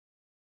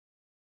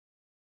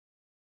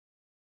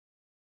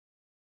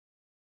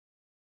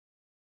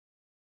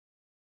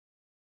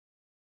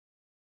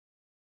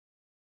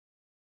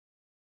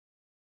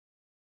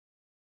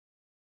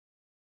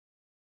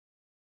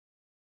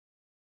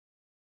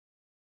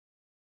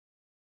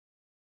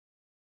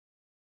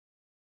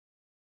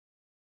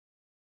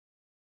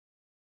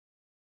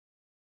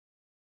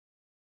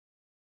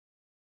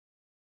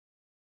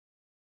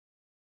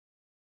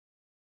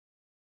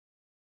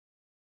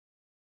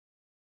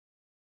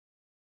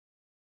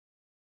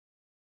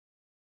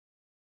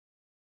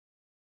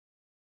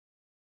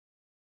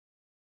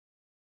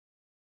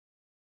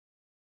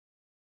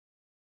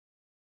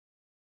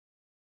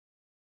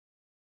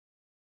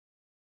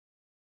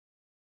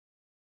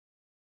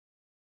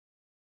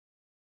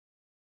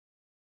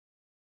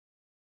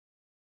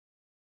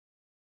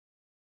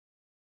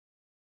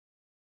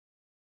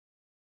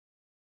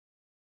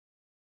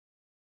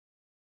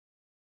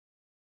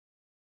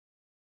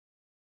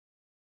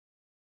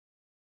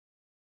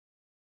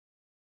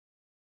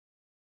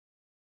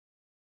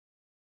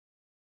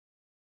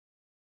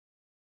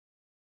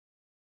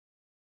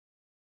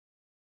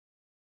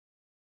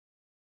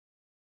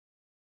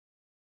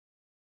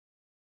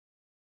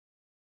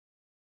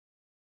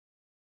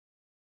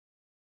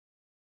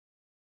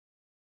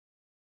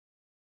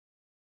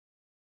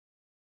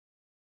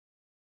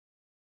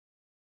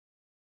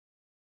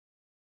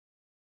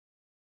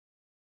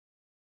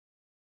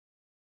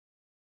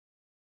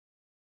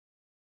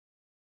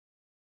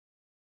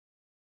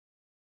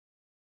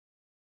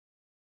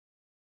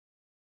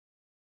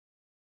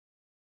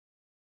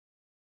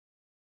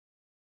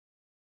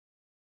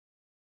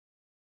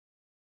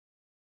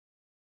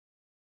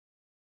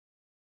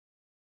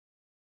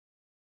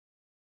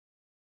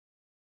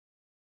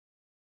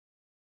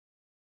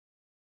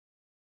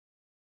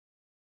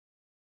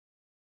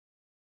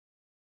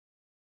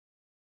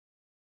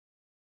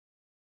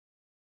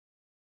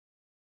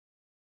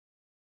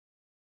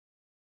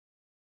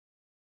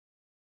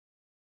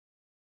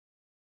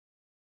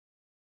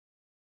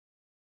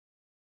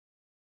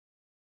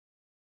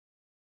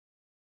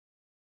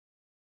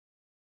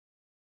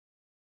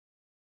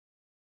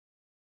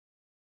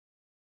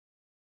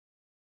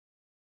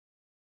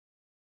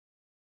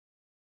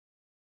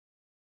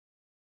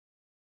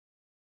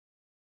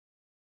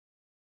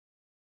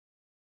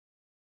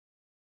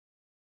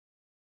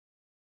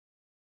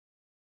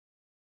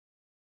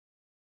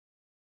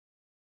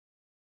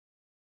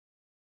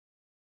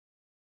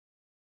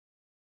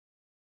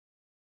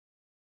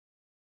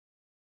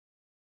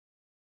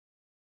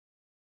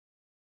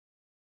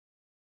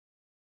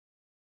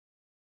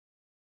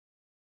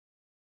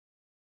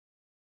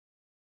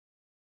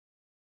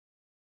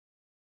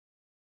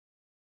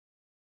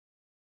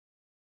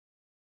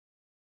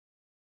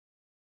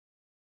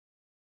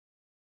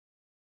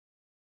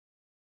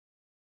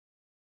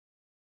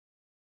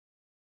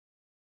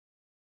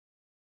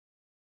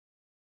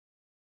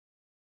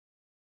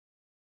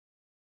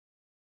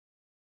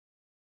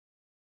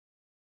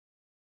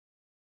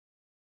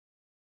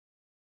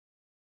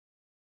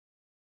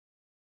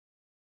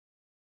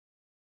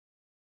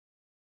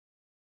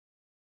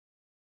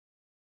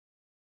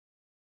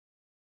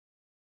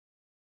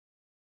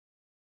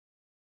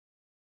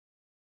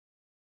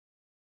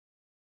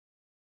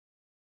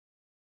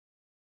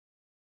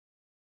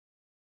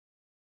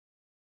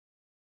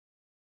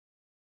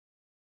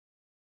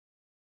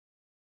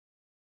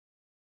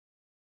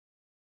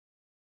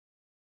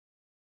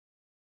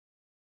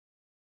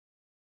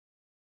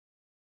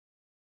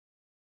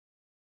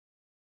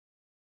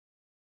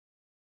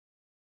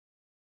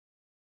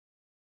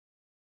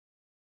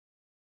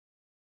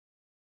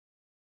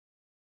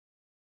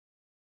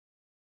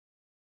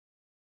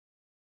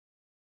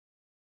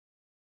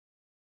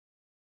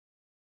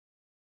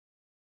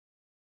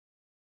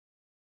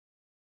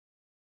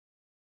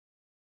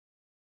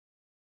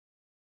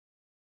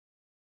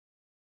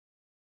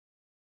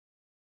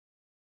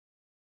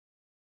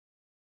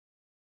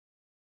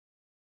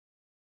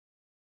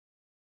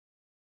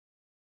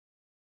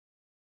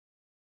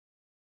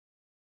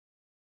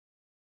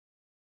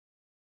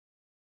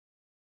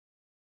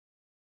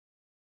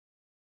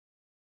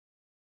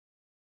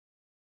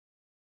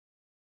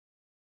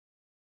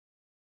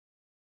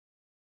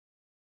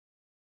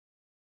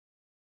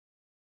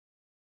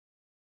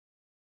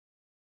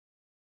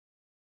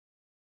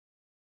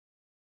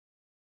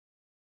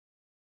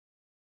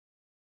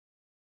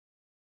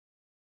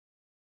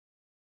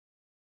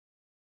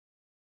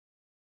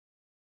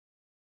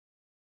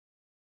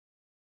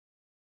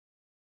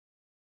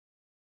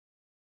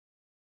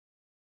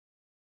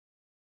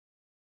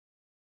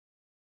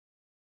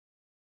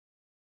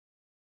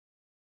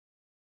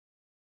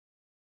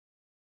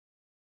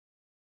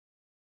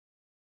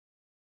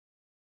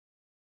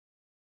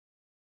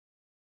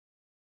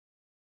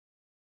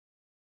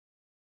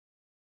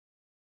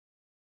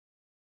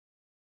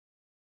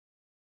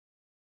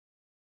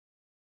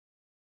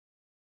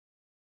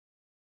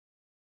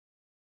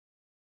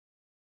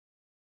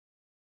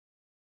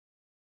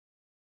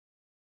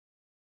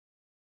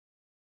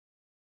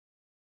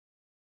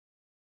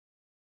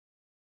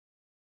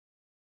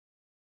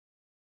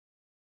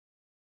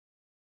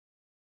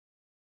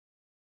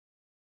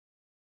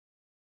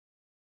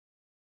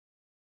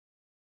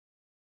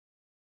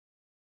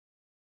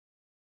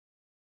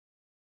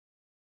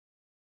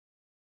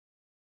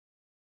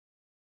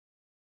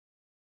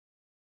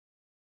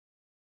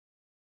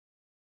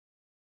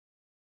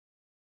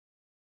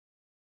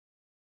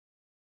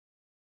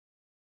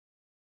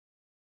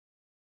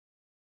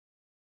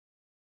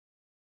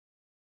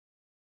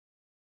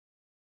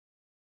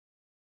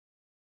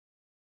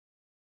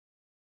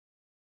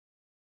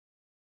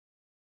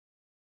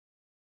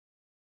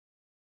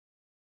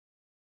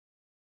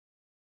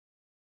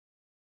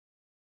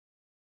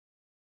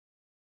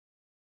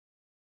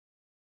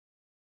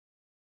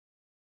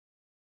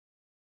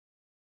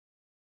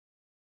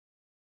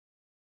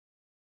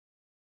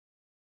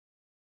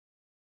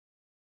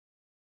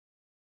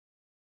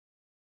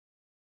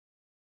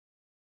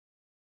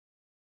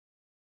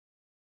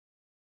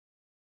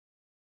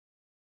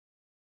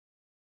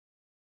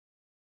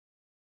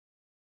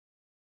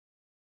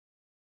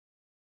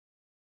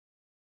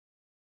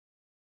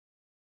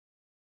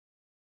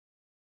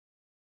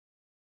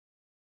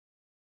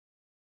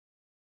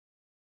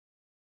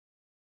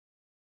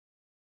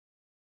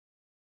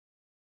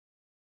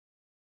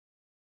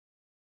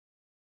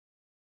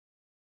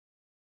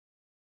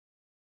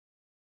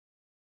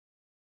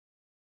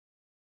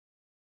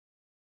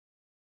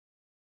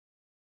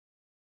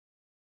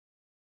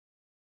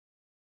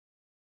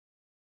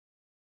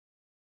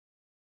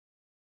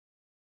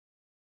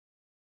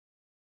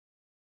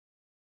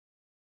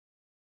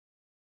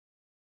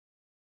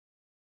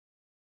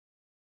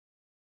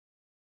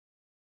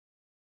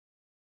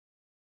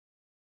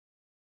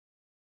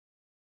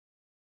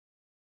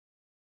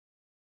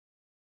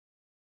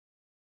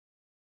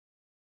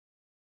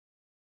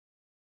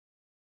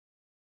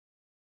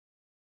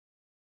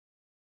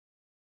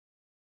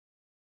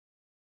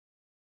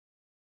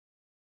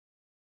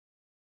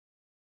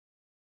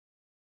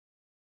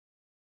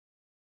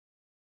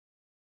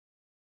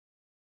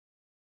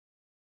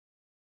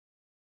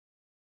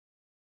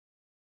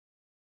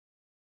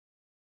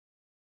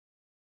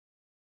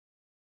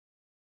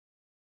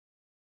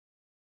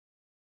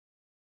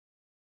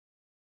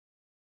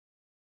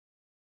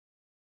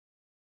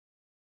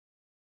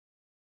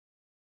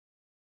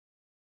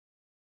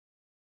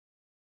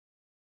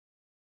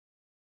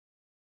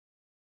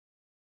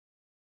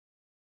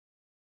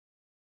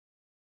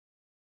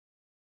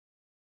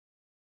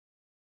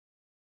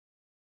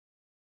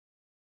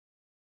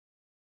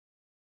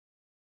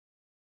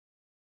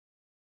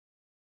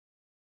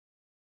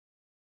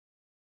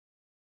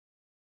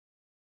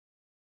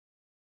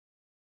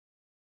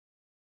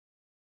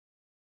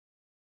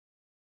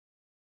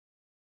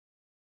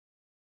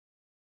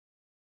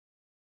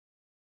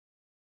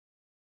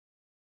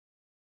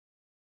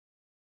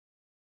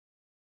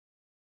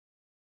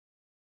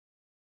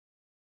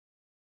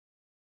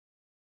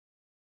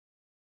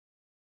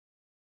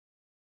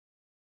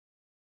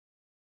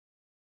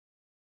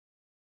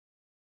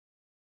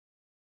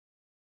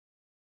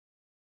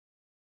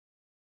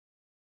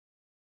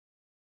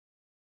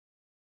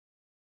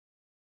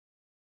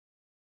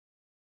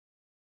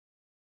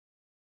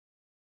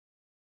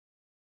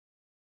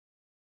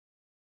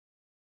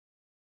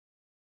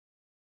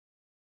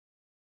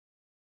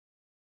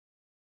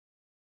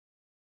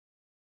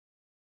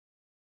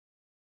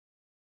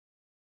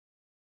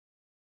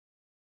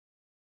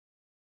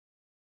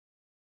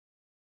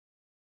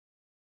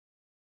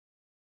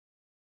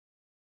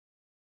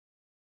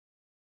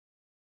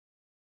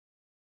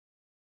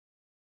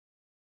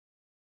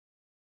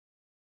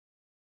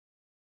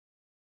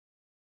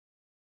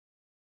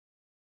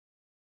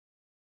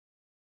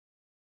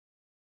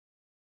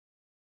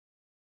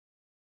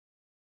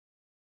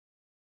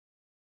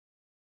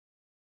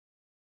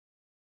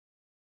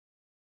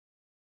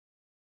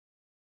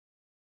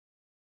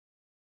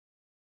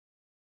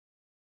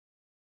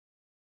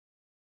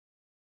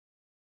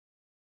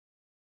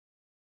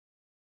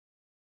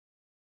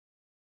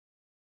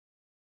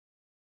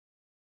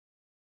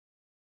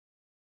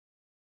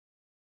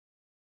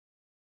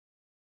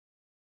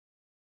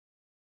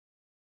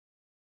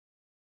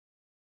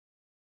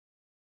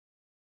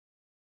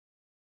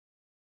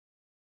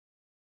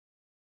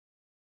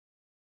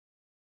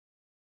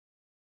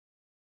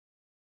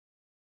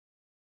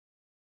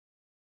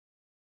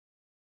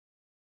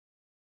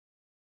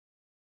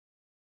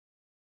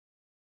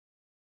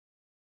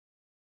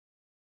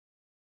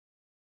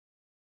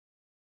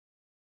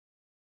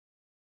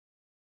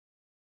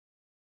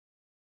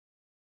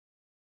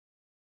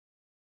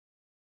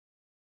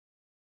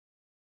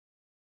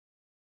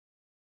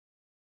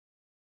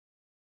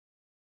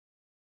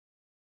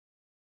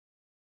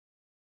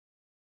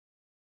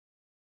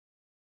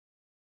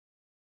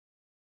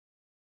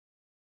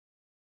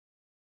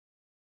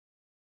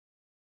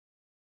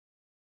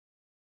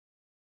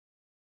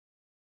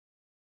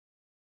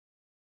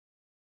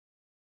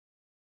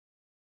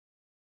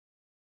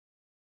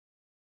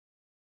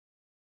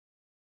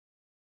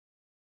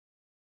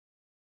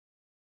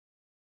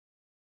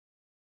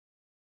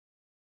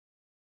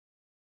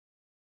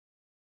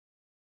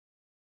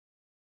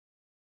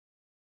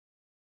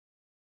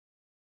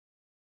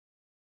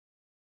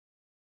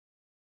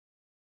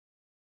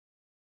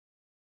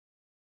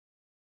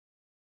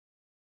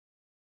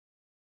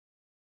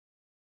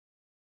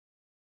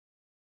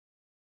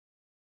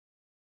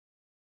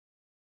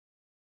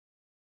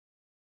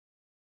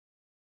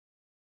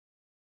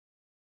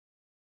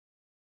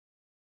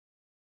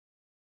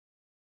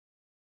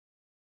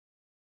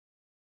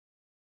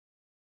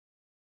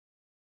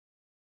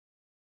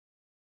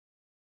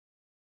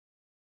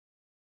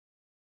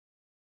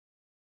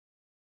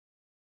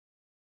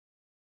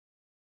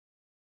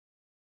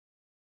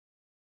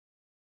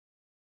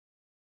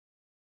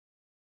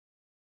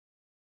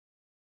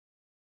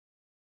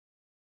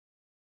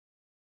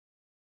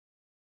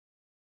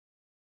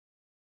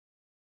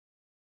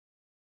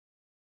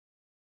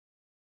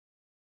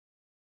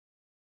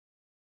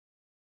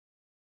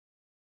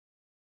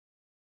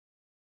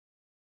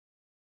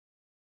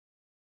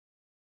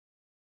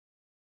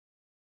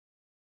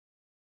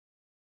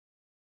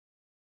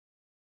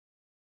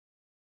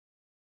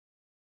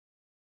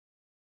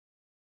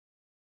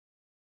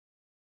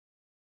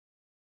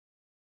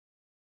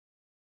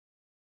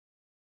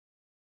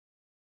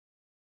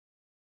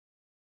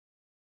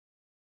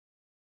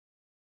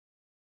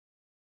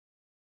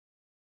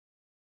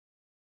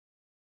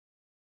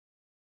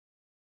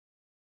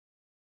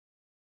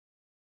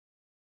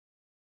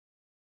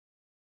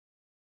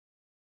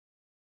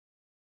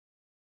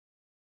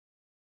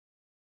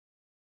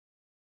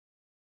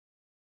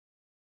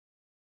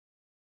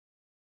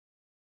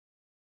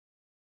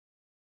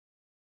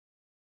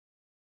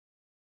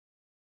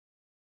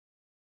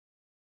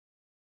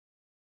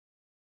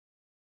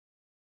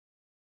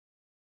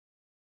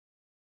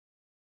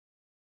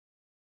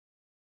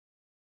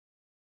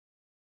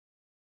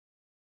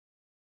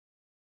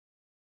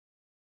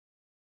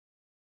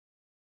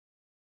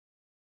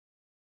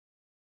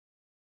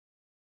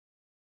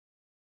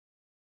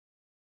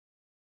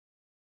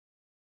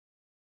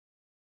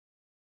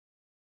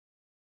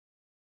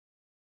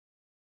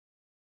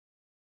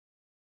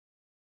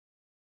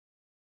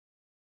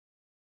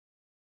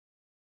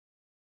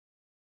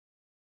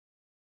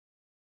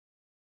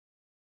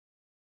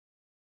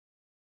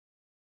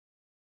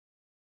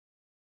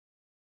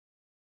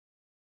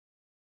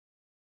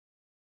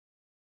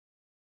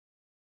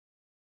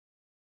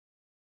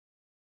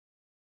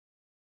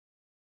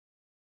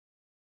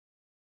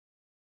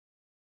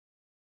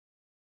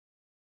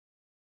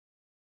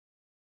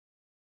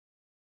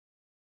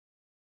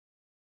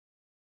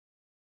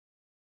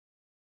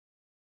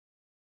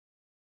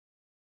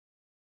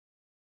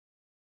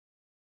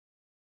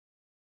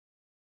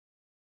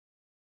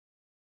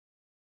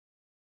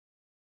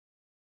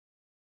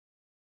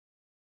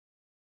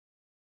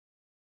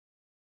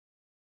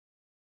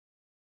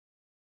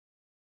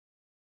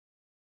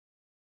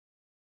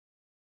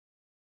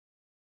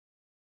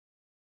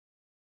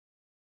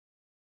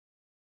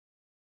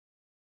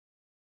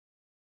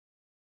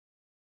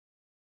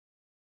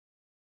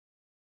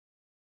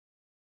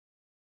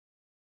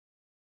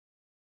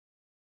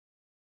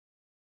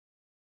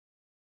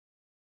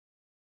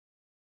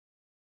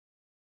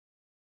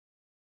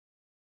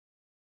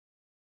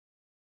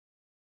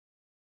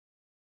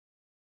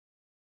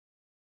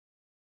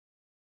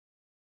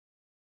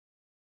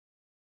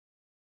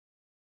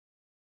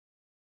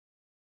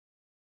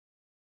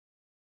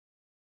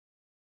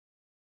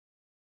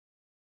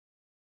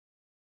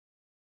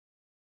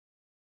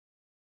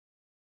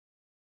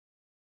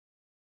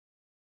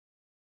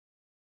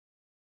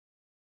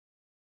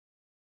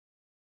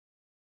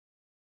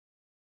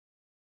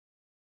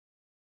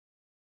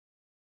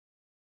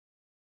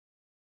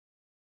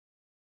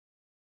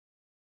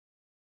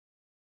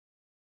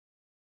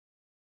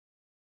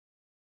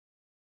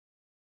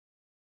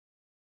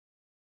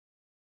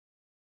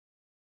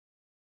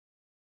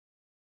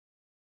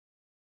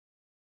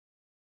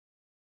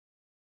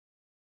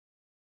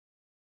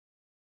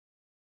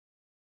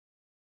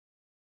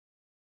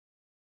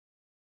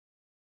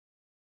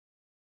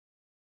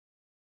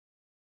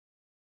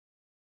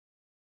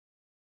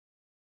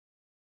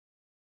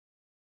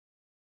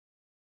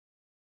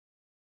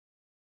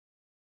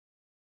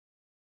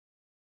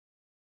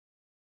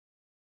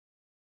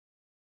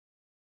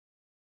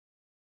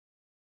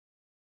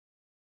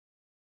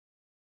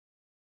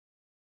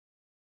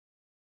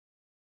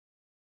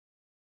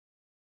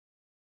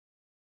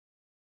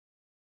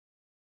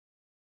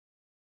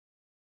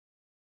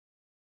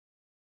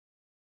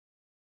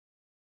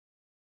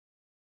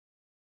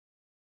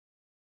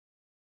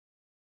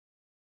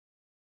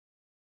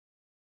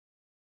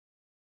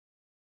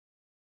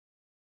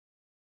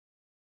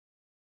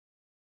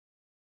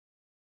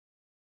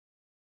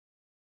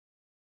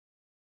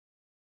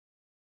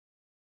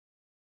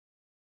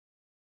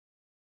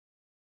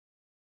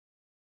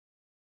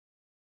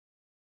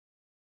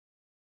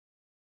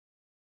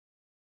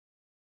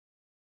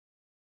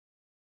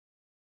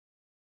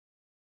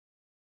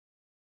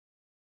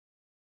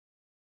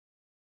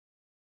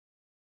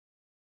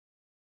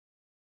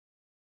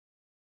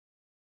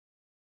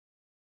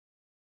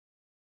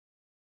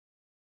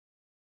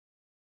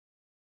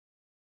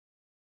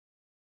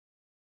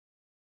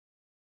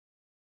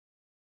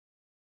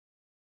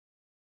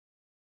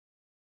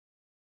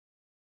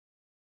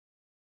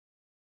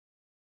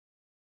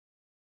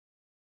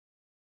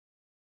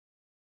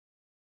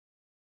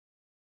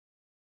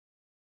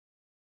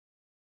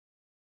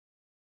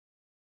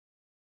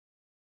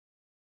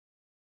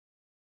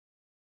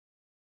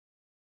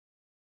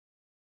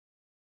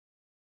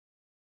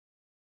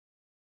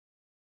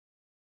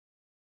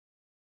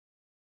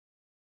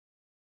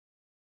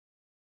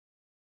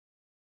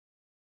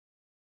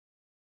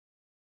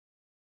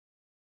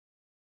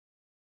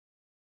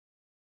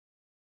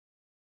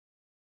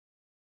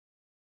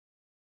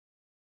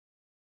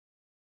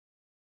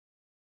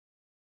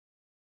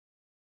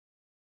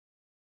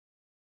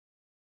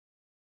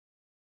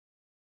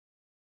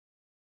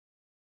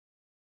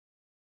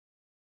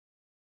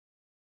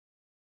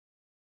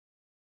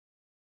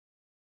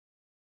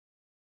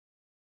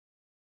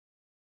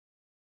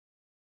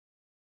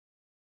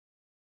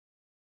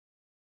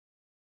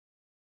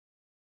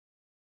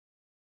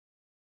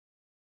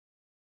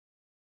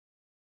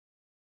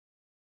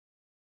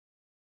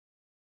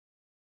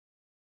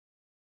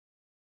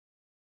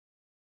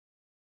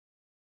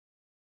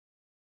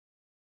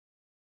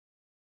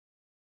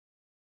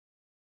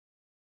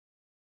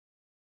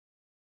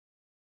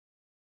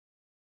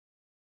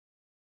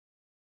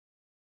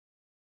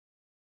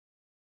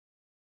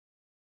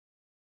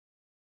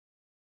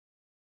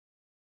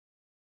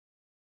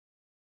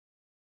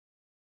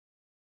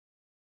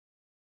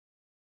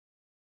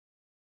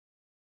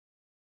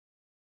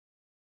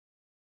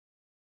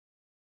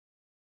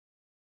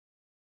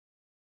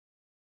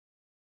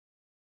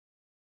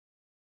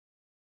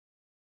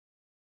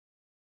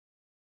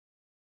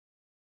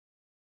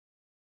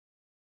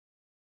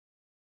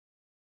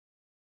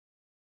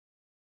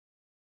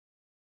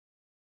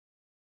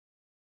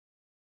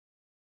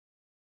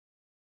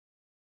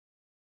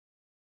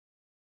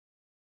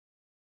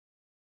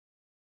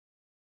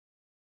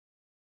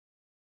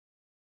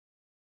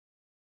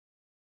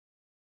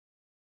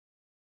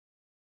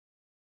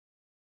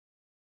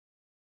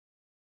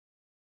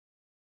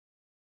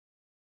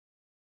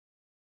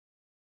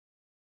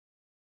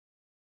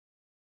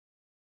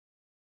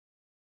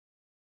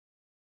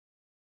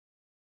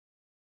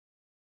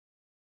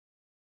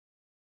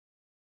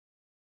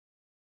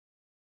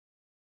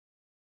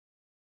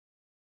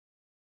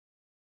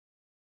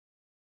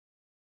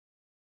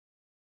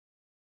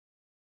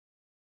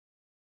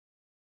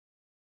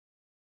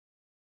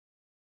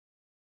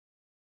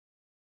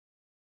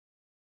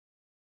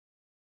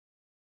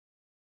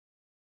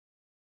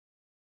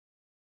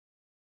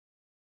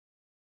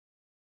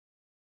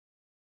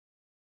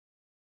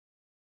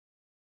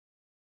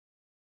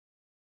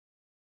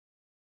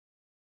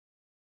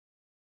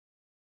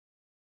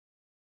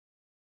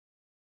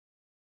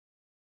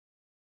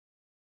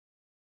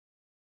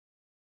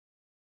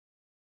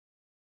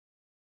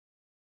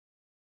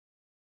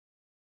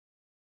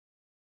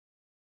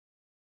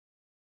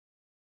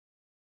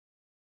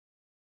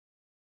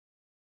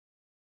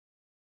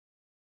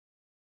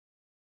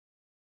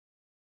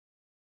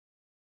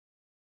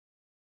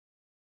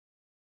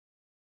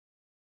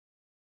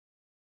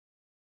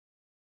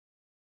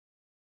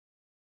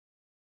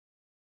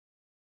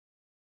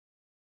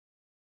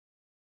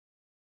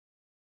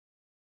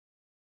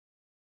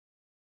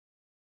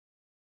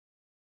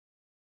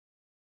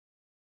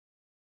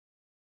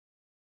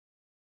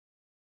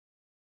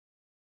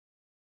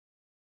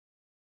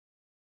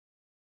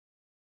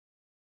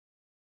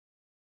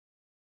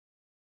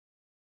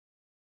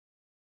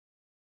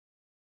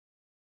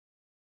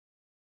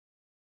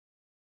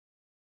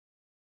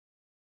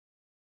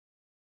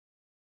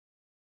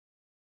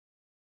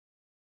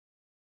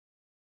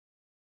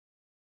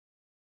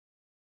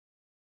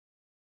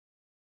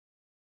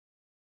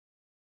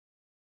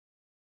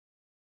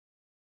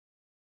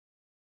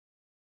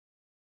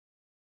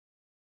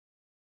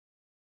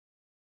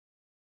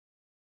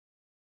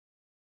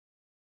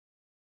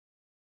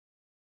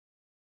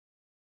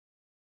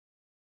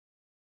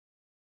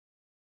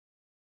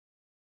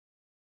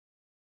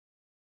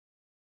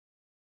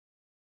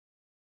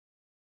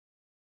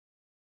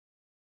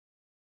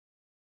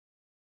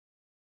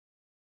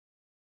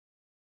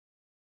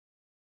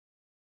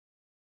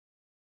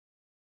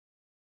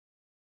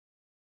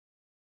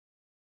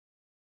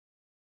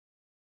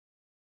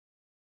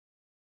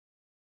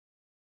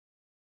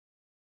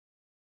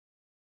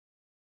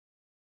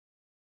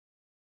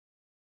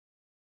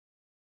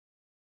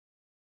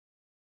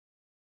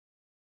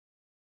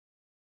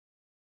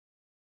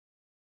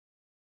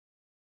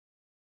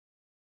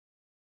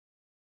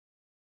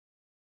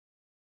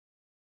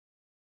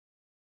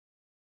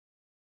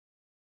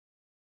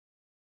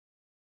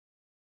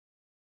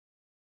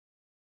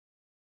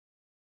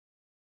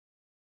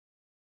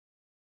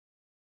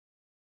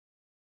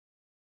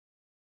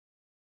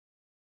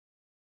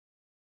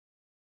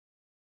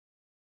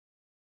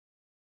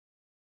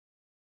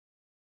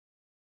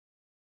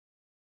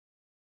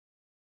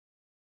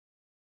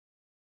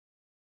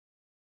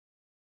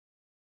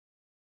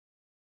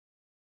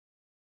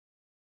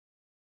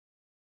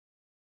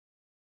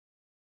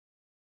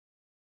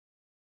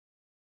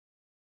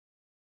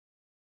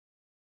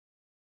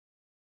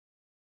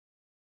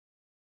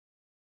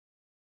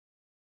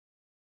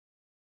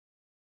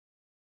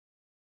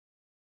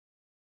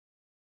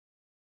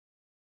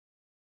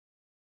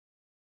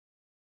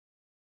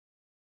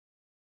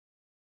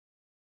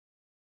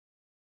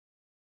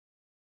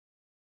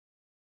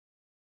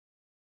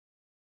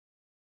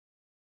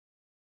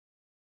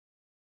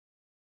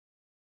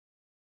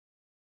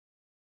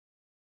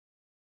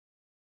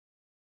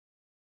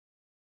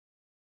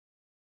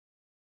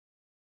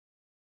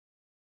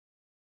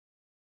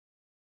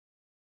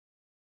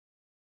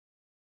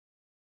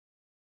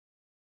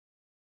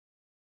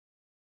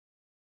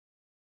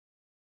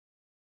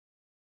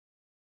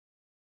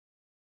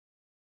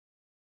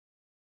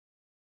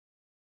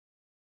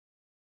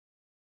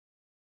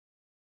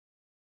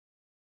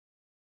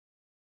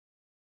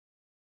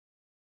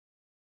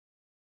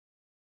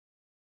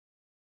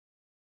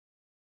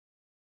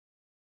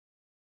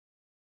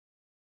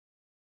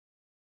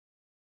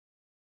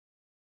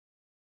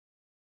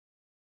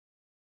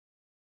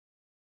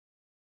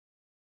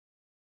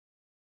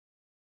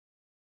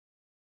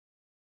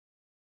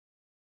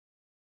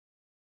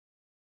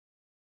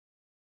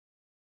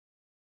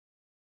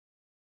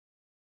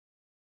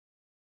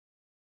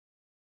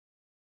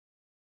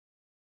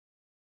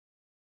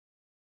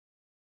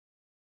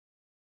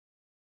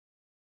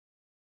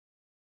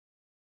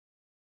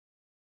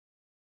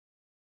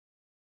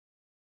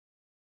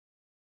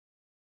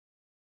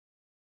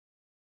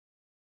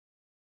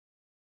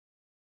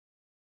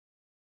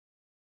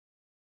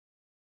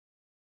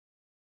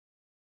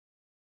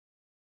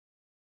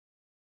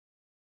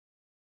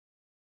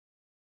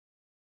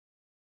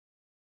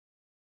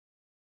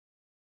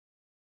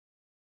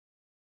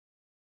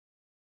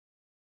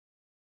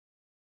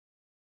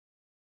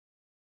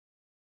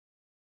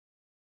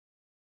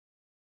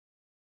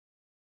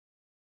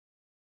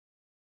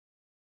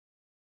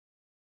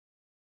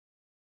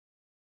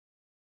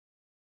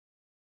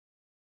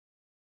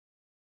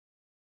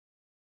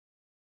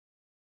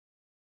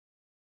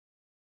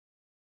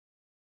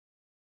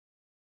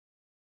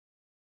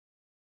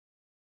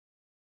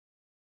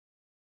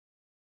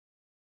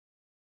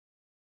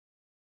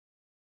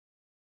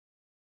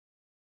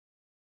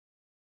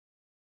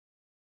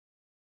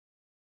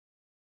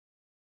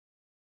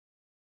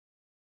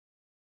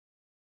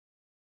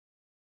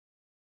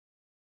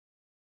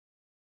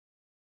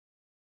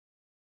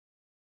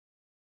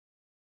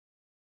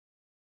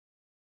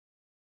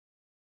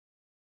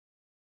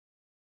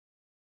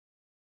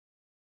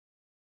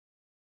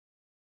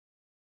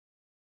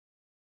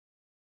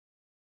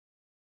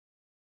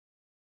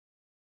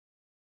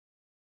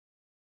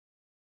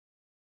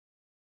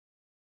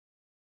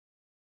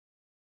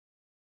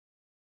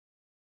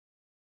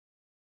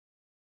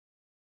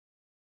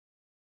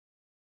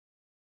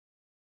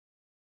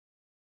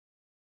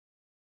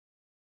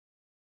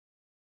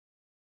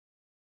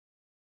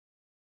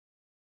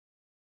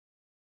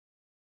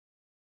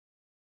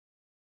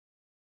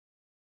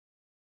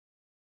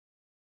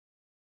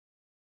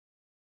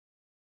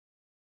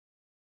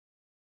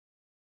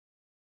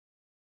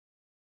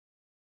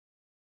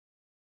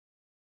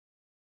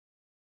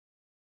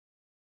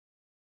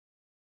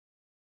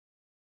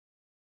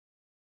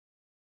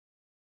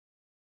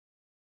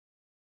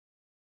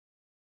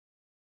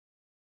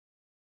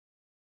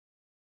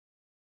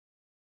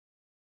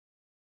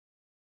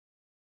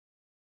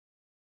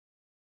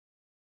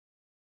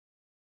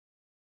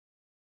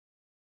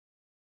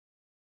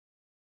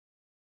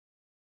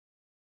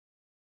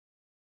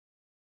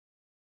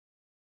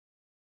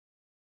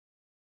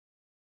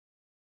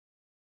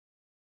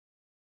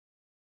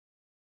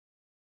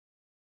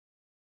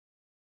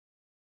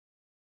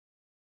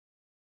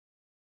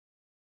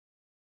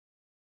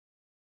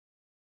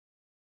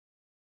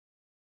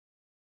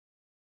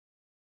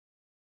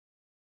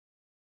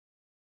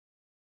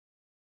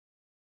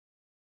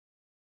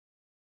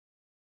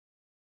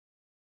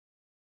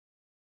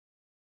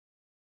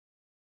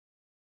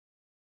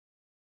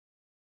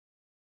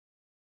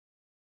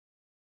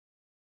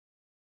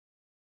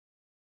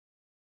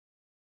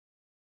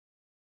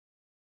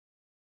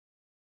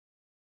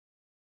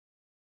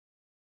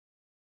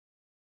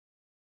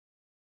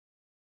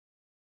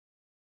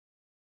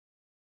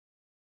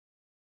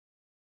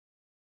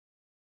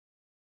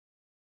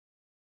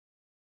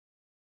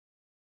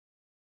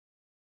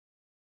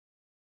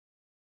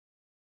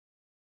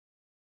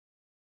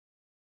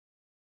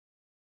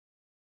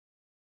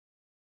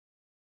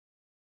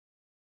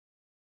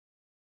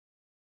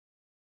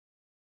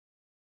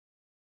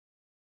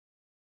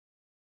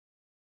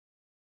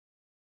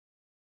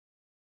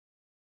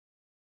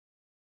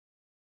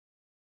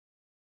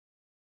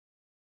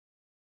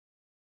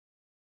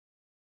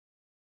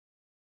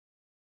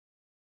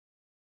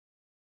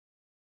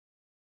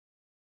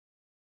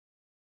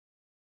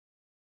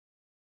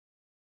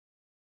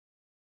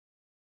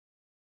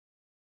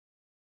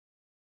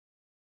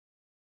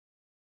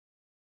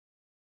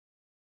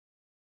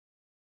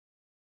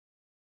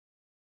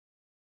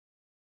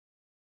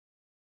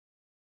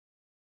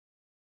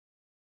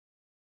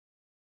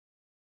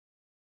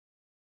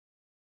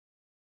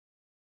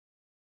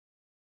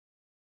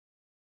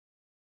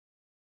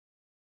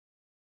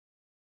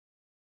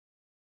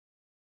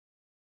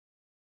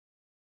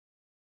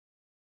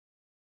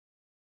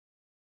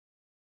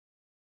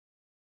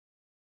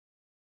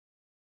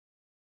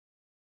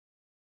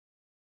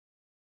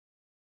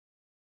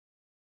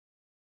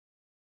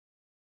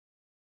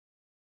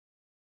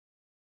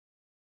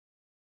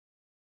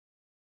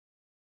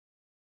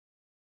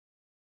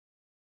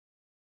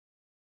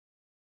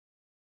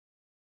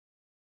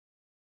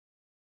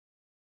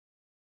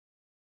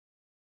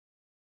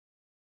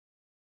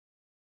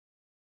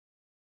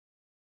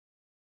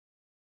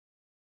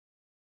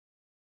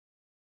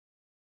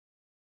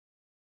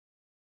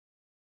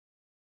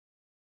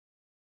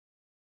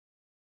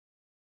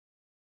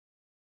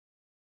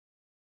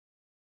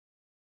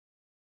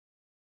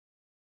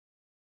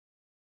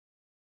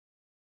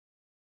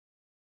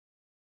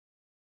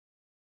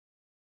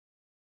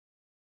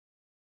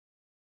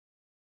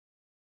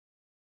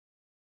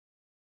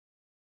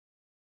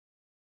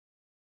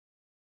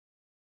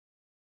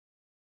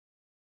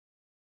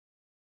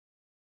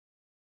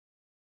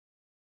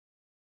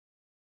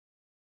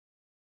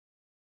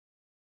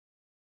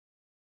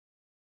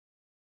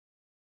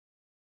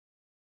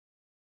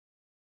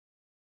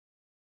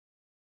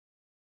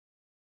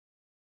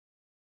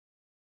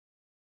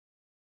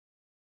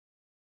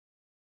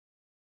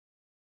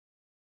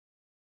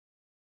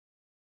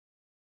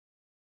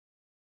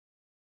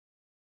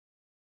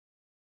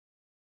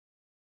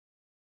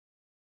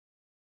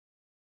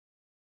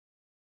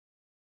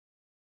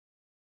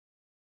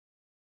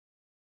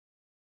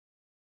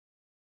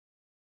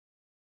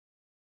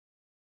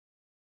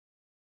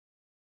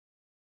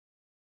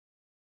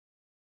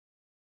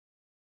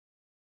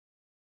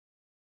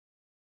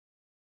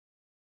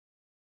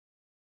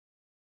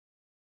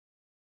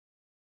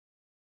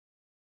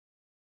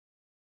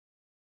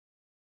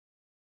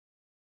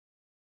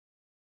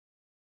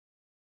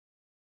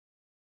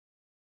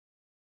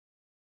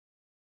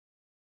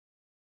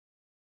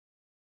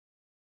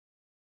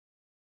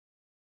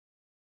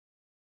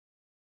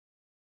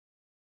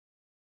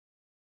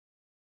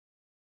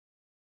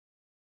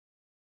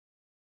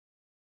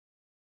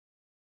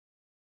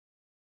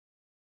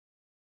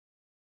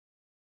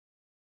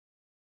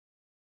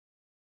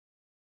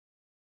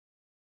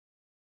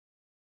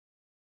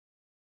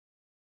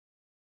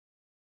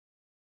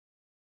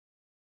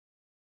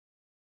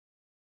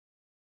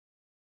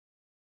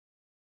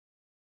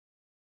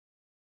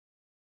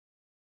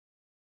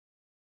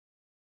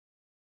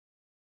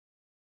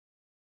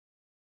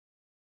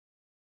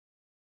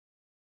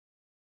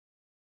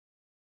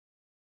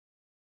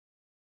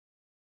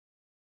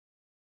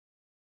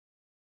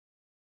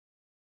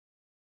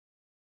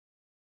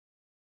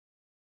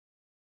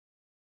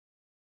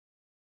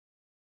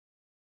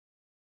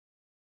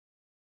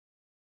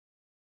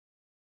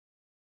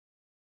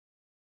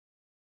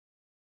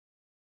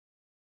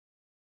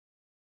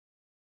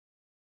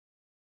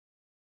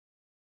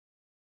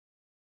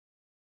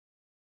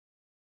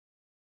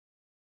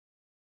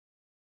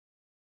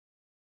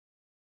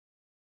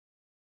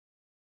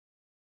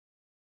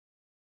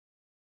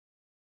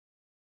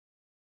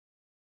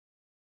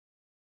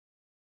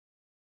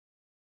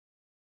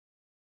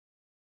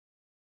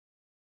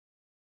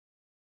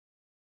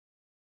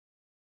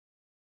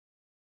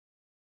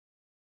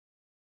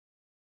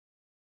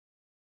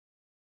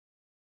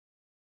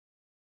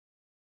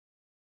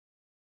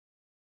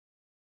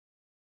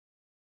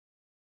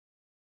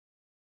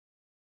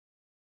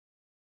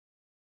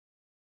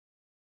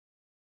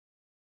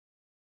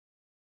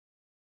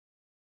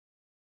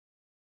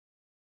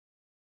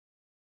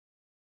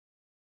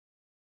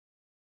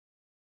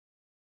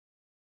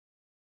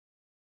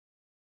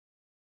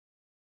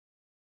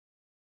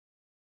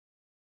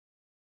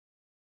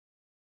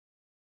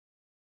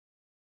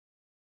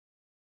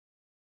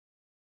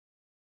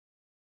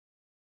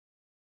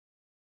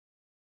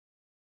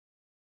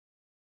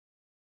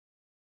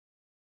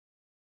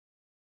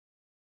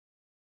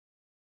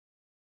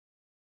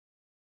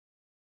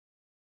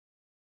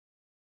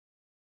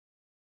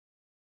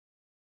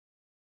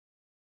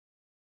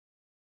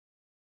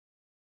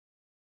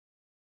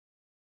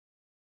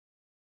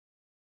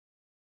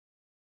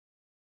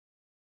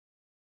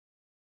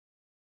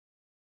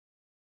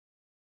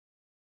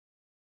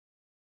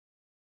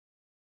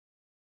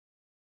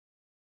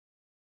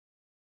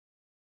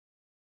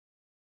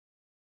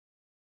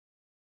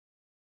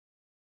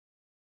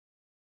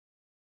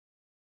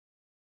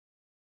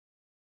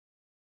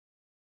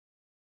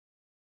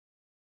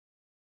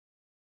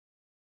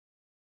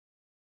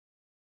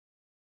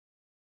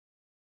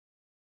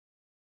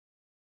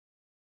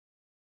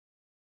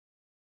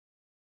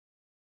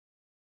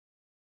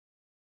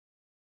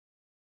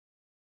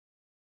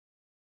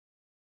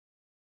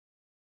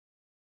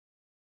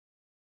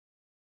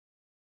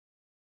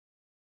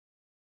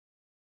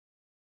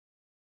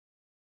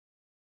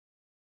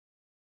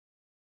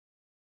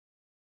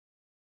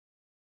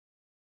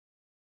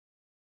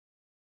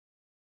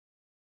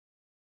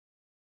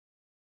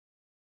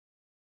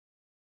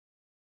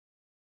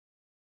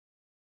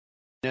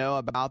Know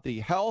about the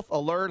Health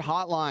Alert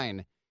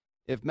Hotline.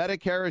 If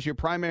Medicare is your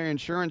primary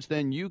insurance,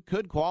 then you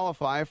could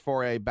qualify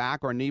for a back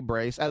or knee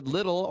brace at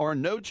little or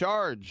no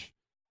charge.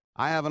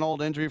 I have an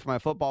old injury from my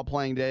football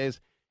playing days,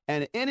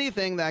 and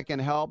anything that can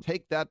help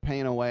take that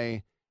pain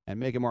away and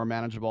make it more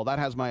manageable, that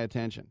has my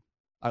attention.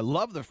 I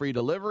love the free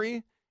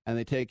delivery, and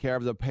they take care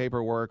of the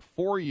paperwork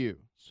for you.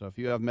 So if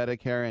you have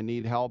Medicare and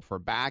need help for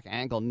back,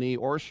 ankle, knee,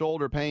 or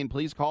shoulder pain,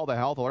 please call the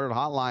Health Alert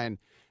Hotline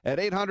at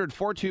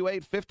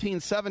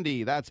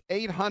 800-428-1570. That's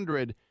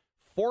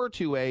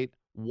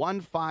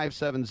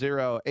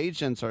 800-428-1570.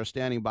 Agents are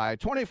standing by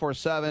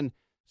 24/7,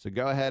 so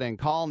go ahead and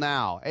call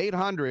now.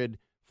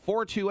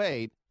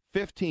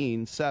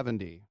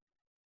 800-428-1570.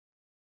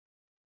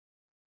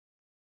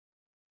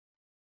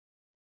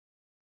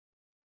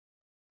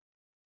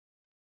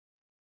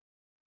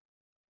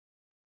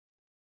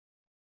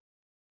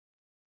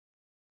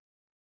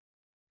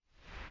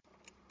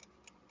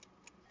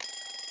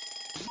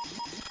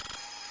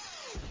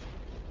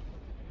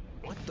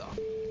 What the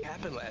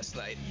happened last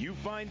night? You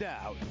find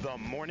out the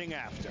morning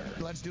after.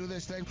 Let's do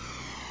this thing.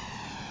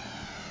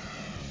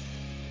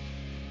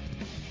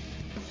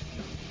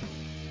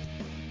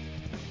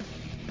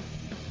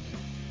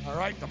 All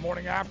right, the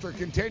morning after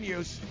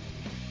continues.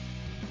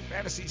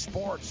 Fantasy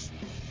Sports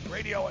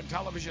Radio and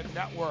Television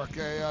Network.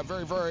 A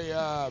very, very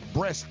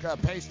brisk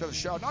pace to the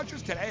show. Not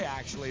just today,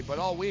 actually, but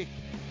all week.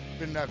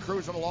 Been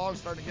cruising along,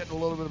 starting to get in a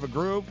little bit of a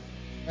groove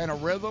and a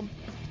rhythm.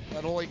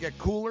 That'll only get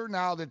cooler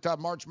now that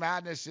March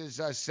Madness is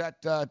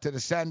set to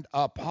descend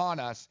upon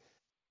us.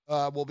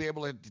 We'll be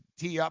able to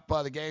tee up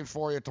the games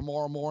for you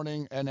tomorrow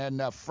morning, and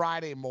then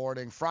Friday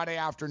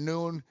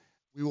afternoon,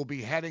 we will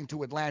be heading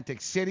to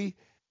Atlantic City.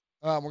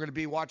 We're going to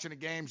be watching the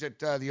games at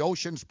the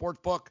Ocean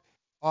Sportsbook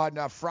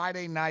on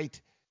Friday night.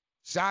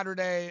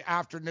 Saturday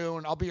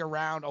afternoon, I'll be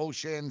around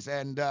Oceans,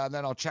 and then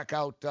I'll check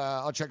out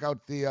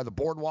the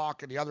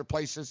boardwalk and the other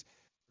places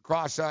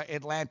across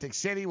Atlantic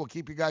City. We'll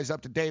keep you guys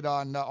up to date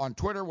on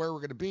Twitter where we're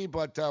going to be,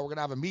 but we're going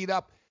to have a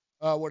meetup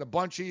with a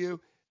bunch of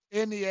you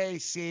in the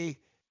AC.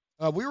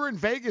 We were in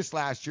Vegas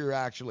last year,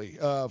 actually,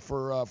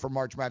 for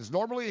March Madness.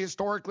 Normally,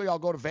 historically, I'll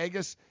go to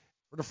Vegas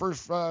for the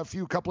first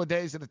few couple of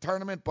days of the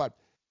tournament, but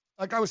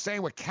like I was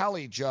saying with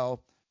Kelly,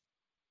 Joe,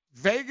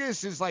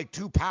 Vegas is like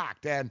too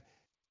packed, and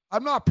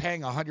I'm not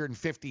paying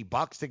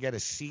 $150 to get a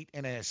seat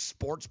in a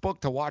sports book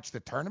to watch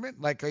the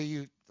tournament. Like, are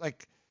you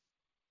like?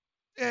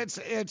 It's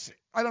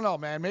I don't know,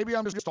 man. Maybe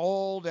I'm just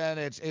old,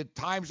 and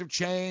times have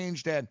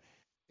changed, and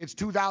it's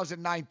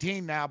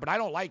 2019 now. But I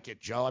don't like it,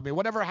 Joe. I mean,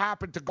 whatever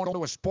happened to going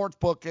to a sports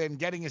book and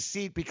getting a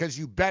seat because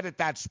you bet at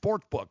that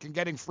sports book and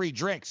getting free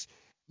drinks?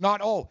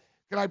 Not,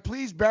 can I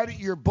please bet at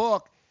your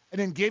book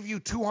and then give you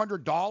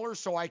 $200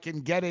 so I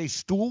can get a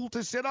stool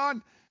to sit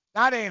on?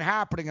 That ain't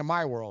happening in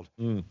my world.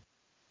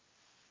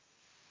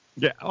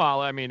 Yeah,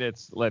 well, I mean,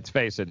 let's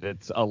face it,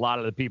 it's a lot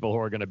of the people who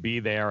are going to be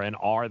there and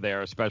are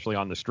there, especially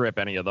on the Strip,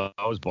 any of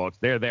those books,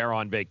 they're there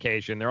on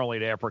vacation. They're only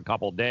there for a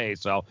couple of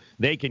days, so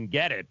they can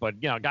get it. But,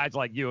 guys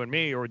like you and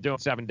me who are doing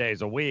 7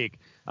 days a week,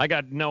 I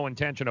got no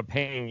intention of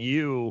paying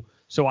you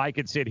so I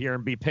could sit here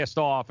and be pissed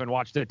off and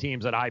watch the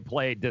teams that I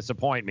played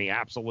disappoint me.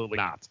 Absolutely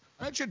not.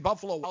 I mentioned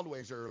Buffalo Wild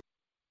Wings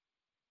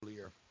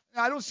earlier.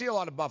 I don't see a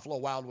lot of Buffalo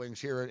Wild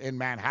Wings here in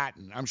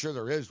Manhattan. I'm sure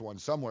there is one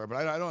somewhere,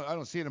 but I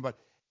don't see them. But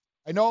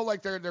I know,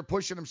 like, they're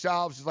pushing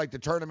themselves as, like, the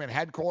tournament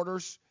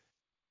headquarters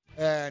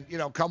and,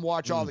 come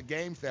watch all the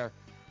games there.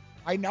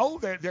 I know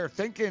that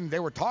they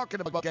were talking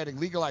about getting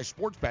legalized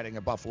sports betting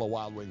at Buffalo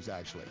Wild Wings,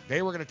 actually.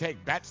 They were going to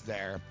take bets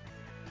there.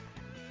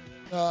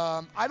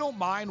 I don't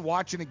mind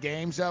watching the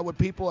games with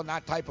people in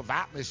that type of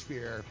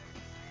atmosphere.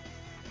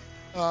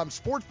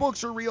 Sports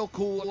books are real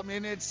cool. I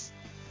mean,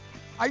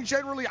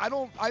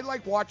 I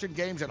like watching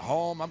games at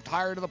home. I'm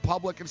tired of the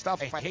public and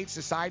stuff. I hate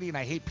society and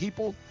I hate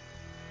people.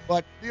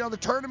 But, the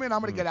tournament,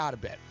 I'm going to get out a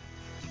bit.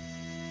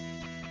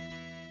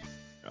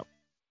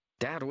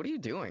 Dad, what are you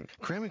doing?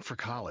 Cramming for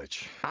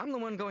college. I'm the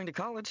one going to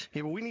college.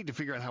 Yeah, but we need to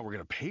figure out how we're going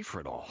to pay for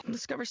it all.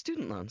 Discover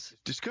Student Loans.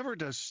 Discover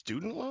does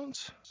student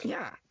loans?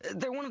 Yeah,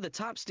 they're one of the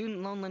top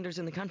student loan lenders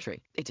in the country.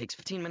 It takes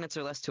 15 minutes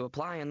or less to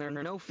apply, and there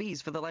are no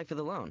fees for the life of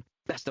the loan.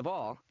 Best of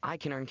all, I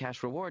can earn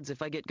cash rewards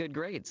if I get good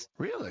grades.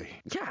 Really?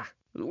 Yeah,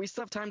 we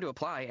still have time to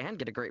apply and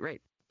get a great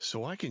rate.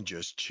 So I can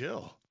just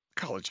chill.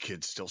 College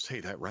kids still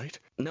say that, right?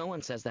 No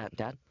one says that,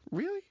 Dad.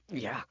 Really?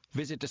 Yeah.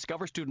 Visit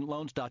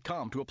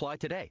discoverstudentloans.com to apply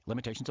today.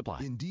 Limitations apply.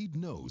 Indeed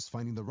knows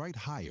finding the right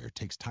hire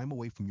takes time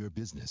away from your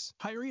business.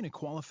 Hiring a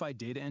qualified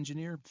data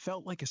engineer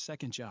felt like a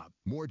second job.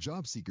 More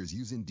job seekers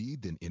use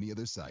Indeed than any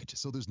other site,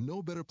 so there's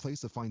no better place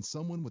to find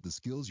someone with the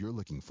skills you're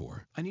looking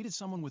for. I needed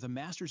someone with a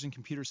master's in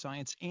computer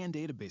science and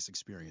database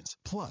experience.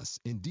 Plus,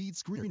 Indeed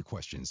screening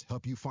questions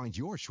help you find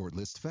your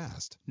shortlist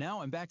fast.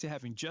 Now I'm back to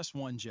having just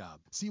one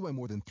job. See why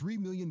more than 3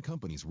 million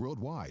companies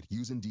worldwide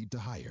use Indeed to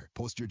hire.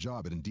 Post your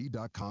job at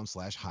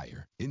Indeed.com/hire.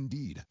 hire.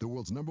 Indeed, the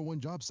world's #1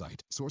 job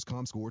site.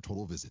 Source.com score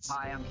total visits.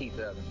 Hi, I'm Keith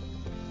Urban.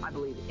 I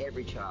believe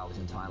every child is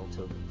entitled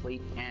to a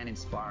complete and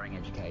inspiring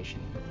education.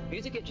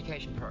 Music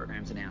education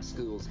programs in our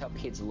schools help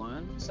kids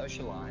learn,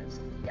 socialize,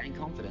 gain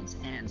confidence,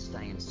 and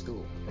stay in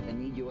school. But they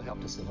need your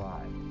help to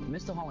survive. The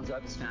Mr. Holland's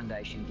Opus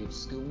Foundation gives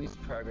school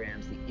music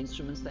programs the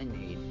instruments they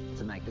need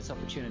to make this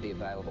opportunity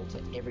available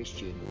to every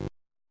student.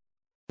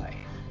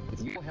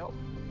 With your help,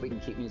 we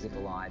can keep music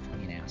alive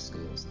in our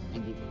schools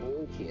and give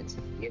all kids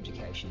the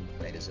education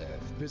they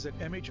deserve. Visit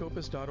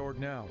mhopus.org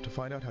now to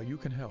find out how you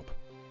can help.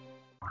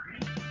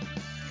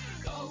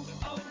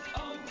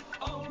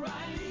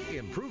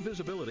 Improve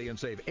visibility and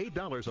save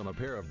 $8 on a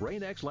pair of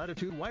Rain-X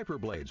Latitude wiper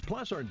blades.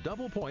 Plus, earn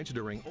double points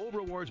during O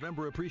Rewards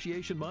Member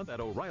Appreciation Month at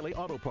O'Reilly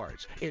Auto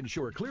Parts.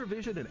 Ensure clear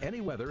vision in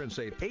any weather and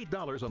save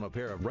 $8 on a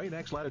pair of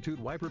Rain-X Latitude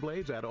wiper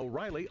blades at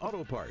O'Reilly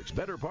Auto Parts.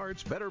 Better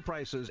parts, better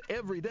prices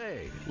every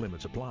day.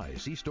 Limits apply.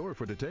 See store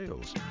for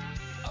details.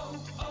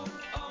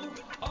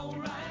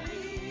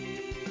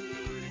 O'Reilly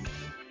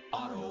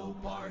Auto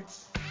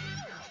Parts.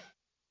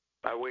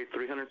 I weighed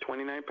 329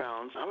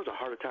 pounds. I was a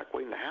heart attack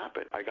waiting to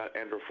happen. I got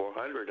Andro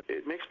 400.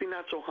 It makes me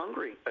not so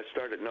hungry. I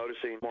started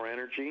noticing more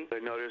energy.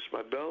 I noticed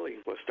my belly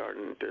was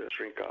starting to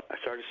shrink up.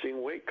 I started seeing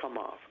weight come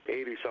off,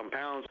 80-some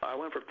pounds. I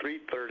went from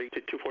 330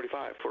 to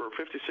 245. For a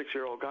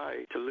 56-year-old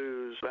guy to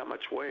lose that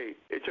much weight,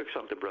 it took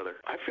something,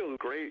 brother. I feel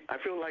great. I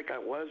feel like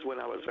I was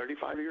when I was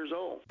 35 years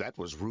old. That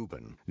was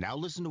Ruben. Now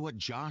listen to what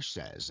Josh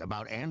says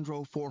about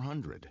Andro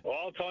 400. Well,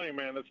 I'll tell you,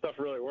 man, that stuff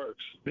really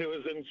works. It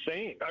was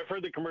insane. I've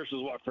heard the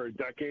commercials, for a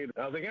decade.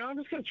 I was like, I'm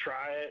just going to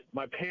try it.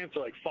 My pants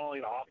are,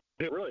 falling off.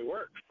 It really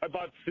works. I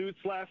bought suits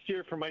last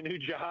year for my new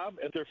job,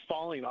 and they're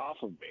falling off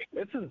of me.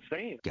 It's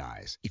insane.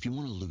 Guys, if you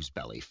want to lose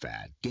belly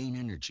fat, gain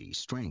energy,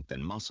 strength,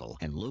 and muscle,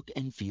 and look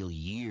and feel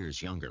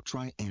years younger,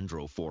 try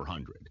Andro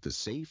 400, the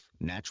safe,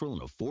 natural,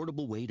 and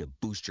affordable way to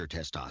boost your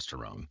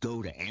testosterone.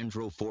 Go to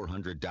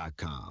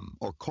andro400.com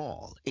or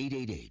call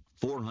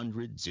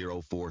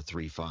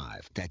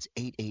 888-400-0435. That's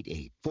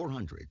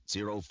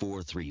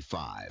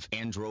 888-400-0435.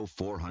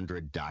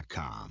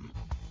 andro400.com.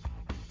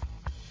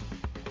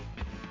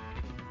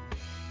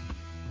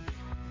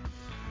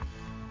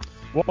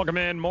 Welcome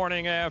in,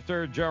 morning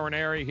after. Joe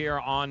Ranieri here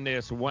on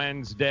this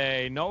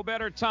Wednesday. No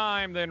better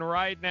time than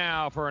right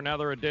now for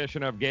another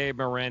edition of Gabe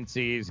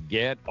Morency's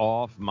Get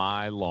Off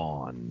My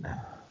Lawn.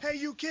 Hey,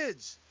 you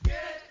kids.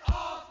 Get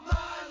off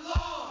my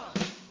lawn.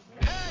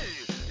 Hey,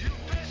 you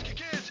pesky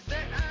kids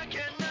that I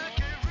cannot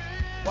get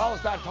rid. Well,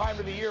 it's that time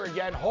of the year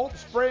again. Hope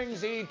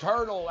springs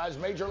eternal as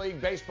Major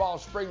League Baseball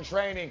spring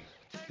training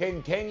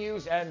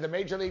continues and the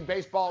Major League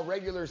Baseball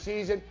regular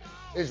season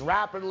is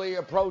rapidly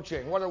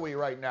approaching. What are we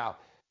right now?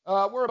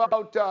 We're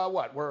about,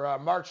 We're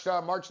March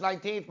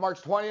 19th,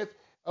 March 20th,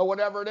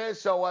 whatever it is.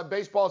 So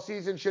baseball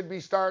season should be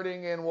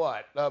starting in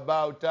what?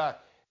 About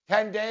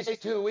 10 days,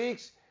 2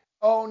 weeks?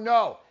 Oh,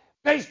 no.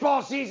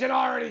 Baseball season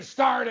already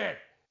started.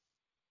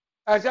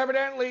 As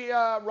evidently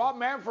Rob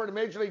Manfred of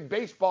Major League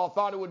Baseball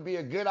thought it would be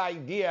a good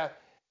idea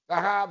to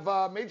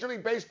have Major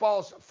League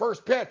Baseball's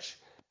first pitch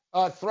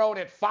thrown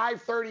at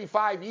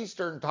 5:35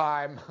 Eastern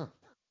time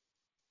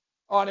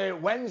on a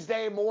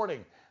Wednesday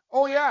morning.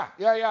 Oh, yeah,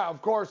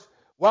 of course.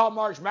 Well,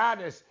 March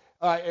Madness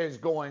is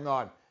going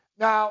on.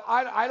 Now,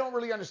 I don't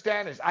really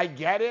understand this. I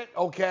get it,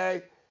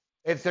 okay.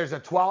 There's a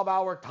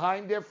 12-hour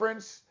time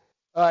difference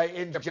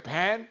in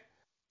Japan.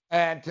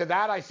 And to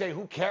that, I say,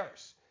 who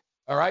cares?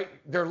 All right?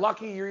 They're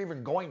lucky you're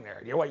even going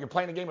there. You're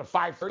playing a game at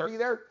 5:30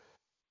 there?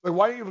 Like,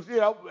 why don't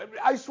you,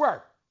 I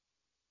swear.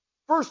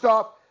 First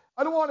off,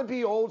 I don't want to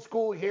be old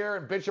school here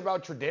and bitch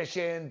about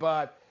tradition,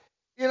 but,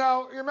 you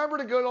remember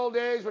the good old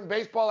days when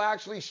baseball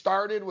actually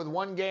started with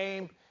one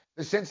game?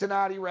 The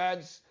Cincinnati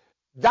Reds,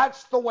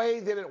 that's the way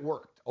that it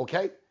worked,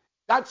 okay?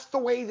 That's the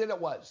way that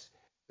it was.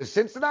 The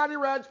Cincinnati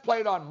Reds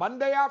played on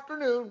Monday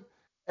afternoon.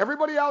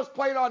 Everybody else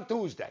played on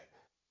Tuesday.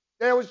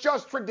 It was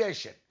just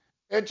tradition.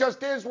 It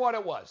just is what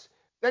it was.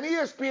 Then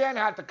ESPN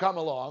had to come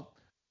along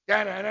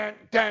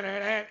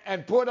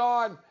and put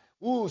on,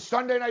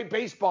 Sunday Night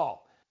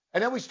Baseball.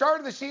 And then we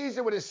started the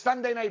season with his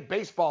Sunday Night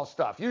Baseball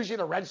stuff. Usually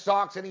the Red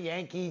Sox and the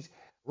Yankees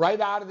right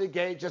out of the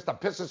gate just to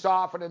piss us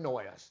off and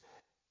annoy us.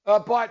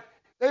 But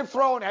they've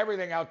thrown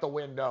everything out the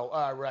window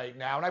right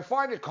now. And I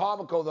find it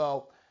comical,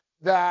 though,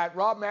 that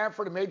Rob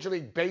Manfred and Major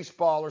League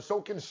Baseball are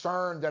so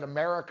concerned that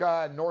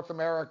America and North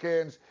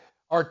Americans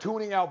are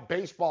tuning out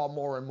baseball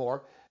more and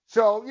more.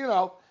 So,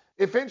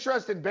 if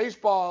interest in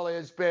baseball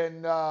has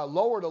been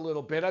lowered a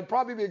little bit, it'd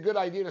probably be a good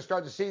idea to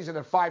start the season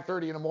at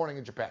 5:30 in the morning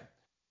in Japan.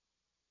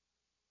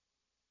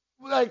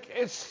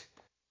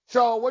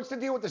 So what's the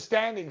deal with the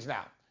standings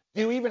now?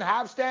 Do you even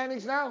have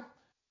standings now?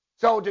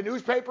 So the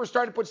newspapers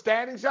started to put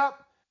standings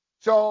up?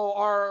 So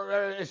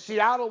is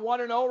Seattle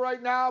 1-0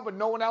 right now, but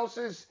no one else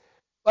is?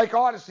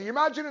 Honestly,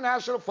 imagine the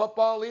National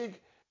Football League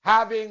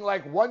having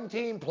one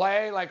team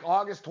play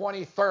August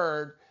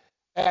 23rd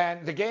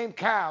and the game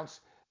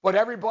counts, but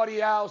everybody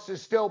else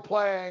is still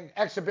playing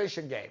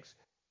exhibition games.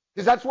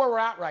 Because that's where we're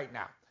at right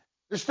now.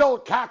 There's still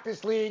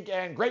Cactus League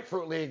and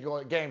Grapefruit League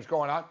games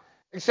going on,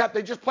 except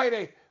they just played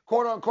a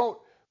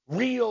quote-unquote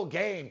real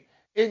game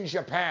in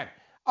Japan.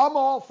 I'm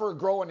all for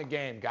growing the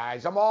game,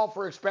 guys. I'm all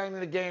for expanding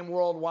the game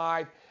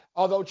worldwide.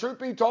 Although, truth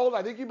be told,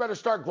 I think you better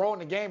start growing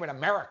the game in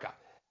America,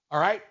 all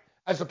right,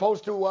 as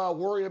opposed to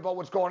worrying about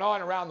what's going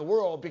on around the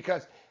world,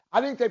 because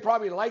I think they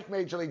probably like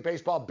Major League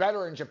Baseball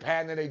better in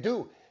Japan than they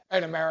do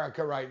in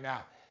America right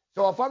now.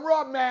 So if I'm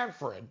Rob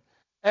Manfred,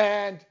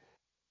 and,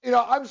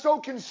 I'm so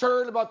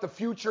concerned about the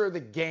future of the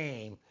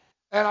game,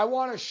 and I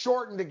want to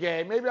shorten the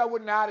game, maybe I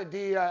wouldn't add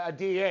a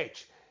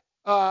DH.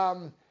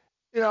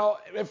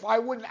 If I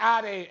wouldn't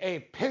add a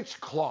pitch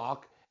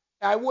clock,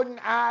 I wouldn't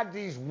add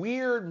these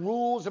weird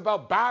rules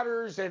about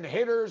batters and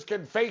hitters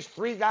can face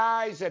 3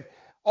 guys and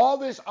all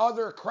this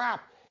other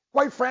crap.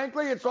 Quite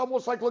frankly, it's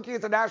almost like looking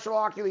at the National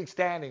Hockey League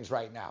standings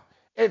right now.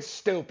 It's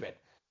stupid.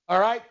 All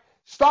right?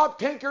 Stop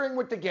tinkering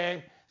with the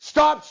game.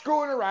 Stop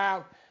screwing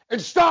around.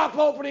 And stop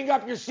opening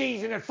up your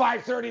season at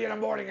 5:30 in the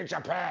morning in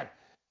Japan.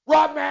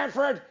 Rob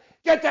Manfred,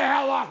 get the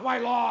hell off my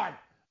lawn.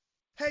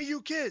 Hey,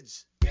 you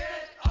kids.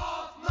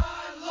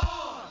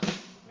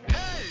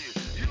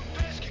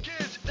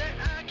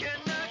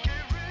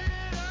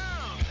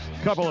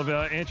 A couple of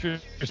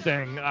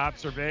interesting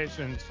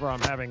observations from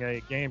having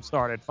a game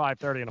start at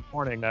 5:30 in the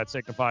morning that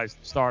signifies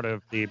the start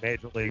of the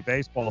Major League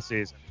Baseball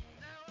season.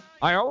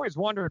 I always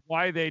wondered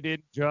why they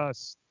didn't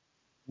just,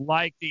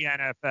 like the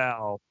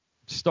NFL,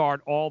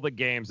 start all the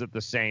games at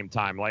the same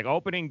time. Like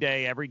opening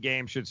day, every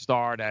game should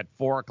start at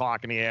 4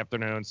 o'clock in the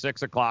afternoon,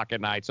 6 o'clock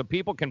at night, so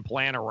people can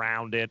plan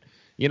around it.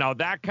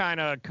 That kind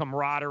of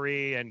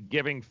camaraderie and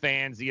giving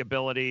fans the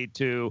ability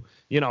to,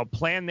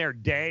 plan their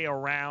day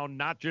around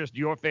not just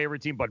your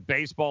favorite team, but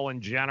baseball in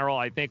general,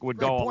 I think would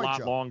go a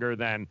lot longer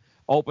than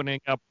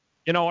opening up.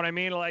 You know what I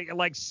mean?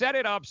 Like set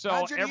it up so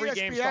Imagine every ESPN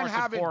game starts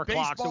at 4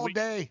 o'clock.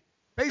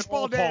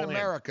 Baseball day in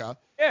America.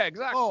 Yeah,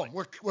 exactly. Oh,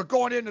 we're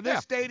going into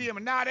this stadium,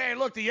 and now, hey,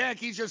 look, the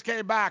Yankees just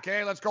came back.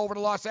 Hey, let's go over to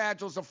Los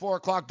Angeles at 4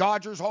 o'clock.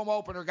 Dodgers home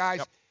opener, guys.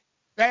 Yep.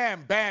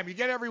 Bam, bam. You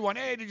get everyone.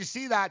 Hey, did you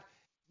see that?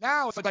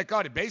 Now it's like,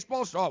 God, did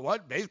baseball start? Oh,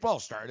 what? Baseball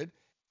started.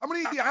 How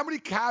many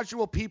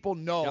casual people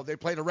know they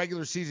played a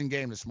regular season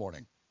game this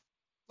morning?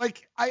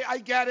 Like, I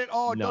get it.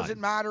 Oh, it doesn't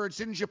matter.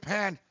 It's in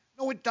Japan.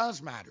 No, it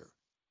does matter.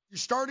 You're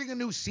starting a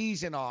new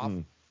season off.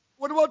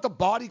 What about the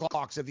body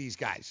clocks of these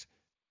guys?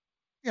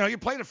 You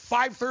played at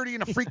 5:30 in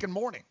the freaking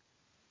morning.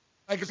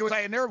 Like, it was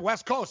like, and they're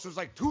West Coast. So it was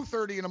like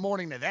 2:30 in the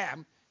morning to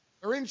them.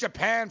 They're in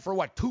Japan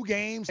for, 2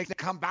 games. They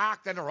come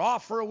back, then they're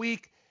off for a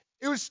week.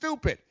 It was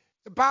stupid.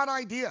 It's a bad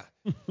idea.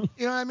 You know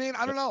what I mean?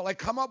 I don't know. Like,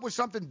 come up with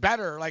something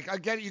better. Like,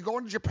 again, you go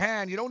into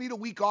Japan. You don't need a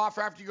week off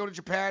after you go to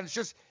Japan.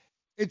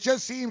 It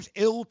just seems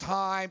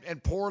ill-timed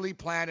and poorly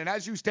planned. And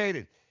as you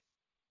stated,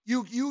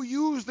 you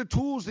use the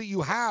tools that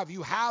you have.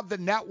 You have the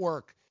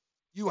network.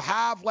 You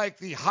have,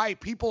 the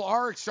hype. People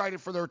are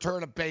excited for the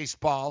return of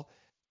baseball.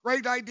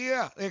 Great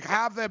idea. Like,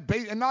 have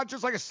and not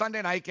just like a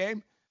Sunday night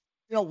game.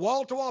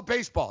 Wall-to-wall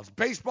baseball. It's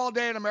baseball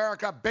day in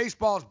America.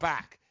 Baseball's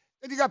back.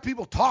 Then you got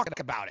people talking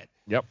about it.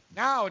 Yep.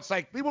 Now it's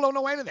like people don't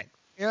know anything.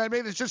 You know what I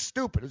mean? It's just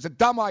stupid. It's a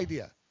dumb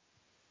idea.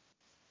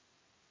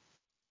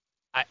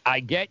 I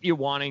get you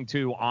wanting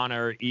to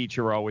honor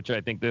Ichiro, which I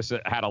think this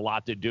had a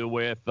lot to do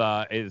with,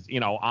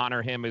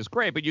 honor him is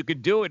great, but you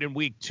could do it in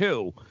week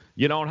 2.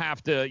 You don't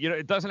have to,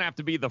 it doesn't have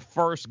to be the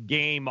first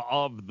game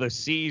of the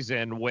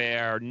season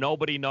where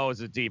nobody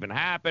knows it's even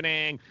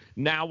happening.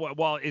 Now,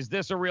 well, is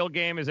this a real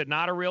game? Is it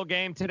not a real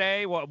game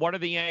today? What are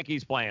the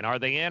Yankees playing? Are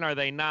they in? Are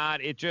they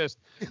not? It just,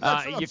 you're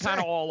kind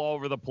of all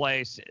over the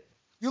place.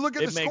 You look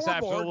at the scoreboard. It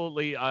makes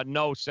absolutely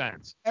no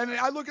sense. And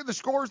I look at the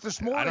scores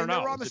this morning. They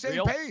were on the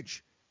same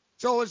page.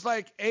 So it's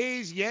like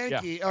A's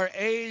Yankee or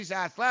A's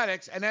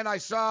Athletics, and then I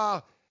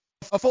saw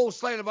a full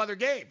slate of other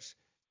games.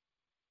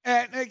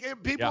 And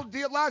people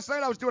last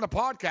night I was doing a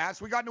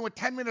podcast. We got into a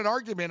 10-minute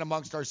argument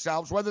amongst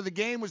ourselves whether the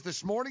game was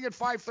this morning at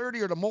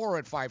 5:30 or tomorrow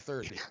at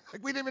 5:30.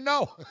 Like, we didn't even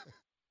know.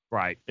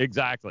 Right.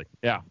 Exactly.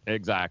 Yeah.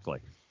 Exactly.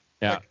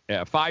 Yeah.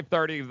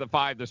 5:30 to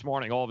 5 this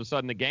morning. All of a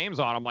sudden the game's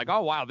on. I'm like,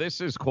 oh wow,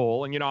 this is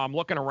cool. And I'm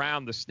looking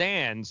around the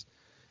stands.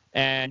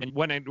 And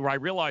when I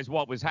realized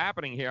what was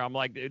happening here, I'm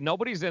like,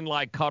 nobody's in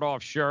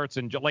cutoff shirts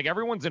and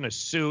everyone's in a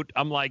suit.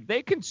 I'm like,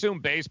 they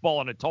consume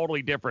baseball in a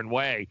totally different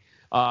way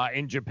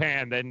in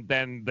Japan than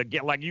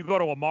you go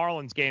to a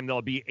Marlins game,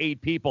 there'll be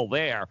 8 people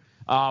there,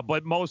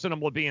 but most of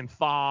them will be in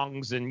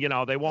thongs and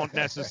they won't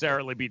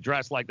necessarily be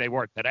dressed like they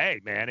were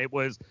today. Man, it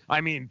was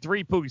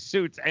 3-piece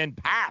suits and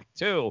packed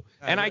too.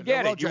 And I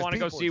get it. You want to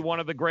go see one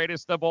of the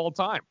greatest of all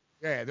time.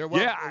 Yeah, they're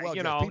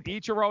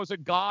Ichiro's a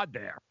god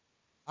there.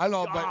 I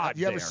don't know, but have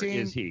you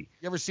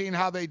ever seen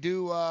how they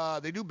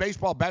do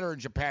baseball better in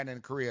Japan than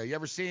in Korea? You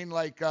ever seen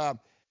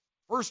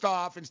first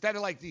off, instead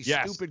of these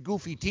stupid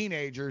goofy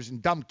teenagers and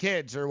dumb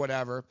kids or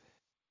whatever,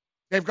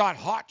 they've got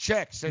hot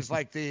chicks as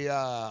on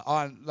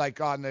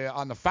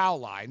the foul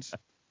lines.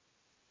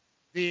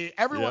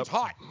 Everyone's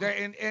hot.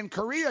 In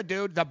Korea,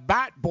 dude, the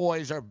bat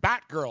boys are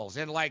bat girls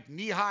in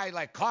knee-high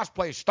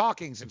cosplay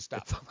stockings and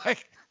stuff.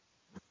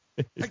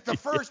 The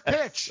first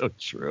pitch. So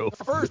true.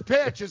 The first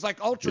pitch is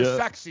ultra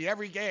sexy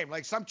every game.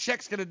 Some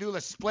chick's gonna do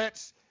the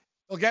splits.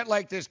 They'll get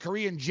this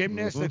Korean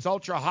gymnast that's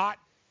ultra hot.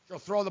 She'll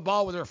throw the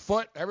ball with her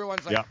foot.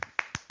 Everyone's like,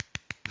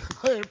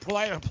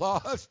 polite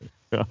applause.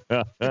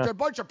 It's a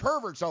bunch of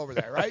perverts over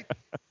there, right?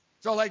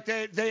 So, like,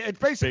 it's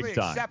basically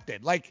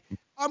accepted. Like,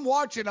 I'm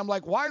watching. I'm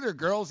like, why are there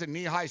girls in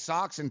knee-high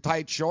socks and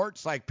tight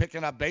shorts, like,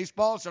 picking up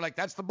baseballs? They're like,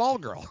 that's the ball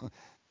girl.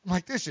 I'm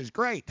like, this is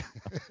great.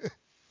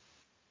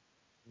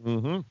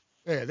 Mm-hmm.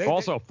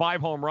 Yeah,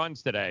 5 home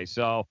runs today.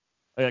 So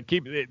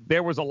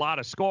there was a lot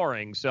of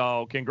scoring.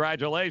 So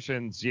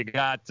congratulations. You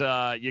got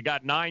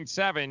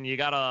 9-7. You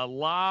got a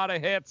lot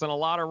of hits and a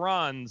lot of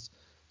runs.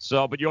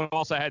 So, but you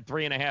also had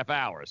 3.5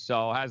 hours.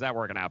 So how's that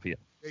working out for you?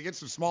 You get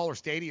some smaller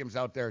stadiums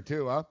out there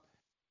too, huh?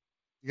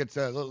 You get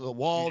the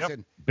walls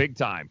and big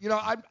time. You know,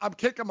 I'm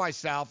kicking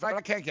myself.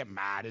 I can't get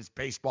mad. It's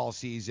baseball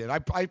season. I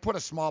put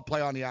a small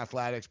play on the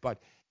Athletics, but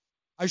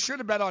I should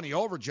have bet on the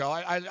over, Joe.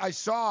 I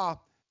saw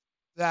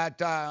that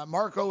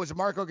Marco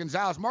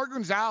Gonzalez. Marco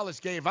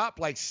Gonzalez gave up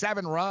like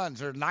 7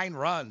 runs or 9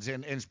 runs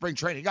in spring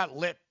training. He got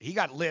lit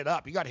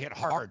up. He got hit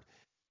hard.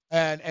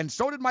 And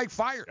so did Mike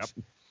Fiers. Yep.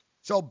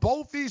 So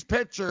both these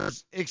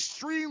pitchers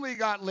extremely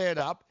got lit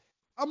up.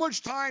 How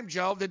much time,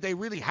 Joe, did they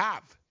really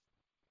have?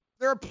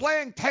 They're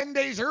playing 10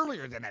 days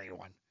earlier than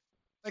anyone.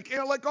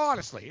 Like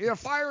honestly,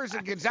 Fiers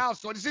and Gonzalez.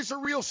 So is this a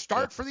real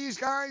start for these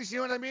guys? You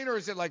know what I mean? Or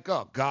is it like,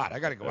 oh God, I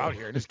got to go out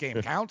here and this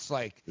game counts?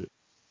 Like,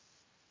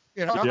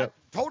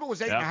 total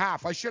was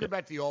 8.5. I should have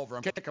bet the over.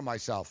 I'm kicking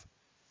myself.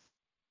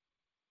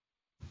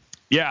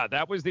 Yeah,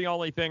 that was the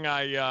only thing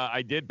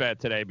I did bet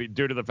today,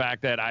 due to the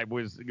fact that I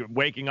was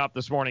waking up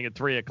this morning at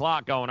 3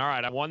 o'clock going, all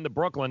right, I won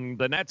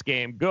the Nets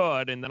game,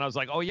 good. And then I was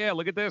like, oh, yeah,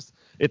 look at this.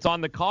 It's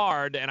on the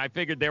card. And I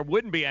figured there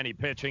wouldn't be any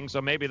pitching,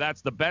 so maybe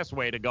that's the best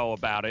way to go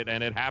about it.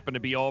 And it happened to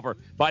be over.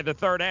 By the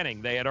 3rd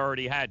inning, they had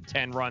already had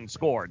 10 runs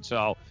scored.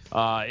 So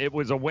it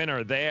was a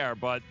winner there.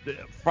 But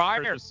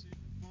Friars,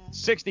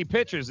 60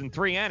 pitches in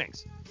 3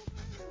 innings.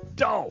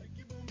 Dope.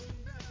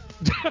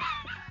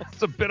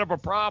 That's a bit of a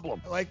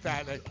problem. I like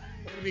that.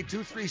 Going to be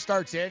 2-3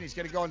 starts in. He's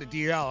going to go into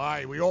DL. All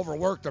right, we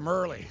overworked him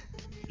early.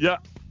 Yeah.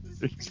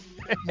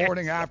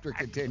 Morning after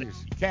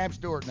continues. Cam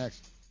Stewart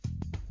next.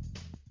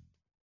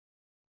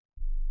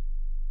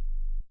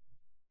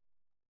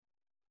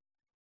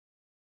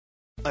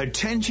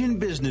 Attention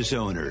business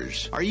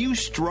owners. Are you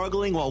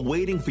struggling while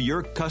waiting for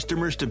your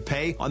customers to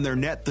pay on their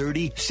net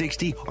 30,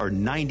 60, or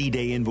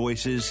 90-day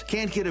invoices?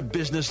 Can't get a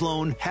business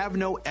loan? Have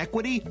no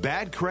equity?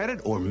 Bad credit?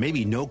 Or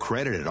maybe no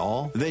credit at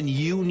all? Then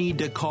you need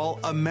to call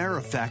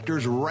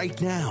AmeriFactors right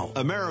now.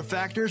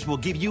 AmeriFactors will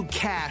give you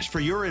cash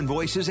for your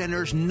invoices and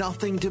there's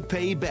nothing to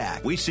pay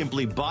back. We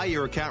simply buy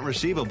your account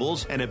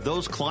receivables, and if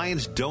those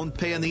clients don't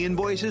pay on the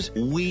invoices,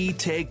 we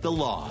take the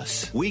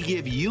loss. We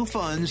give you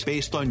funds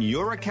based on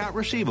your account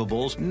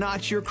receivables,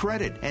 not your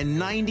credit. And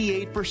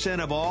 98%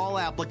 of all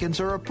applicants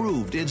are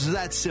approved. It's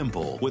that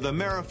simple. With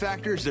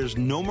AmeriFactors, there's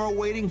no more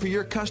waiting for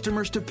your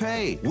customers to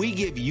pay. We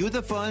give you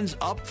the funds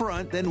up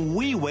front, then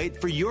we wait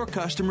for your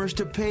customers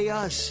to pay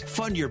us.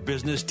 Fund your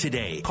business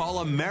today.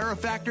 Call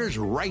AmeriFactors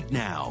right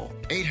now.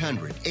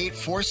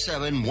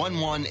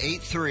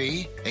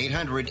 800-847-1183.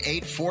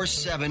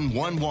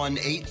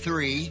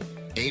 800-847-1183.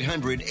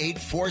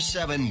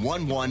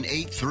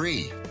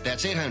 800-847-1183.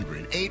 That's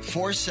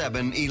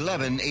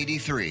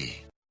 800-847-1183.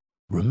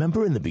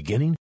 Remember in the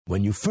beginning,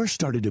 when you first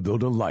started to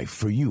build a life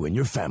for you and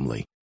your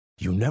family,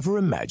 you never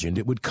imagined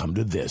it would come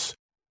to this.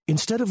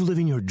 Instead of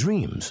living your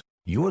dreams,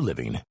 you're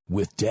living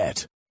with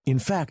debt. In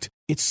fact,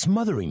 it's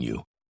smothering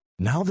you.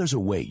 Now there's a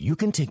way you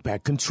can take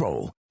back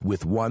control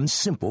with one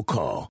simple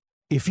call.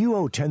 If you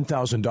owe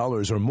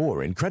 $10,000 or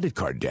more in credit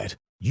card debt,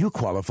 you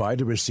qualify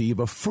to receive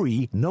a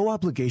free,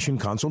 no-obligation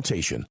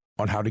consultation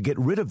on how to get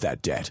rid of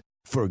that debt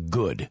for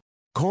good.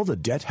 Call the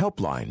Debt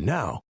Helpline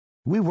now.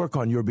 We work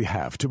on your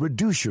behalf to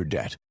reduce your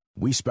debt.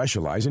 We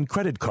specialize in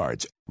credit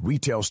cards,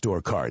 retail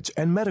store cards,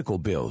 and medical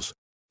bills.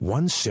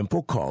 One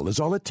simple call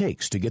is all it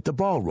takes to get the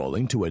ball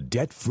rolling to a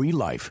debt-free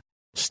life.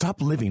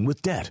 Stop living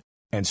with debt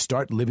and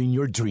start living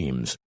your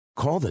dreams.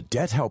 Call the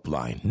Debt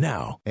Helpline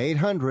now.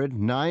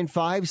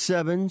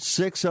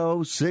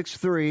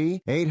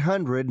 800-957-6063.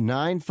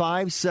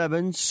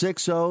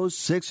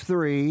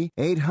 800-957-6063.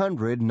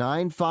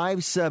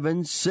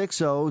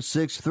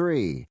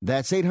 800-957-6063.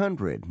 That's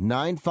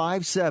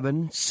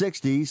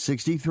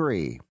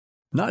 800-957-6063.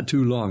 Not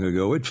too long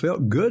ago, it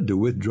felt good to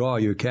withdraw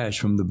your cash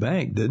from the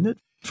bank, didn't it?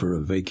 For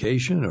a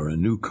vacation or a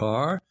new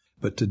car.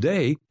 But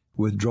today,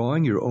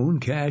 withdrawing your own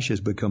cash has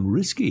become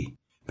risky.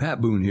 Pat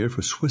Boone here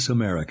for Swiss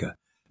America.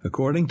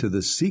 According to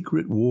The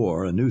Secret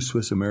War, a new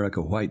Swiss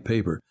America white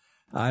paper,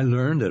 I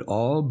learned that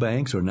all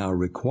banks are now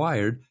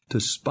required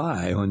to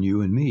spy on you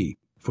and me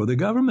for the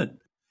government,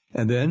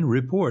 and then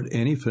report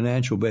any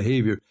financial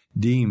behavior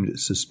deemed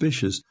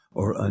suspicious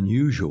or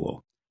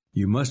unusual.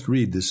 You must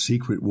read The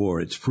Secret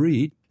War. It's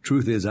free.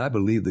 Truth is, I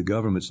believe the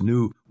government's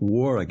new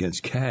war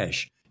against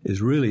cash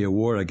is really a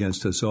war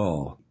against us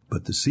all.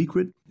 But the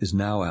secret is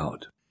now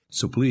out.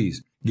 So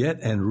please, get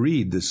and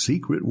read The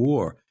Secret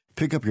War.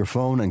 Pick up your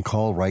phone and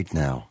call right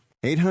now.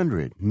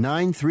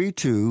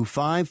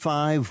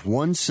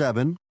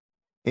 800-932-5517.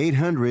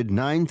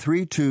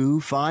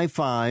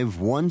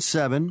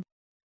 800-932-5517.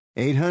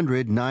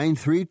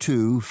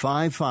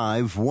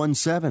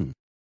 800-932-5517.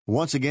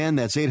 Once again,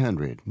 that's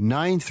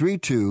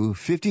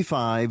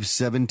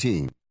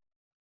 800-932-5517.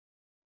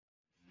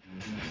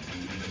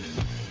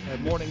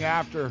 Morning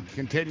After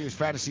continues.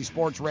 Fantasy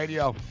Sports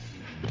Radio,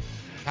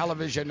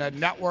 Television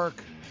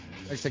Network.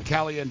 Thanks to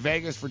Kelly in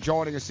Vegas for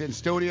joining us in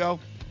studio.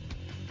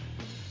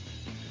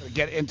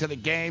 Get into the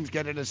games,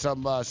 get into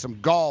some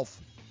golf.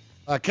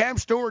 Cam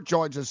Stewart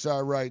joins us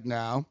right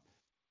now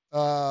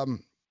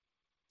from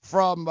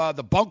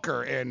the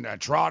bunker in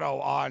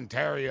Toronto,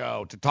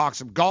 Ontario, to talk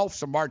some golf,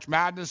 some March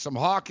Madness, some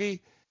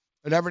hockey,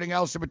 and everything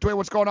else in between.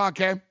 What's going on,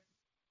 Cam?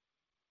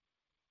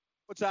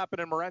 What's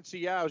happening, Morency?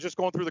 Yeah, I was just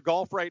going through the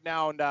golf right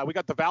now, and we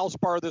got the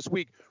Valspar this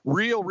week.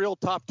 Real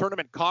tough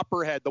tournament.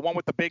 Copperhead, the one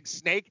with the big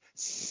snake.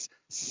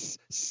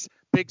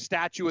 Big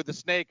statue of the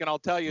snake, and I'll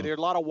tell you, there's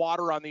a lot of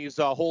water on these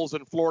holes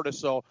in Florida,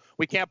 so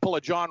we can't pull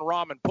a John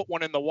Rahm and put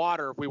one in the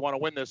water if we want to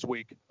win this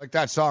week. Like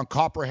that song,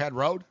 Copperhead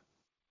Road?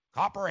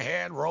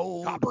 Copperhead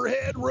Road.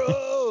 Copperhead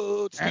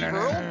Road. Steve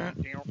Earle?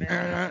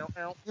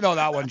 You know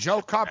that one,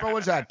 Joe. Copper,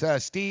 what's that?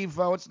 Steve,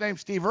 what's his name?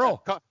 Steve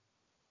Earle.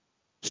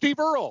 Steve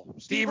Earle.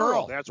 Steve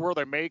Earle. That's where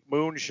they make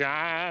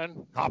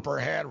moonshine.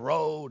 Copperhead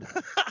Road.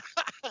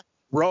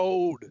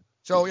 Road.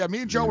 So, yeah,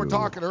 me and Joe were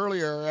talking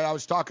earlier, and I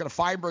was talking to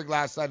Feinberg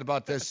last night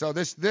about this. So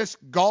this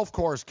golf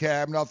course,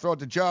 Cam, and I'll throw it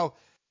to Joe,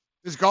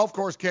 this golf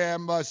course,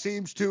 Cam,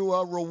 seems to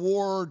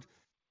reward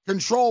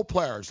control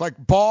players. Like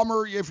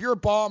bomber, if you're a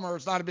bomber,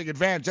 it's not a big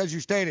advantage. As you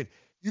stated,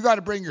 you got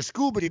to bring your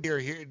scuba gear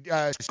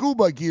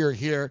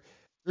here.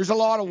 There's a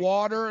lot of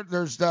water.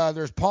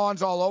 There's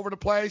ponds all over the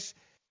place.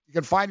 You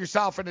can find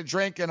yourself in a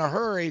drink in a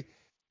hurry.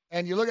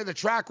 And you look at the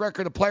track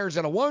record of players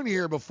that have won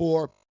here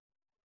before,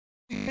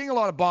 you're seeing a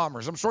lot of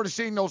bombers. I'm sort of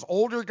seeing those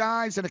older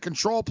guys and the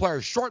control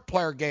players, short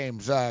player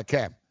games,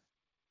 Cam.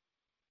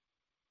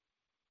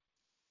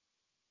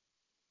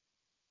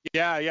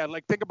 Yeah.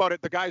 Like, think about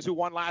it. The guys who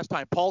won last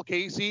time, Paul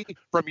Casey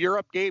from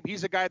Europe, Gabe,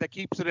 he's a guy that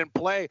keeps it in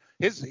play.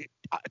 TT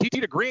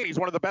to green, he's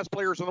one of the best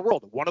players in the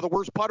world, one of the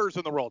worst putters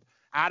in the world.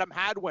 Adam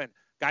Hadwin,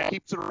 guy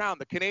keeps it around.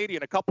 The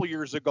Canadian a couple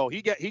years ago,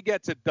 he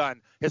gets it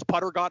done. His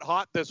putter got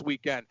hot this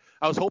weekend.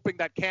 I was hoping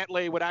that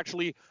Cantlay would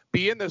actually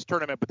be in this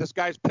tournament, but this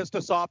guy's pissed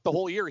us off the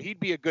whole year. He'd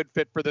be a good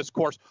fit for this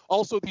course.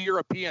 Also, the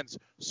Europeans,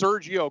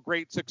 Sergio,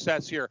 great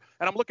success here.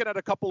 And I'm looking at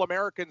a couple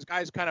Americans,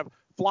 guys kind of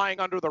flying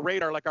under the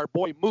radar, like our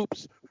boy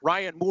Moops,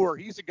 Ryan Moore.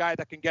 He's a guy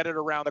that can get it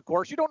around the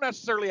course. You don't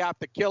necessarily have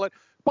to kill it.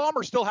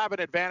 Bombers still have an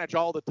advantage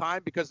all the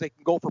time because they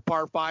can go for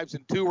par fives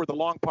and two or the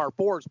long par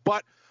fours,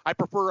 but I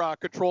prefer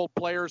controlled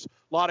players,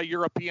 a lot of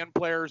European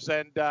players,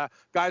 and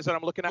guys that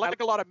I'm looking at. I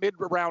like a lot of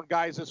mid-round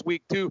guys this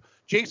week, too.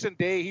 Jason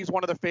Day, he's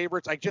one of the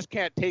favorites. I just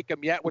can't take him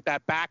yet with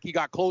that back. He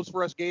got close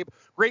for us, Gabe.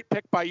 Great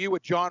pick by you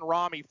with John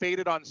Rahm. He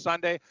faded on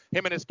Sunday.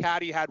 Him and his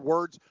caddy had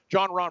words.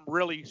 John Rahm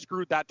really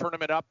screwed that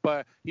tournament up.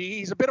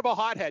 He's a bit of a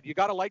hothead. You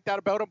got to like that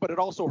about him, but it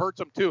also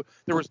hurts him, too.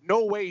 There was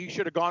no way he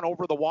should have gone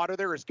over the water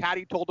there. His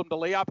caddy told him to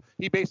lay up.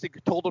 He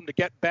basically told him to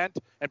get bent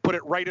and put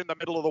it right in the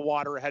middle of the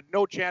water. Had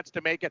no chance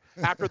to make it.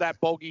 After that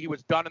bogey, he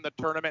was done in the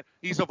tournament.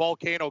 He's a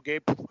volcano,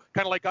 Gabe. Kind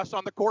of like us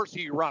on the course,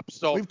 he erupts.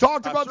 So we've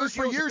talked about this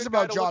for years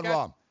about John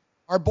Rahm.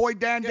 Our boy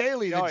Dan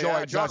Daly that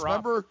joins us.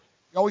 Remember,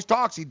 he always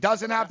talks. He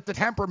doesn't have the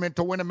temperament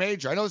to win a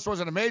major. I know this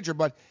wasn't a major,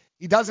 but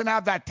he doesn't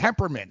have that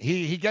temperament.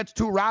 He gets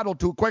too rattled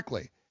too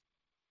quickly.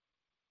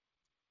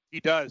 He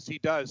does.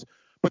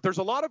 But there's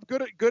a lot of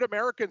good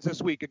Americans this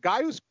week. A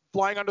guy who's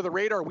flying under the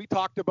radar, we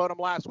talked about him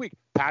last week,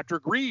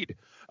 Patrick Reed.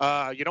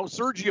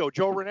 Sergio,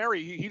 Joe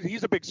Ranieri,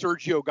 he's a big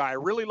Sergio guy. I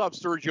really love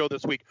Sergio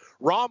this week.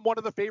 Rahm, one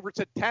of the favorites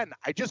at 10.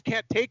 I just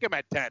can't take him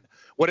at 10.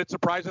 Would it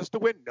surprise us to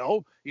win?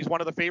 No. He's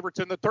one of the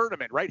favorites in the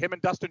tournament, right? Him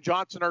and Dustin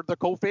Johnson are the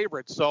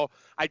co-favorites. So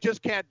I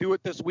just can't do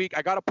it this week.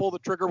 I got to pull the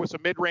trigger with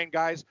some mid-range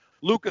guys.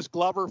 Lucas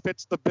Glover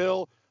fits the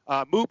bill.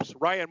 Moops,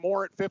 Ryan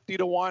Moore at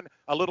 50-1,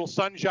 a little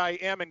Sunjai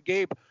M, and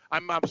Gabe,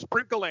 I'm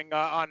sprinkling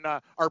on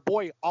our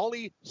boy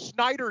Ollie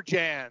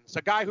Snyder-Jans,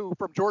 a guy who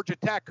from Georgia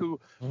Tech who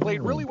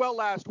played really well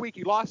last week.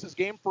 He lost his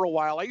game for a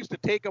while. I used to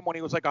take him when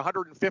he was like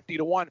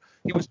 150-1.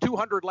 He was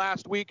 200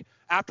 last week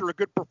after a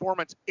good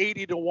performance,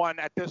 80-1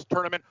 at this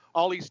tournament.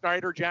 Ollie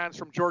Snyder-Jans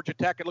from Georgia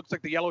Tech. It looks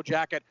like the Yellow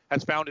Jacket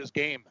has found his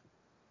game.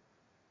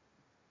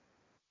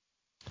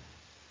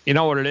 You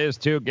know what it is,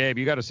 too, Gabe?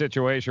 You got a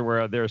situation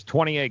where there's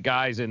 28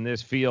 guys in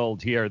this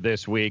field here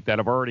this week that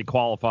have already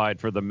qualified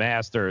for the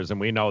Masters, and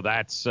we know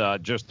that's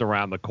just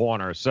around the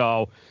corner.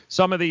 So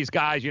some of these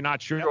guys, you're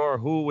not sure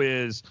who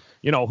is,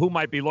 who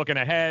might be looking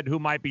ahead, who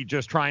might be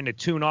just trying to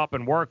tune up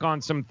and work on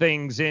some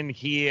things in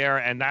here.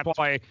 And that's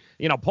why,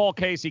 Paul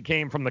Casey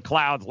came from the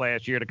clouds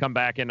last year to come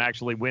back and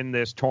actually win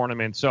this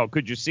tournament. So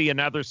could you see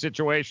another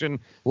situation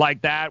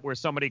like that where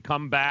somebody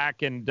come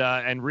back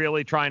and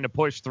really trying to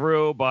push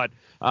through? But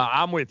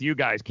I'm with you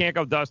guys. Can't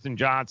go Dustin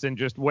Johnson.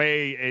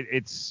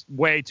 It's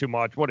way too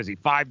much. What is he,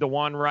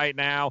 5-1 right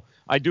now?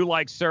 I do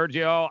like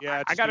Sergio.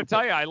 Yeah, I got to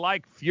tell you, I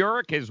like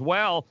Furyk as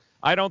well.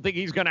 I don't think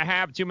he's going to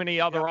have too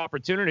many other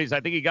opportunities. I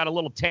think he got a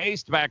little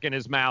taste back in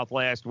his mouth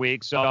last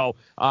week. So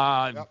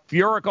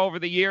Furyk over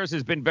the years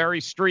has been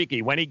very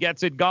streaky. When he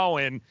gets it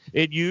going,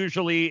 it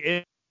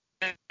usually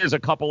is a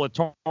couple of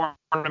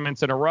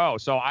tournaments in a row.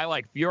 So I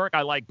like Furyk.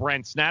 I like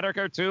Brent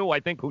Snedeker, too, I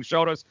think, who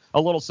showed us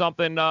a little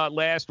something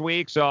last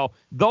week. So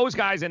those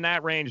guys in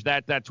that range,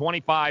 that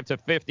 25 to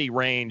 50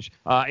 range,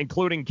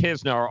 including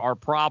Kisner, are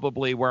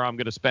probably where I'm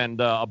going to spend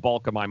a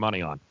bulk of my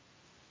money on.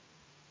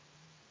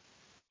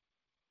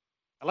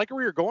 I like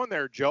where you're going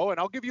there, Joe, and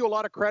I'll give you a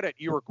lot of credit.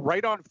 You were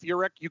right on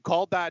Furyk. You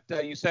called that,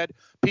 you said,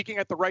 peaking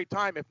at the right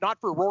time. If not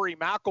for Rory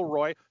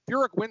McIlroy,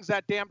 Furyk wins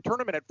that damn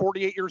tournament at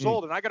 48 years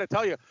old. And I got to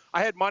tell you,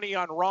 I had money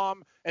on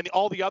Rahm and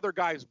all the other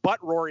guys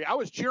but Rory. I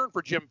was cheering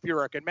for Jim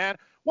Furyk, and, man,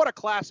 what a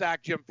class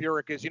act Jim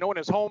Furyk is, in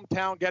his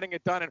hometown getting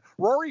it done. And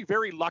Rory,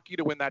 very lucky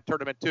to win that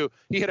tournament, too.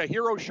 He hit a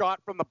hero shot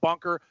from the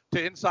bunker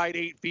to inside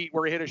 8 feet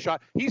where he hit a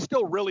shot. He's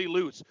still really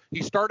loose.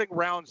 He's starting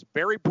rounds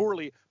very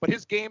poorly, but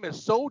his game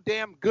is so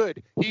damn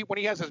good. When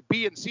he has his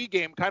B and C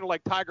game, kind of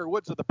like Tiger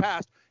Woods of the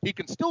past, he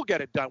can still get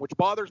it done, which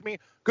bothers me.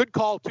 Good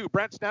call, too.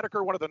 Brent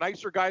Snedeker, one of the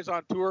nicer guys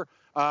on tour,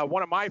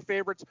 one of my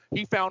favorites.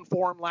 He found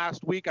form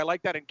last week. I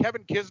like that. And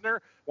Kevin Kisner,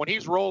 when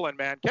he's rolling,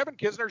 man, Kevin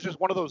Kisner's just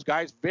one of those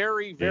guys,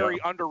 very, very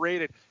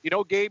underrated.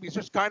 Gabe, he's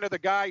just kind of the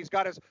guy. He's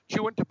got his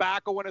chewing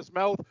tobacco in his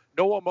mouth,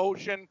 no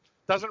emotion,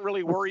 doesn't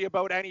really worry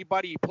about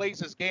anybody. He plays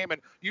his game, and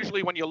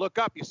usually when you look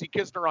up, you see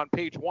Kisner on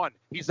page 1.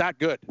 He's that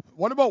good.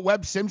 What about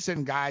Webb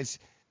Simpson, guys?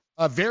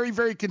 A very,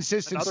 very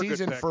consistent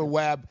season for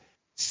Webb.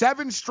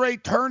 7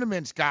 straight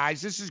tournaments,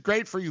 guys. This is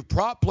great for you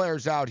prop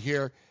players out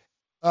here.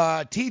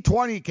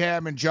 T20,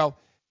 Cam and Joe.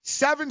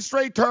 7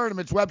 straight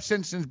tournaments, Webb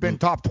Simpson's been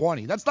top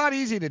 20. That's not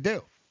easy to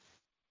do.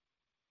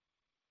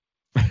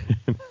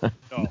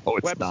 No,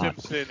 Webb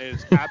Simpson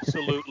is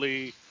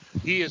absolutely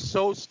 – he is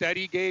so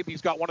steady, Gabe.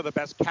 He's got one of the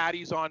best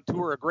caddies on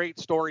tour. A great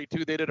story,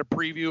 too. They did a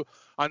preview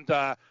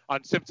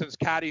on Simpson's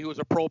caddy, who is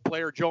a pro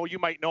player. Joe, you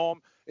might know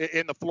him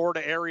in the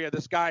Florida area.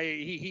 This guy,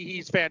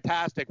 he's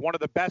fantastic. One of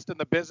the best in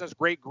the business.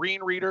 Great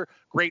green reader.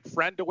 Great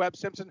friend to Webb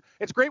Simpson.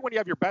 It's great when you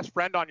have your best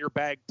friend on your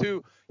bag,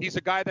 too. He's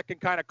a guy that can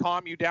kind of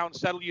calm you down,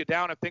 settle you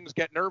down if things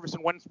get nervous.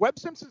 And when Webb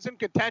Simpson's in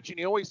contention,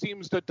 he always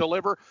seems to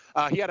deliver.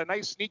 He had a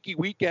nice sneaky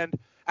weekend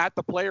at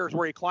the Players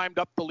where he climbed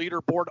up the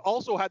leaderboard.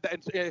 Also had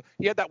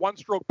he had that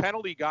one-stroke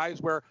penalty,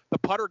 guys, where the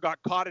putter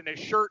got caught in his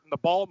shirt and the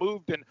ball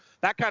moved, and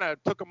that kind of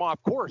took him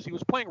off course. He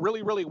was playing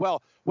really, really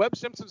well. Webb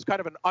Simpson's kind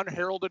of an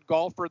unheralded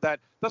golfer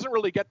that doesn't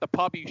really get the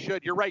pub he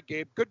should. You're right,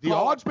 Gabe. Good call. The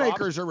odds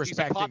makers are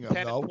respecting him, though. He's a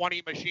top 10 and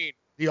 20 machine.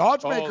 The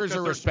odds makers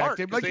are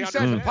respecting him. Like you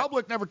said, the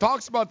public never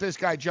talks about this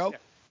guy, Joe. Yeah.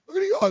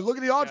 Look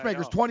at the odds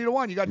makers,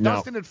 20-1. You got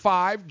Dustin at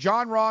 5,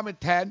 John Rahm at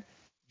 10,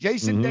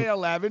 Jason Day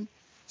 11,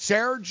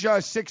 Serge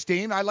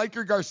 16. I like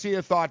your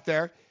Garcia thought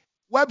there.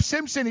 Webb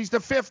Simpson, he's the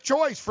 5th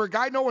choice for a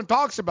guy no one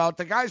talks about.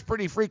 The guy's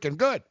pretty freaking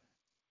good.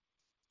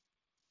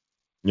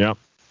 Yeah.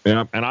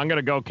 Yeah, and I'm going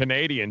to go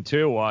Canadian,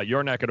 too,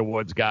 your neck of the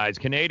woods, guys.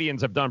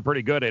 Canadians have done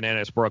pretty good in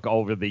Innisbrook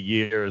over the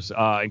years,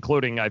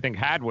 including, I think,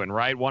 Hadwin,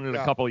 right? Won it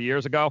a couple of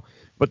years ago.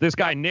 But this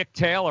guy, Nick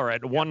Taylor,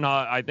 at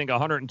I think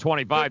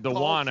 125 to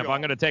 1. If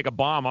I'm going to take a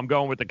bomb, I'm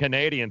going with the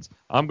Canadians.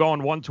 I'm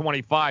going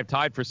 125,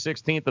 tied for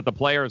 16th at the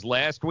Players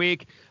last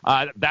week.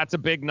 That's a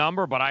big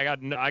number, but I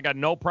got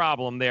no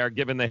problem there,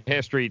 given the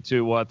history,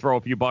 to throw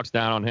a few bucks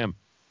down on him.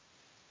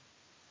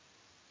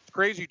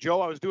 Crazy,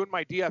 Joe. I was doing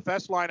my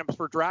DFS lineups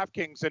for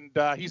DraftKings,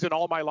 and he's in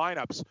all my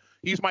lineups.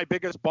 He's my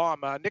biggest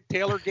bomb. Nick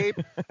Taylor, Gabe,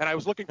 and I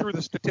was looking through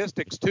the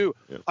statistics, too.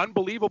 Yep.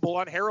 Unbelievable,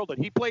 unheralded.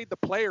 He played the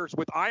Players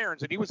with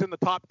irons, and he was in the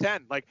top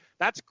 10. Like,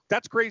 that's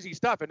crazy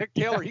stuff. And Nick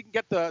Taylor, he can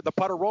get the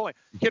putter rolling.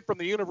 Kid from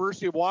the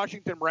University of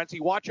Washington, Morency,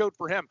 watch out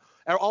for him.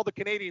 All the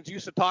Canadians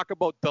used to talk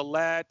about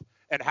Dillette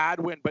and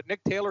Hadwin, but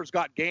Nick Taylor's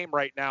got game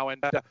right now.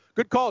 And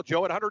good call,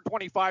 Joe. At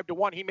 125 to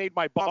 1, he made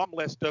my bomb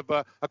list of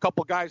a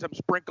couple guys I'm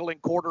sprinkling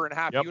quarter and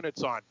half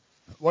units on.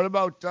 What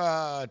about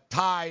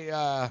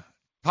Ty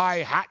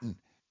Hatton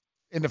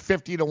in the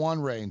 50 to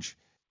 1 range?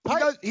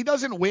 He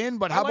doesn't win,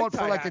 but how about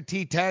for like a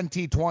T10,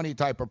 T20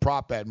 type of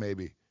prop bet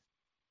maybe?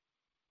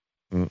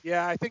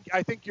 Yeah,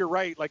 I think you're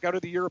right. Like out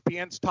of the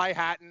Europeans, Ty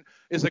Hatton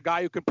is a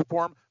guy who can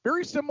perform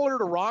very similar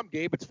to Rahm,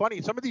 Gabe. It's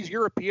funny. Some of these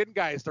European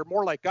guys, they're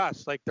more like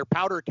us, like they're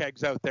powder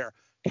kegs out there.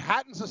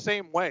 Hatton's the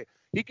same way.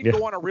 He can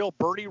go on a real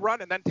birdie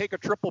run and then take a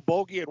triple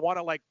bogey and want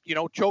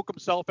to choke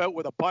himself out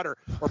with a putter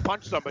or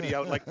punch somebody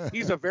out. Like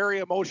he's a very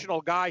emotional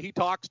guy. He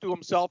talks to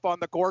himself on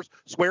the course,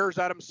 swears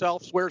at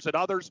himself, swears at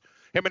others.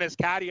 Him and his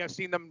caddy, I've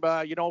seen them,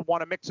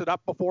 want to mix it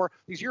up before.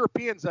 These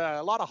Europeans,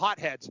 a lot of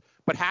hotheads.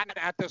 But Hatton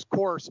at this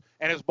course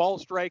and his ball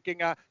striking,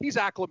 he's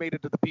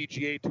acclimated to the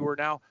PGA Tour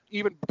now.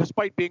 Even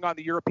despite being on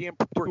the European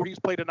Tour, he's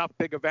played enough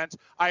big events.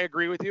 I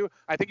agree with you.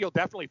 I think he'll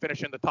definitely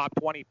finish in the top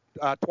 20,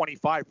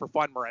 25 for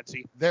fun,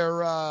 Morency.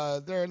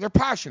 They're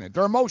passionate.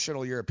 They're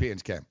emotional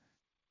Europeans, Ken.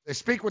 They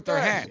speak with their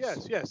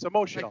hands. Yes,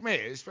 emotional. Like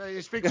me.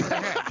 They speak with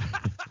their hands.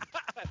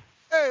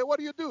 Hey, what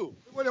do you do?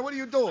 What are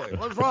you doing?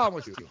 What's wrong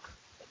with you?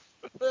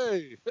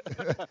 Hey.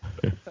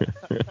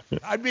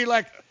 I'd be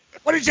like,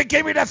 what did you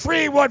give me the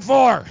free one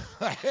for?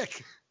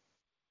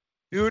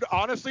 Dude,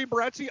 honestly,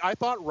 Bretzi, I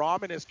thought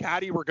Rom and his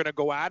caddy were going to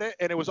go at it,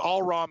 and it was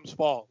all Rom's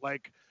fault.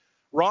 Like,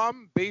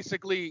 Rom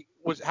basically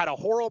had a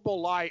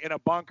horrible lie in a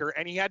bunker,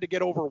 and he had to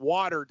get over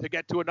water to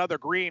get to another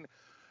green.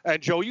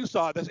 And, Joe, you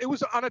saw this. It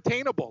was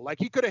unattainable. Like,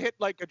 he could have hit,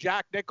 like, a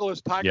Jack Nicklaus,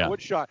 Tiger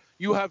Woods shot.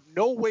 You have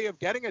no way of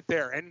getting it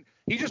there. And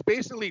he just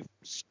basically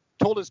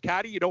told his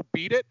caddy, you don't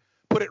beat it,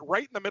 put it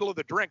right in the middle of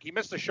the drink. He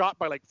missed a shot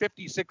by, like,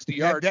 50, 60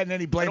 yards. And then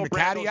he blamed the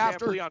caddy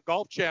after? On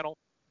Golf Channel.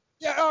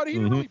 Yeah, he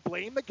didn't really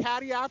blame the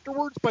caddy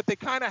afterwards, but they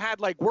kind of had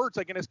like words.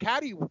 Like in his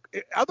caddy,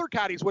 other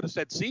caddies would have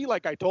said, "See,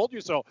 like I told you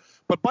so."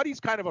 But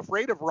Buddy's kind of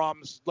afraid of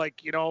Rom's. Like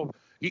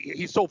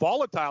he's so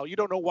volatile. You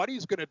don't know what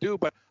he's going to do.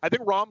 But I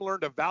think Rom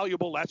learned a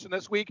valuable lesson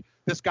this week.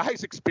 This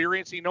guy's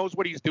experienced. He knows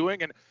what he's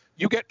doing, and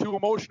you get too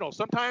emotional.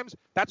 Sometimes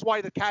that's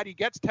why the caddy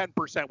gets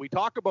 10%. We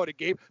talk about it,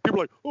 Gabe.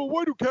 People are like, "Oh,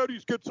 why do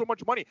caddies get so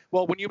much money?"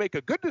 Well, when you make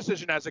a good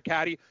decision as a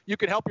caddy, you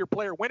can help your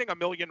player winning $1.5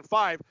 million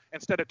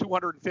instead of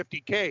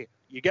 $250K.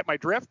 You get my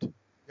drift?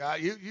 Yeah,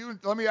 you.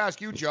 Let me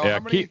ask you, Joe. Yeah,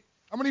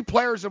 how many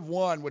players have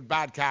won with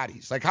bad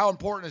caddies? Like, how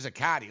important is a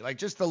caddy? Like,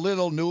 just the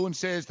little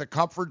nuances, the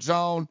comfort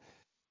zone,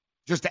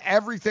 just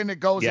everything that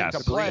goes into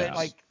play. Yes.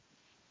 Like,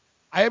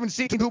 I haven't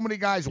seen too many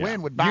guys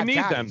win with bad caddies.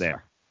 You need them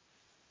there.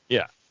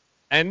 Yeah.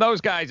 And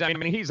those guys, I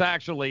mean, he's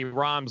actually,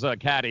 Rom's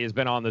caddy has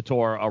been on the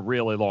tour a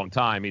really long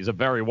time. He's a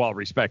very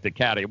well-respected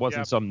caddy. It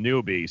wasn't some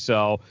newbie.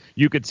 So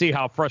you could see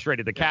how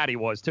frustrated the caddy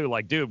was, too.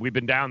 Like, dude, we've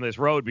been down this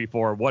road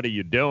before. What are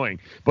you doing?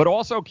 But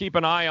also keep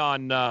an eye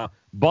on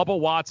Bubba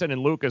Watson and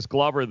Lucas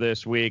Glover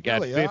this week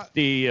at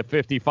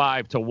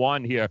 55 to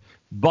 1 here.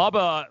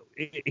 Bubba,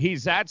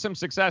 he's had some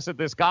success at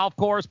this golf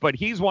course, but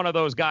he's one of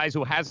those guys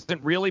who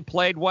hasn't really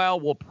played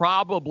well. Will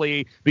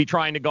probably be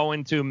trying to go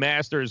into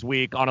Masters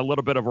week on a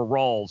little bit of a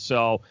roll.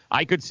 So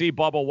I could see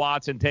Bubba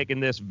Watson taking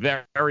this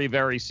very,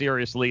 very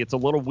seriously. It's a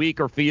little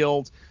weaker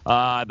field.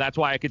 That's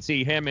why I could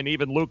see him and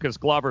even Lucas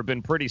Glover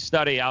been pretty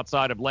steady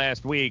outside of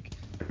last week.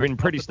 Been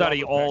pretty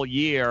steady all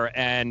year,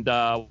 and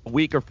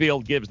weaker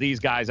field gives these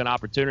guys an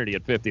opportunity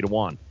at 50 to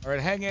 1. All right,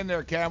 hang in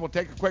there, Cam. We'll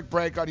take a quick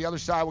break. On the other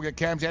side, we'll get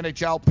Cam's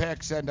NHL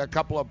picks and a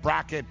couple of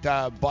bracket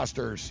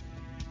busters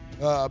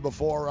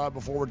before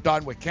we're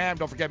done with Cam.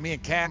 Don't forget me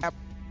and Cam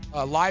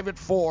live at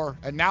 4,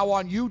 and now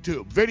on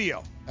YouTube,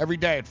 video every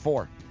day at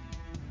 4.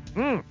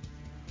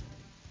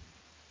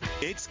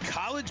 It's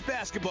college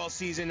basketball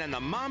season, and the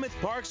Monmouth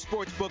Park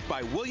Sportsbook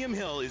by William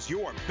Hill is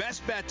your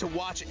best bet to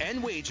watch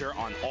and wager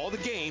on all the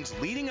games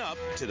leading up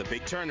to the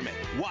big tournament.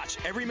 Watch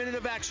every minute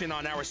of action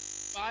on our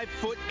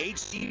 5-foot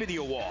HD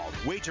video wall.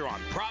 Wager on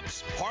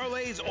props,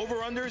 parlays,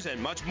 over-unders,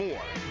 and much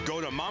more.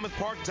 Go to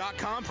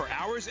monmouthpark.com for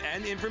hours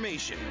and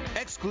information.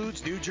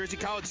 Excludes New Jersey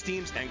college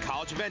teams and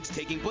college events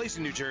taking place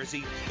in New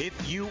Jersey.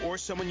 If you or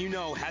someone you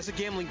know has a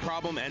gambling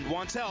problem and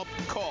wants help,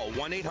 call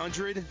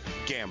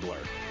 1-800-GAMBLER.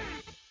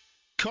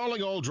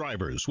 Calling all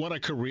drivers. Want a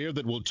career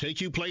that will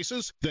take you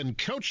places? Then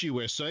Coach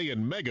USA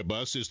and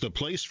Megabus is the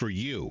place for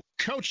you.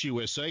 Coach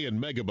USA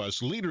and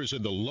Megabus, leaders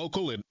in the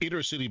local and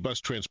intercity bus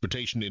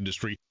transportation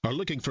industry, are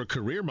looking for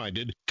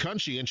career-minded,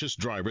 conscientious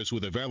drivers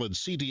with a valid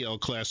CDL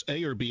Class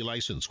A or B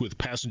license with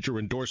passenger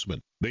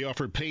endorsement. They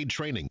offer paid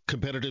training,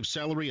 competitive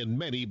salary, and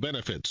many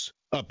benefits.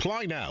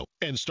 Apply now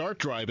and start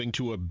driving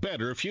to a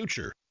better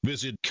future.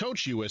 Visit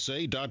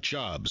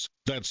CoachUSA.jobs.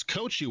 That's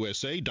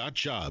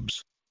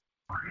CoachUSA.jobs.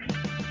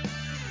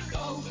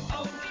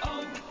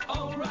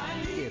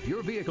 If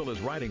your vehicle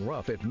is riding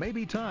rough, it may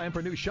be time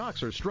for new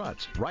shocks or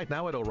struts. Right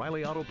now at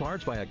O'Reilly Auto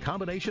Parts, buy a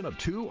combination of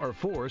 2 or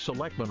 4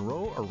 select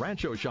Monroe or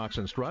Rancho shocks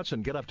and struts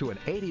and get up to an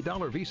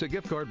 $80 Visa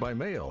gift card by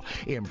mail.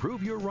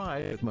 Improve your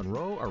ride with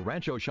Monroe or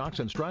Rancho shocks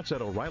and struts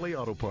at O'Reilly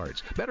Auto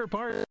Parts. Better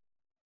parts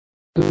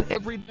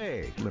every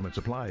day. Limit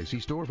supply. See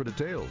store for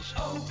details.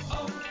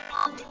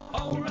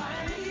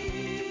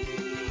 O'Reilly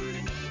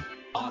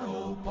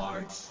Auto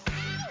Parts.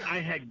 I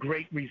had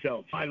great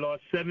results. I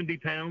lost 70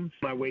 pounds.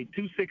 I weighed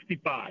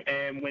 265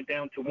 and went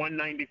down to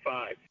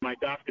 195. My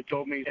doctor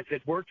told me, if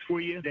it works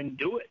for you, then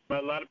do it.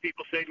 A lot of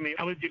people say to me,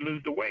 how did you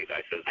lose the weight?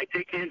 I said, I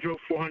take Andro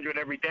 400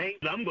 every day.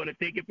 I'm going to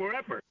take it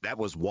forever. That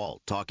was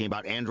Walt talking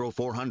about Andro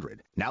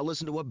 400. Now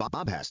listen to what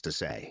Bob has to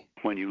say.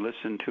 When you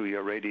listen to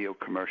your radio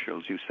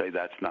commercials, you say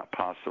that's not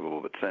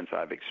possible, but since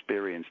I've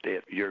experienced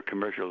it, your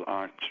commercials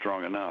aren't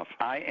strong enough.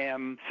 I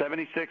am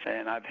 76,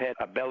 and I've had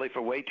a belly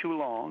for way too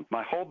long.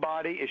 My whole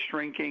body is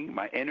shrinking.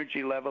 My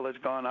energy level has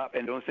gone up,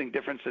 and the only thing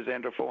difference is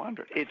Andro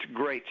 400. It's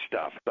great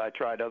stuff. I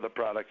tried other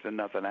products, and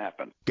nothing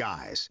happened.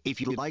 Guys,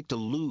 if you'd like to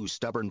lose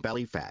stubborn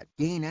belly fat,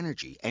 gain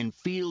energy, and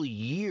feel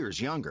years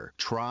younger,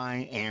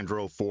 try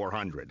Andro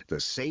 400,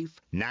 the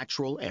safe,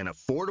 natural, and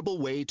affordable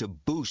way to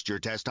boost your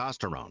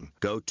testosterone.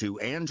 Go to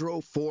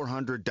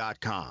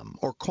andro400.com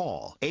or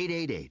call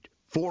 888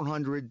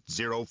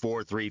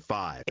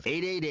 888-400-0435.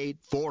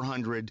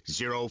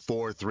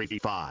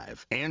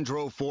 888-400-0435.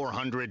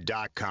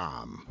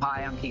 Andro400.com.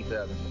 Hi, I'm Keith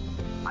Urban.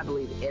 I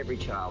believe every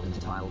child is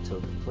entitled to a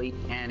complete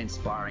and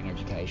inspiring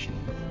education.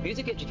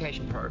 Music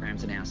education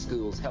programs in our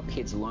schools help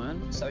kids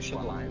learn,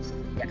 socialize,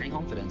 gain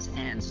confidence,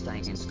 and stay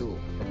in school.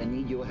 But they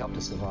need your help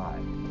to survive.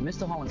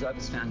 Mr. Holland's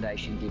Opus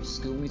Foundation gives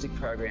school music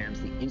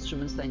programs the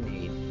instruments they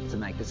need to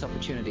make this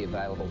opportunity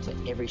available to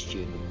every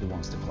student who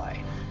wants to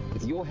play.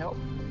 With your help,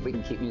 we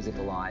can keep music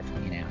alive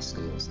in our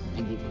schools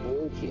and give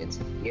all kids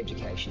the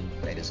education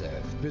they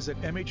deserve.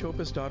 Visit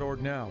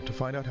mhopus.org now to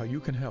find out how you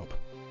can help.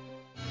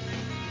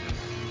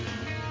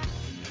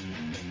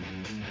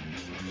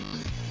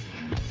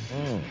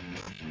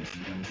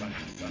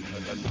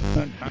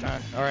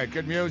 All right,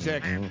 good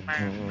music.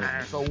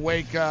 So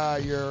wake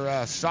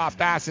your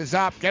soft asses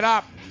up. Get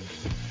up.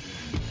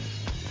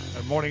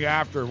 Morning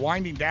after,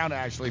 winding down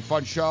actually,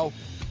 fun show.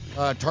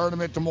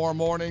 Tournament tomorrow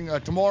morning.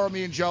 Tomorrow,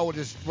 me and Joe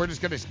we're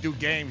just gonna do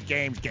games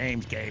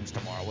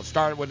tomorrow. We'll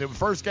start with the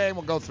first game.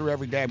 We'll go through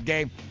every damn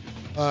game.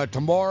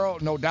 Tomorrow,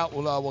 no doubt,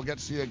 we'll get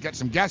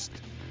some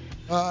guests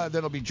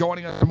that'll be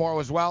joining us tomorrow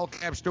as well.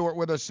 Cam Stewart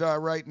with us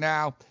right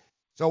now.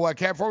 So,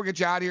 Cam, before we get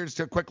you out of here, just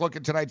a quick look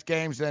at tonight's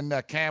games. Then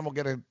Cam will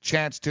get a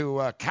chance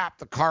to cap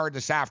the card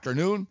this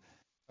afternoon.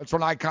 That's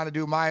when I kind of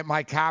do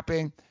my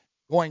capping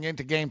going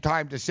into game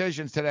time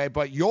decisions today.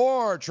 But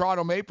your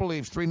Toronto Maple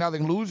Leafs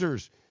 3-0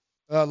 losers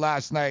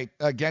last night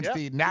against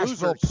the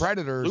Nashville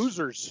Predators.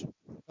 Losers.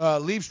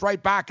 Leafs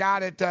right back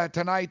at it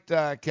tonight,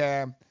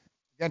 Cam,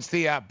 against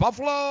the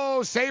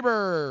Buffalo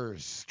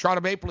Sabres.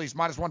 Toronto Maple Leafs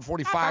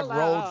 -145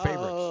 road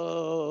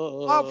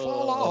favorites.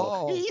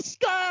 Buffalo.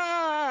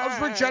 How's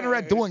Rick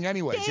Jenneret doing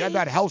anyways? He had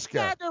that health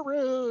scare.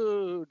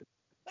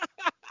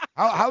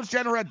 How's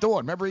Jenneret doing?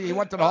 Remember, he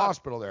went to the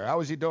hospital there. How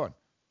is he doing?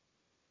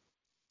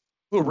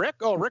 Who, Rick?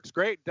 Oh, Rick's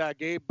great,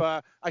 Gabe.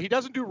 He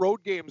doesn't do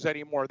road games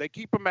anymore. They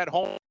keep him at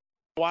home.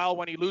 While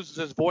when he loses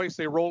his voice,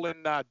 they roll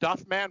in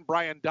Duffman,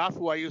 Brian Duff,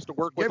 who I used to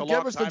work with a long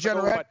time ago. Give us the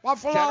Jenneret.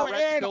 Buffalo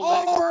in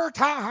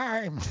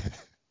overtime.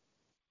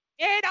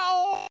 In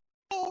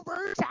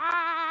overtime.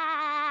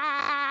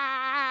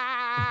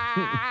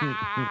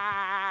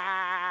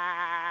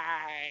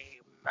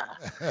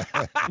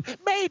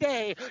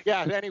 Mayday.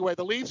 Yeah, anyway,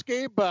 the Leafs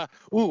game,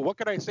 what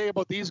can I say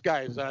about these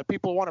guys?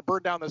 People want to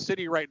burn down the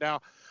city right now.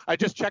 I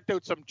just checked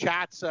out some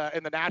chats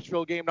in the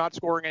Nashville game, not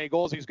scoring any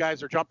goals. These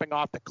guys are jumping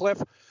off the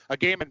cliff. A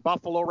game in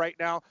Buffalo right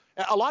now.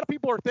 A lot of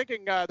people are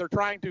thinking they're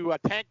trying to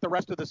tank the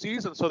rest of the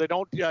season so they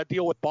don't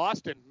deal with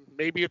Boston.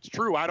 Maybe it's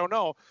true. I don't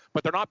know.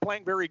 But they're not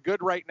playing very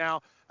good right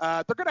now.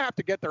 They're going to have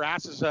to get their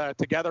asses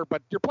together.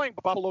 But you're playing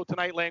Buffalo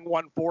tonight, laying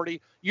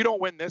 140. You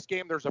don't win this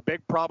game, there's a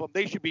big problem.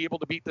 They should be able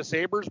to beat the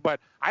Sabres, but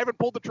I haven't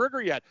pulled the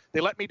trigger yet. They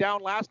let me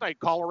down last night.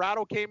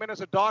 Colorado came in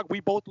as a dog.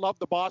 We both love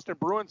the Boston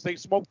Bruins. They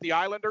smoked the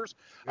Islanders.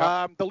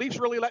 Yep. The Leafs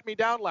really let me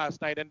down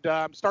last night, and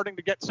I'm starting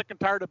to get sick and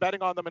tired of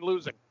betting on them and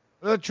losing.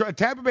 The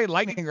Tampa Bay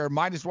Lightning are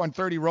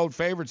 -130 road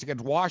favorites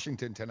against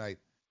Washington tonight.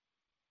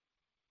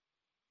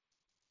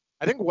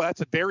 I think that's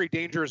a very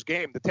dangerous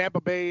game. The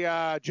Tampa Bay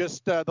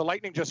the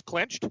Lightning just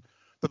clinched.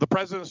 The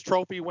President's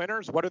Trophy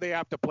winners, what do they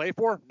have to play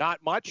for?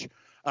 Not much.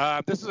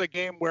 This is a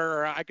game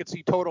where I could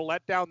see total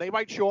letdown. They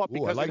might show up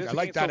because I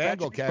like that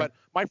angle, Ken. But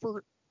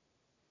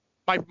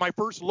my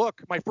first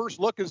look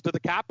is to the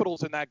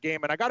Capitals in that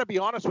game, and I got to be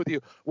honest with you,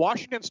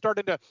 Washington's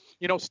starting to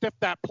stiff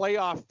that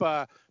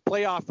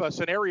playoff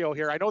scenario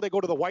here. I know they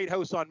go to the White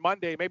House on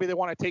Monday. Maybe they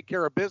want to take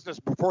care of business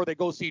before they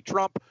go see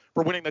Trump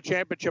for winning the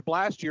championship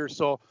last year.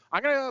 So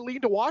I'm going to lean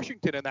to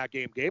Washington in that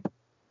game, Gabe.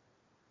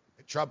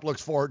 Trump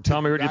looks forward to.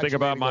 Tell me what you think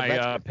about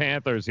my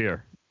Panthers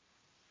here.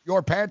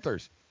 Your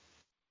Panthers.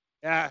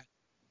 Yeah.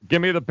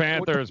 Give me the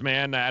Panthers,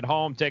 man, at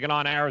home, taking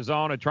on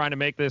Arizona, trying to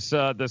make this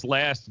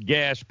last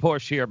gash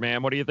push here,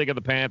 man. What do you think of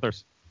the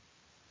Panthers?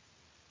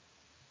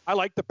 I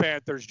like the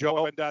Panthers,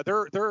 Joe, and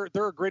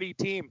they're a gritty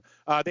team.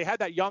 They had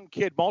that young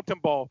kid,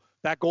 Montembeault,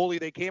 that goalie.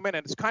 They came in,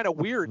 and it's kind of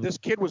weird. This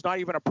kid was not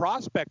even a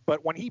prospect,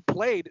 but when he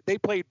played, they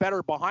played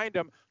better behind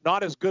him.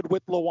 Not as good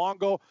with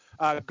Luongo.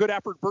 Good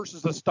effort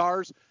versus the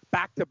Stars.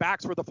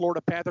 Back-to-backs for the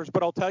Florida Panthers.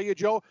 But I'll tell you,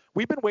 Joe,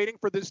 we've been waiting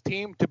for this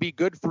team to be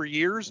good for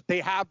years.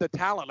 They have the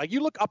talent. Like,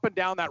 you look up and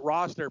down that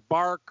roster,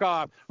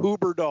 Barkov,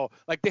 Huberdeau.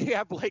 Like, they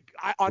have,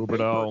 on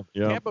Huberdeau,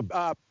 paper,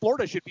 Tampa,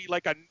 Florida should be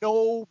like a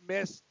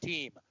no-miss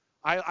team.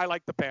 I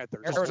like the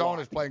Panthers.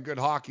 Arizona's playing good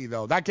hockey,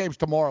 though. That game's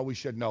tomorrow, we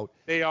should note.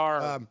 They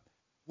are.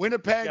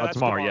 Winnipeg. Yeah,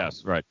 tomorrow,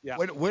 yes, right. Yeah.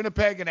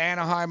 Winnipeg and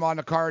Anaheim on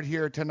the card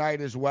here tonight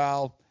as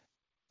well.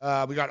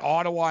 We got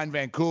Ottawa and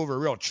Vancouver,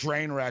 real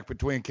train wreck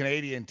between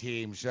Canadian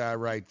teams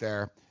right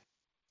there.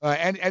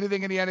 And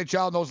anything in the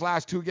NHL in those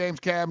last two games,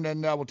 Cam?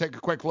 Then we'll take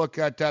a quick look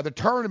at the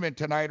tournament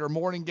tonight, or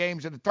morning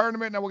games in the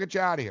tournament, and then we'll get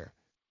you out of here.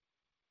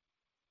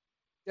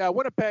 Yeah,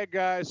 Winnipeg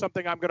is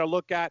something I'm going to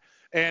look at.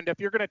 And if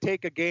you're going to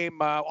take a game,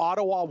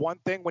 Ottawa, one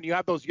thing, when you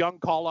have those young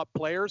call-up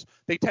players,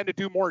 they tend to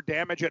do more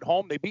damage at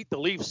home. They beat the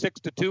Leafs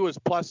 6-2, is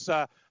plus,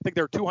 I think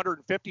they're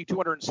 250,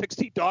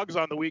 260 dogs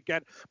on the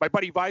weekend. My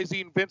buddy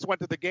Visine Vince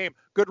went to the game.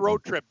 Good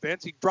road trip,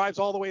 Vince. He drives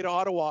all the way to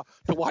Ottawa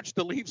to watch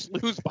the Leafs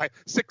lose by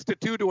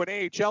 6-2 to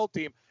an AHL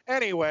team.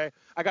 Anyway,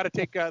 I got to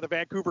take the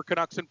Vancouver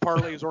Canucks in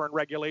parlays or in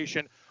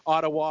regulation.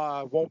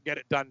 Ottawa won't get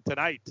it done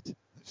tonight.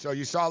 So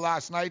you saw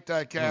last night,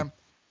 Cam,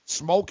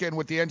 smoking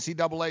with the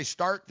NCAA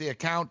start. The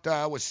account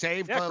was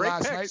saved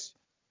last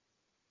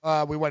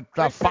night. We went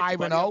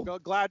 5-0.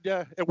 I'm glad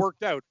it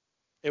worked out.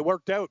 It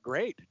worked out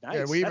great. Nice.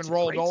 Yeah, we even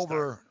rolled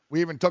over.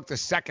 We even took the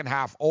second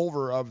half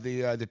over of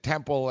the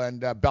Temple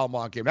and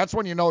Belmont game. That's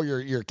when you know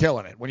you're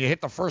killing it. When you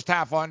hit the first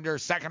half under,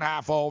 second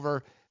half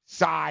over,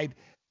 side,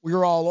 we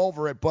were all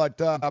over it. But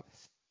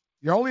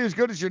you're only as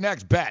good as your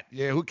next bet.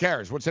 Yeah, who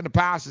cares? What's in the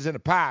past is in the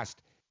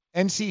past.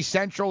 NC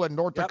Central and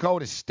North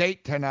Dakota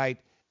State tonight.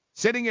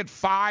 Sitting at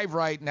 5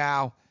 right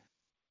now.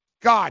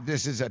 God,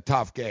 this is a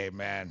tough game,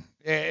 man.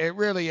 It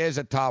really is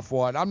a tough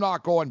one. I'm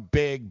not going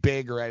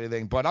big or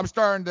anything, but I'm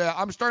starting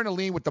to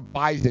lean with the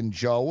Bison,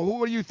 Joe.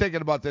 Who are you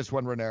thinking about this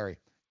one, Ranieri?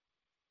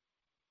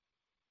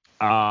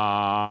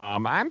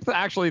 I'm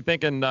actually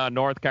thinking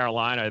North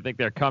Carolina. I think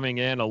they're coming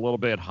in a little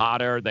bit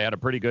hotter. They had a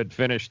pretty good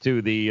finish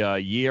to the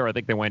year. I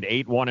think they went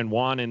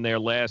 8-1-1 in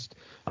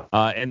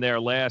their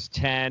last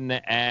 10,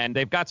 and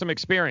they've got some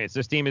experience.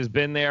 This team has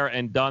been there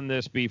and done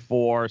this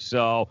before,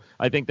 so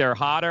I think they're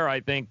hotter. I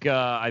think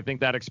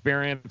that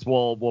experience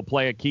will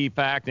play a key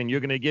fact, and you're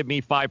going to give me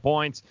 5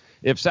 points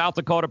if South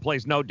Dakota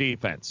plays no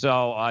defense.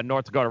 So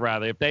North Dakota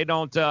rather. If they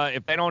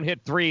don't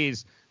hit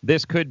threes,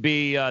 this could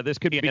be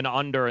an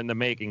under in the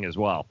making as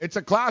well. It's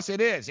a class. It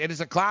is. It is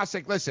a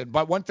classic. Listen,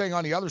 but one thing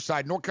on the other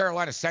side, North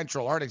Carolina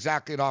Central aren't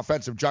exactly an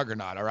offensive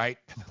juggernaut. All right,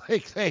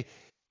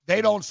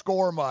 they don't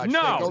score much.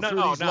 No,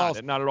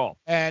 not at all.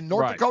 And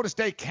North Dakota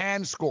State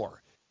can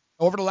score.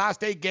 Over the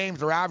last 8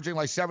 games, they're averaging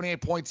like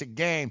 78 points a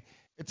game.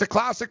 It's a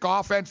classic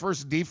offense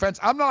versus defense.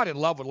 I'm not in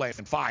love with laying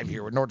 5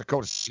 here with North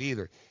Dakota State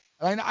either.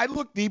 And I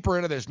look deeper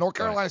into this. North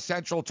Carolina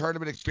Central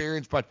tournament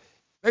experience, but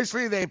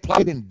basically they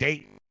played in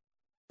Dayton.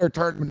 Their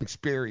tournament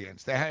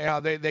experience.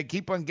 They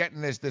keep on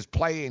getting this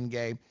play-in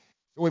game.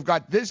 So we've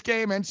got this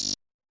game and South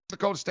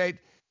Dakota State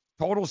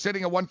total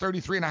sitting at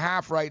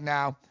 133.5 right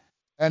now,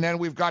 and then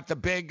we've got the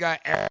big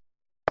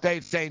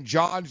State St.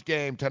 John's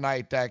game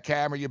tonight.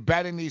 Cam, are you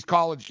betting these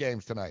college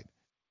games tonight?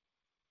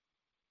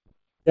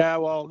 Yeah,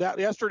 well,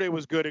 yesterday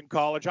was good in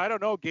college. I don't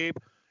know, Gabe.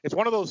 It's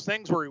one of those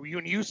things where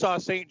when you saw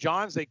St.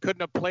 John's, they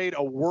couldn't have played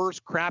a worse,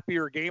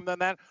 crappier game than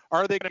that.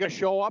 Are they going to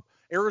show up?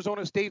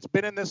 Arizona State's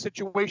been in this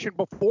situation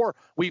before.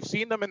 We've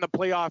seen them in the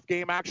playoff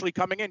game actually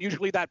coming in.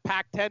 Usually that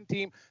Pac-10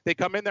 team, they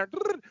come in there,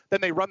 then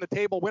they run the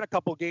table, win a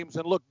couple games,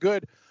 and look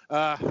good.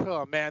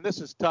 Oh, man,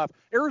 this is tough.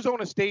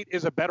 Arizona State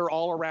is a better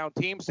all-around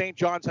team. St.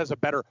 John's has a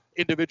better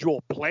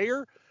individual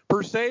player,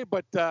 per se,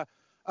 but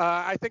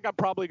I think I'm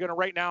probably going to,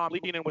 right now, I'm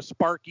leading in with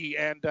Sparky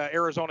and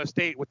Arizona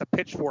State with the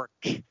pitchfork.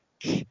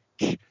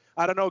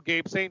 I don't know,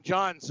 Gabe. St.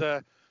 John's,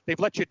 they've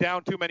let you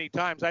down too many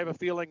times. I have a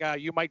feeling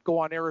you might go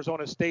on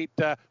Arizona State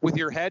with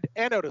your head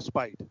and out of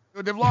spite.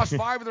 They've lost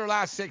 5 of their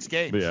last 6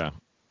 games. Yeah.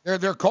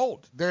 They're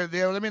cold. Look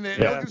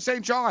at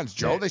St. John's,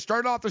 Joe. They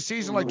started off the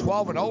season like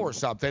 12-0 or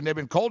something. They've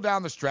been cold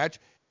down the stretch.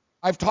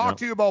 I've talked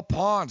to you about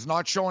Pons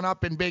not showing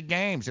up in big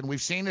games, and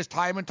we've seen this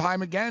time and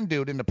time again,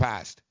 dude, in the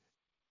past.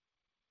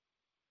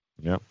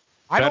 Yep.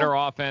 Better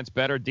offense,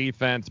 better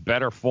defense,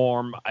 better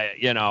form.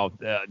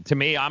 To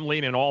me, I'm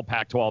leaning all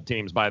Pac-12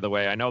 teams, by the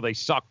way. I know they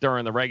suck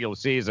during the regular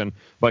season,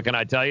 but can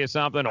I tell you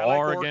something? Like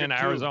Oregon,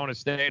 Arizona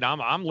State,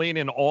 I'm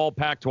leaning all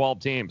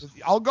Pac-12 teams.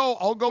 I'll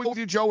go with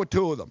you, Joe, with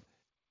 2 of them.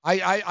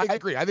 I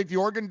agree. I think the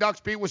Oregon Ducks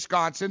beat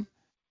Wisconsin.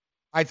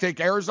 I think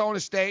Arizona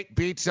State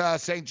beats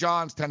St.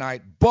 John's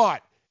tonight.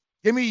 But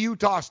give me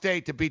Utah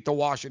State to beat the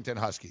Washington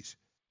Huskies.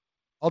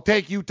 I'll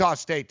take Utah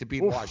State to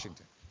beat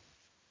Washington.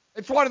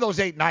 It's one of those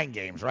 8-9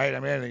 games, right? I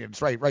mean,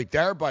 it's right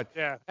there, but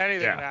yeah,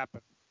 anything can happen.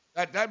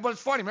 But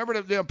it's funny.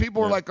 Remember,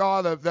 people were like,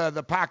 "Oh,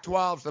 the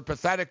Pac-12's the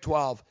pathetic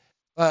 12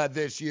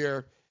 this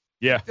year."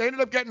 Yeah, they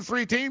ended up getting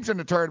 3 teams in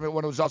the tournament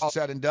when it was all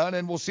said and done,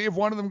 and we'll see if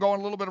one of them go on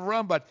a little bit of a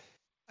run. But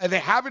they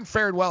haven't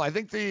fared well. I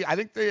think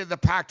the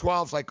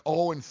Pac-12's like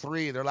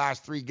 0-3 their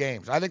last 3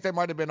 games. I think they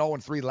might have been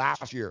 0-3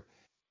 last year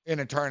in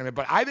a tournament.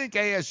 But I think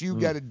ASU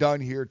get it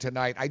done here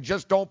tonight. I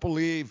just don't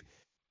believe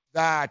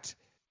that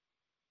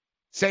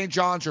St.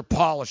 John's are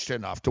polished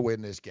enough to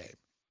win this game.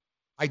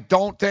 I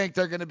don't think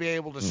they're going to be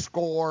able to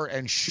score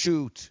and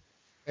shoot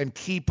and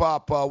keep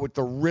up with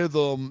the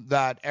rhythm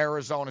that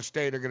Arizona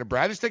State are going to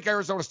bring. I just think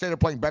Arizona State are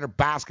playing better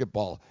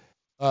basketball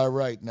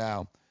right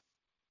now.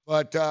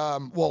 But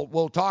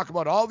we'll talk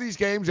about all these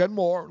games and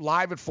more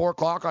live at 4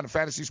 o'clock on the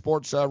Fantasy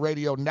Sports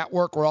Radio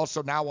Network. We're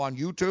also now on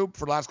YouTube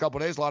for the last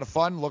couple of days. A lot of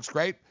fun. Looks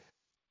great.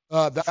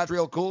 That's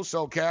real cool.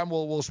 So, Cam,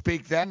 we'll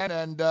speak then,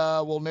 and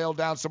we'll nail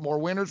down some more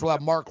winners. We'll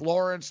have Mark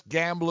Lawrence,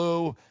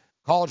 Gamblu,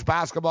 college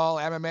basketball,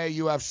 MMA,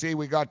 UFC.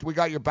 We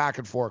got your back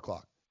at 4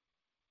 o'clock.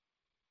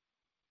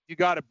 You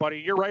got it, buddy.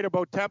 You're right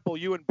about Temple,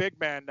 you and Big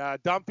Man.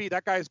 Dumpy,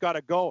 that guy's got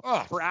to go.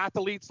 For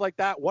athletes like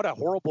that, what a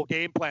horrible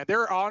game plan.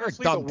 They're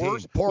honestly the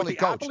worst. Poorly with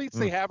the coached. athletes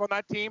they have on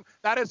that team,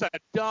 that is a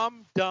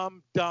dumb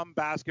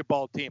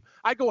basketball team.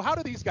 I go, how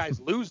do these guys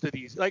lose to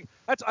these? Like,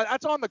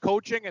 that's on the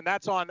coaching, and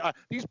that's on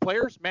these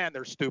players. Man,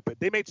 they're stupid.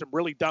 They made some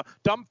really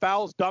dumb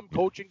fouls, dumb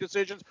coaching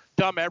decisions,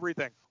 dumb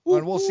everything.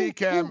 And we'll see,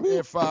 Cam,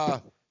 if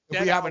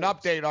we have an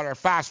update on our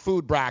fast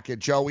food bracket,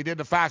 Joe. We did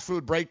the fast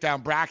food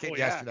breakdown bracket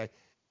yesterday.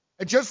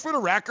 And just for the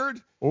record,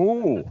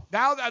 now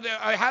that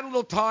I had a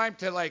little time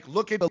to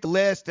look at the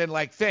list and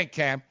think,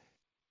 Cam,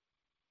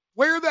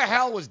 where the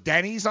hell was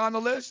Denny's on the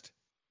list?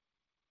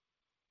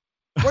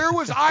 Where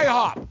was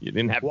IHOP? You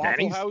didn't have Waffle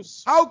Denny's?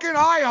 House. How can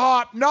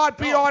IHOP not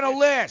be on a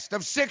list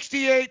of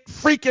 68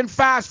 freaking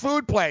fast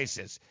food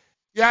places?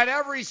 You had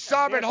every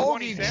sub and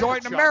hoagie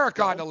joint in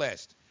America on the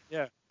list.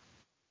 Yeah.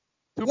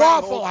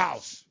 Waffle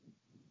House.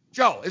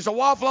 Joe, is a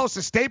Waffle House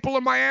a staple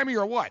in Miami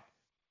or what?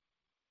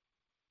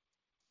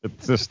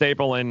 It's a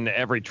staple in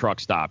every truck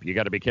stop. You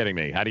got to be kidding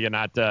me. How do you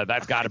not?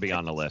 That's got to be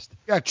on the list.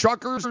 Yeah,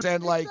 truckers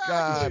and like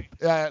I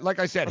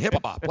said, hip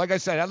hop. Like I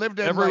said, I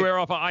lived in everywhere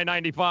off of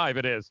I-95.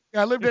 It is.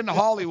 Yeah, I lived in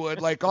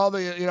Hollywood. All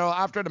the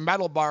after the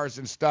metal bars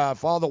and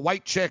stuff, all the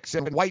white chicks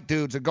and white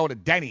dudes would go to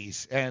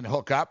Denny's and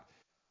hook up,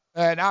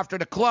 and after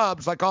the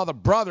clubs, all the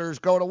brothers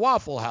go to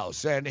Waffle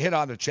House and hit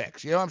on the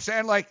chicks. You know what I'm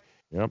saying?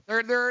 Yep.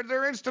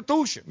 They're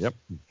institutions. Yep.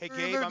 Hey,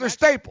 Gabe, they're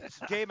staples.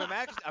 Gabe,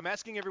 I'm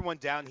asking everyone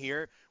down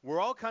here.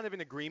 We're all kind of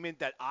in agreement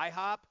that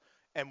IHOP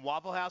and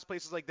Waffle House,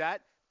 places like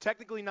that,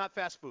 technically not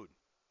fast food.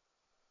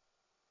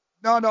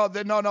 No.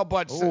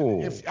 But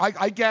if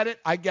I get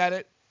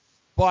it.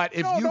 But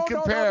if you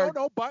compare,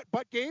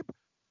 but Gabe,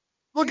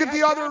 look at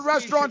the other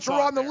restaurants who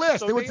are on the list.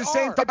 So they were the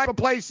same type of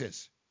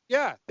places.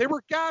 Yeah, they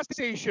were gas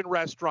station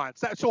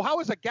restaurants. So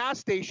how is a gas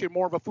station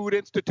more of a food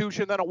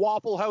institution than a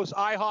Waffle House,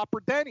 IHOP, or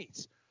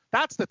Denny's?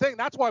 That's the thing.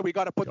 That's why we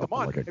got to put them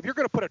on. If you're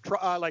going to put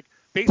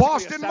basically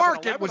Boston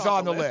Market was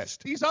on the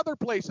list. These other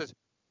places,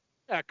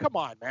 come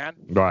on, man.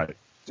 Right.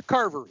 It's a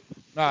Carver.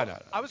 No.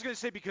 I was going to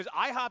say because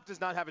IHOP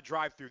does not have a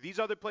drive-through. These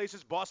other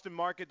places, Boston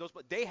Market,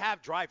 they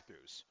have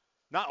drive-throughs.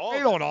 Not all. They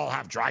of them. don't all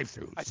have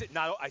drive-throughs. I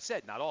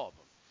said not all of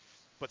them,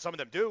 but some of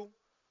them do.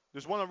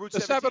 There's one on Route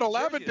the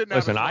 7-Eleven didn't have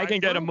Listen, a I can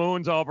get a drive-through.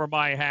 Moons over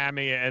my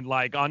hammy in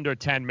under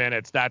 10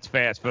 minutes. That's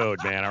fast food,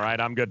 man. All right,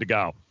 I'm good to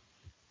go.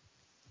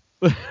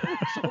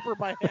 Over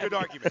my head. Good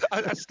argument.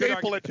 A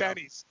staple at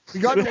Denny's.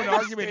 We got into an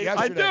argument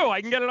yesterday. I do. I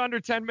can get it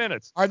under 10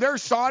 minutes. Are there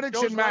Sonics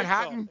Joe's in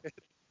Manhattan?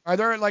 Right,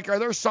 are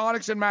there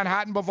Sonics in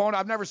Manhattan, Bavona?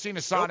 I've never seen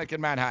a Sonic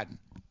in Manhattan.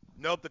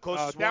 Nope, the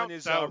closest one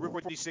is Route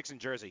 56 in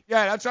Jersey.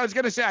 Yeah, that's what I was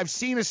gonna say. I've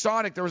seen a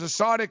Sonic. There was a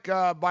Sonic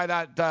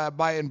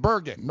in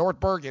Bergen,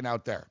 North Bergen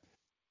out there.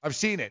 I've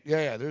seen it.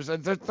 Yeah.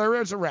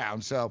 There is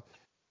around. So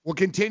we'll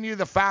continue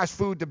the fast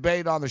food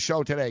debate on the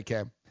show today,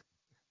 Cam.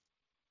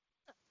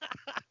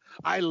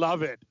 I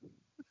love it.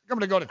 I'm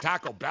going to go to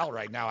Taco Bell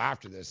right now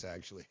after this,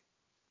 actually.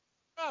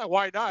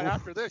 Why not?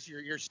 After this,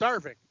 you're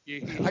starving.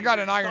 I got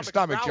an iron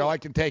stomach, Joe. I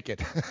can take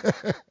it.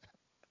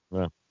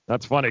 Well,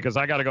 that's funny because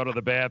I got to go to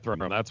the bathroom.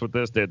 That's what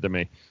this did to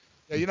me.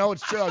 Yeah,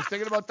 it's true. I was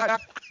thinking about that.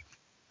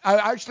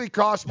 I actually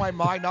crossed my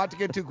mind, not to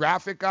get too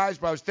graphic, guys,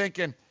 but I was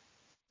thinking,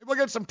 if we'll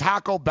get some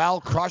Taco Bell,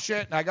 crush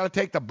it, and I got to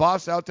take the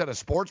bus out to the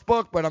sports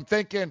book, but I'm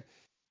thinking,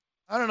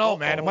 I don't know,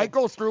 man. It might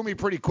go through me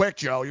pretty quick,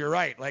 Joe. You're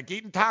right.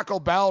 Eating Taco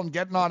Bell and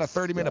getting on a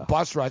 30-minute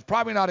bus ride is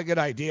probably not a good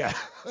idea.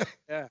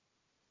 Yeah.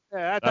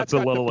 That's a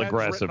little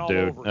aggressive,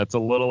 dude. That's a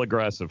little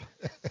aggressive.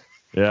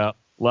 Yeah.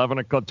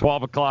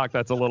 12 o'clock,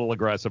 that's a little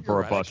aggressive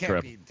for a bus trip. I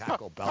can't be eating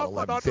Taco Bell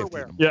at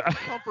 11:50. Yeah.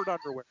 Comfort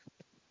underwear.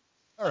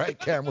 All right,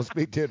 Cam. We'll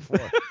speak to it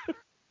for.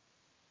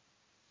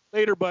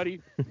 Later,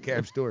 buddy.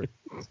 Cam Stewart.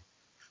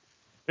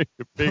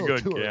 Be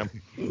good, Cam.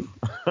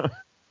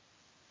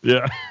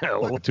 Yeah, a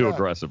little too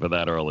aggressive for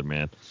that early,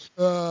 man.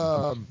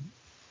 No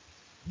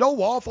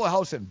Waffle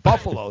House in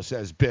Buffalo,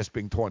 says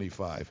Bisping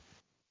 25.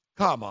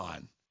 Come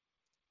on.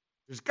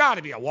 There's got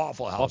to be a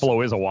Waffle House.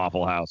 Buffalo is a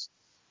Waffle House.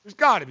 There's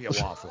got to be a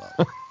Waffle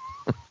House.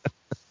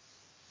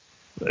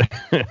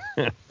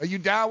 Are you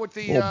down with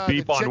the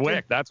beef the on chicken?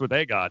 wick? That's what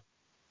they got.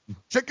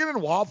 Chicken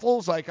and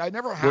waffles? I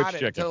never had Which it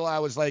chicken? until I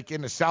was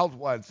in the South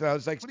once. And I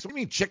was like, what do you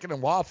mean chicken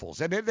and waffles?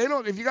 And they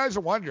don't, if you guys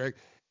are wondering,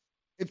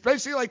 it's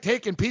basically like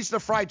taking pieces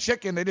of fried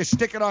chicken, they just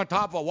stick it on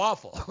top of a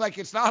waffle.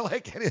 It's not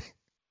like anything.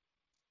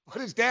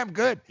 But it's damn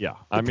good. Yeah.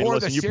 Pour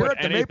listen, the you syrup,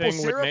 put the maple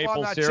anything with syrup maple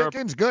on that syrup.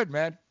 chicken's good,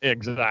 man.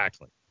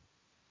 Exactly.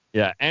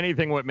 Yeah,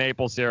 anything with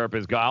maple syrup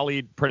is good. I'll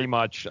eat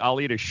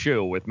a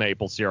shoe with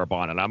maple syrup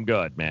on it. I'm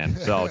good, man.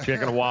 So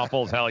chicken and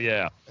waffles, hell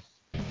yeah.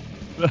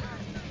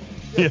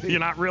 You're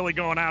not really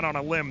going out on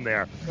a limb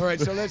there. All right,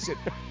 so listen.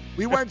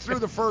 We went through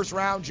the first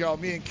round, Joe,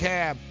 me and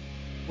Cam.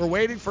 We're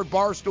waiting for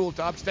Barstool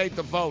to upstate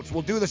the votes.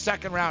 We'll do the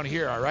second round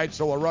here, all right?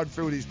 So we'll run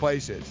through these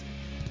places.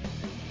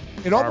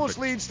 It almost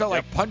leads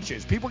to,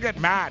 punches. People get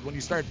mad when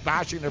you start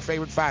bashing their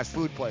favorite fast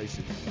food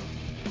places.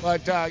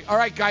 But, all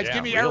right, guys,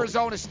 give me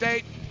Arizona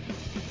State.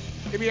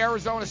 Give me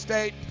Arizona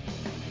State.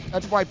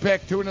 That's my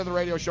pick. Tune into the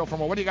radio show for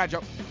more. What do you got,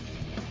 Joe?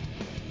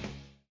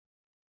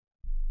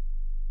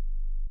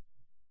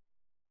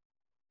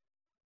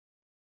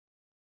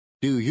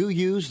 Do you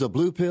use the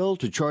blue pill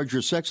to charge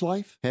your sex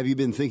life? Have you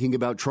been thinking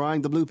about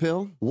trying the blue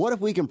pill? What if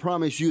we can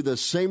promise you the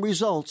same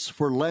results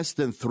for less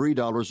than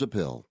 $3 a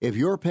pill? If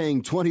you're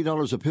paying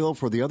 $20 a pill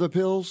for the other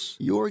pills,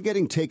 you're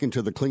getting taken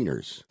to the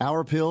cleaners.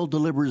 Our pill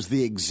delivers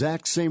the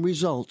exact same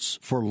results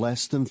for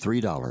less than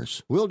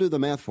 $3. We'll do the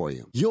math for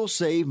you. You'll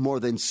save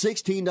more than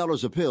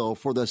 $16 a pill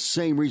for the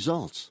same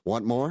results.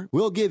 Want more?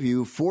 We'll give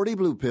you 40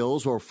 blue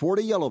pills or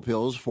 40 yellow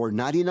pills for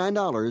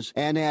 $99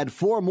 and add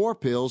 4 more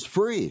pills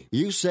free.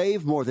 You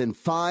save more than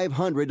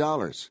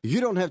 $500.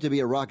 You don't have to be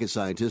a rocket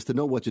scientist to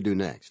know what to do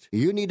next.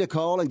 You need to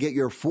call and get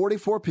your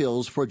 44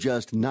 pills for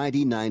just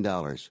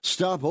 $99.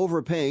 Stop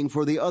overpaying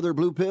for the other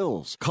blue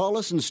pills. Call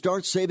us and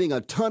start saving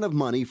a ton of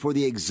money for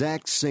the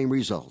exact same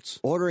results.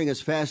 Ordering is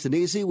fast and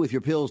easy with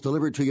your pills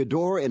delivered to your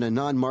door in a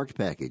non-marked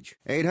package.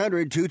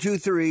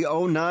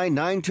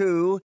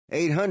 800-223-0992.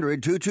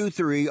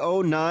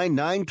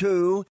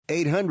 800-223-0992.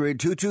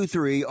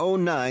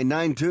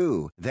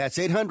 800-223-0992. That's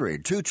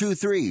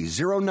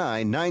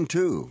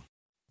 800-223-0992.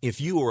 If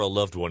you or a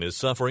loved one is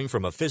suffering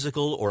from a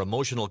physical or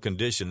emotional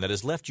condition that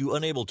has left you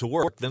unable to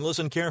work, then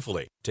listen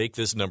carefully. Take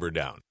this number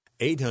down.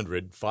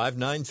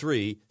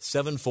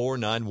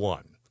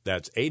 800-593-7491.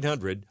 That's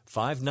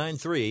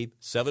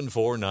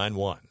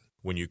 800-593-7491.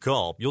 When you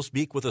call, you'll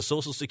speak with a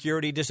Social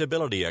Security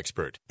disability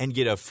expert and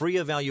get a free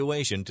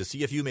evaluation to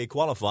see if you may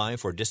qualify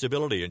for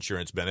disability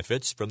insurance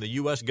benefits from the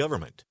U.S.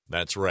 government.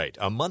 That's right,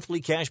 a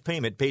monthly cash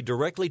payment paid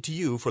directly to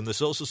you from the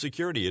Social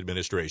Security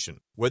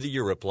Administration. Whether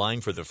you're applying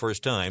for the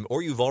first time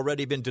or you've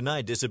already been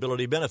denied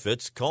disability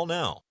benefits, call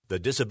now. The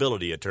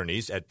disability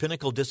attorneys at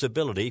Pinnacle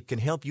Disability can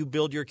help you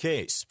build your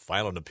case,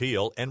 file an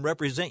appeal, and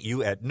represent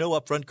you at no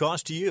upfront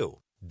cost to you.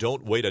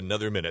 Don't wait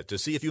another minute to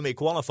see if you may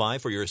qualify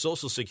for your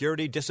Social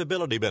Security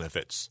disability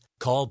benefits.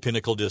 Call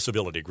Pinnacle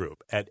Disability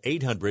Group at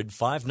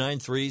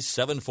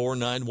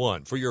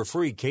 800-593-7491 for your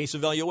free case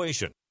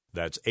evaluation.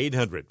 That's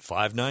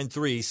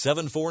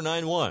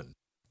 800-593-7491.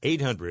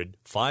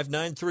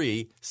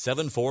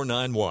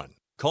 800-593-7491.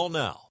 Call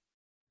now.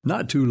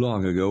 Not too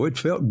long ago, it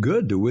felt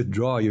good to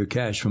withdraw your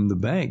cash from the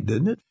bank,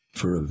 didn't it?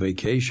 For a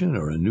vacation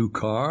or a new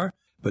car.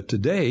 But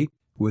today,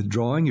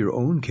 withdrawing your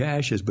own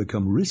cash has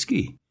become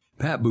risky.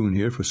 Pat Boone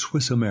here for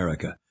Swiss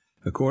America.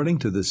 According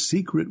to The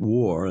Secret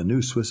War, a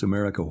new Swiss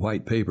America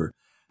white paper,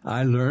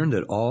 I learned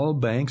that all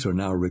banks are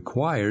now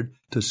required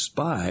to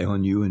spy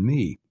on you and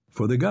me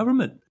for the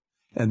government,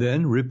 and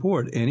then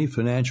report any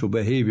financial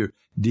behavior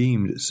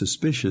deemed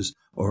suspicious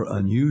or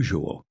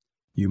unusual.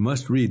 You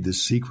must read The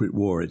Secret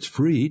War. It's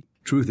free.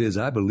 Truth is,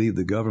 I believe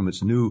the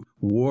government's new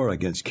war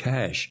against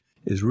cash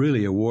is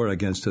really a war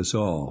against us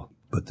all.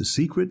 But the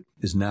secret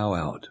is now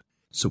out.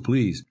 So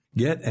please,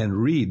 get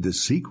and read The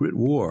Secret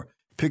War.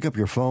 Pick up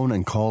your phone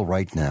and call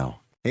right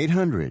now.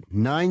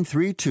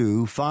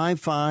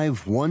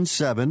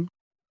 800-932-5517.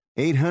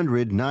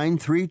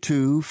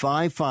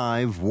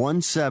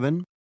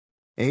 800-932-5517.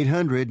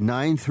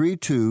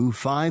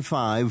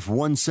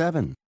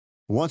 800-932-5517.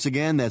 Once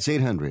again, that's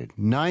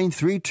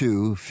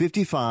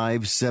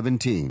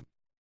 800-932-5517.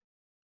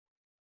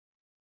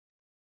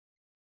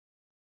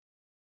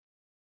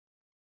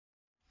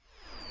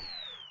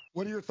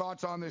 What are your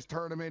thoughts on this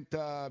tournament?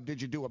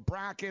 Did you do a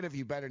bracket? Have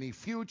you bet any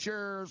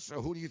futures?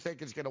 Who do you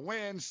think is going to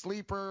win?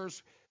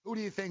 Sleepers? Who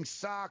do you think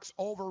sucks?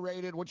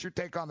 Overrated? What's your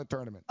take on the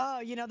tournament?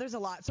 Oh, there's a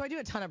lot. So I do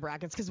a ton of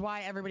brackets because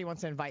why everybody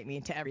wants to invite me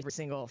into every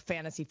single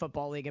fantasy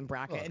football league and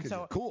bracket. And so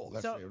you're cool.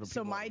 That's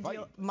so my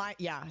deal, my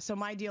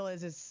deal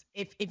is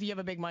if you have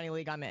a big money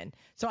league, I'm in.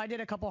 So I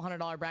did a couple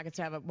 $100 brackets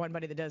to have one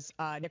buddy that does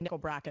nickel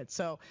brackets.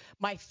 So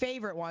my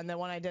favorite one, the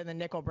one I did in the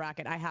nickel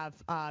bracket, I have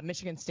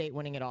Michigan State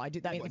winning it all. I do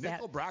that.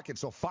 Nickel bracket,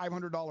 so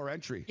 $500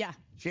 entry. Yeah.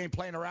 She ain't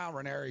playing around,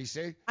 Ranieri, you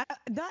see?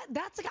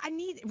 That's like, I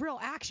need real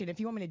action if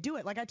you want me to do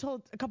it. Like I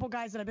told a couple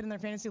guys that I've been in their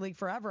fantasy league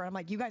forever. I'm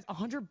like, you guys,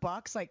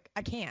 $100? Like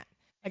I can't.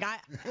 Like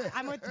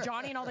I'm with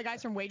Johnny and all the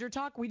guys from Wager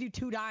Talk. We do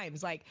 2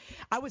 dimes. Like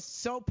I was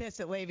so pissed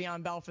at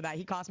Le'Veon Bell for that.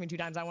 He cost me 2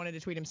 dimes. I wanted to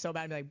tweet him so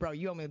bad and be like, bro,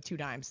 you owe me 2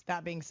 dimes.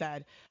 That being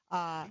said,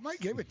 he might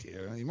give it to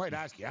you. He might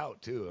ask you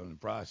out too in the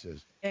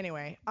process.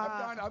 Anyway,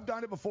 I've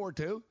done it before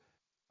too.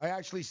 I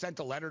actually sent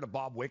a letter to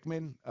Bob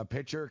Wickman, a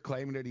pitcher,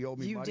 claiming that he owed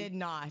me money. You did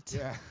not.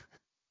 Yeah.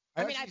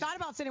 I thought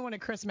about sending one to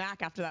Chris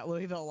Mack after that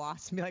Louisville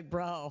loss and be like,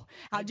 bro,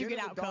 how'd you get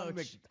out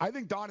coached? I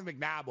think Donovan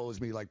McNabb owes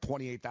me like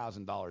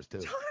 $28,000 too.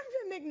 Donovan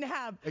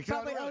McNabb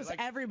probably owes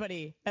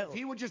everybody. If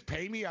he would just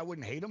pay me, I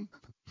wouldn't hate him.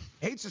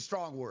 Hate's a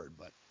strong word,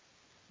 but.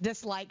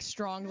 Dislike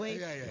strongly.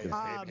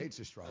 Yeah. Hate's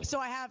a strong word.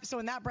 So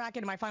in that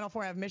bracket, in my Final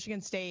Four, I have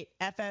Michigan State,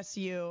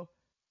 FSU.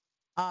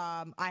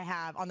 I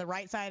have on the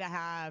right side, I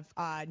have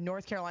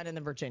North Carolina and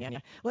then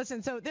Virginia.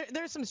 Listen, so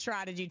there's some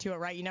strategy to it,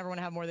 right? You never want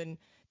to have more than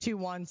 2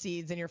 1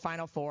 seeds in your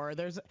Final Four.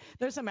 There's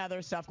some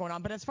other stuff going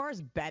on, but as far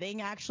as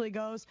betting actually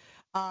goes,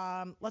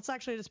 let's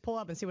actually just pull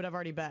up and see what I've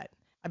already bet.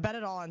 I bet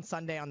it all on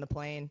Sunday on the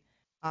plane.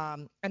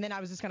 And then I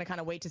was just going to kind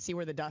of wait to see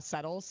where the dust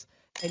settles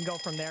and go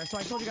from there. So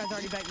I told you guys I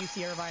already bet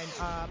UC Irvine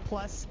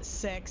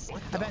 +6.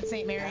 I bet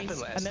St.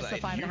 Mary's. I missed the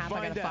 5.5.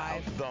 I got a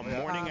 5. The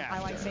morning after. I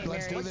like St.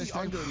 Let's Mary's. do this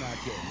under in that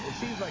game. It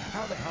seems like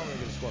how the hell are they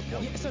going to score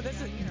points? Yeah, so this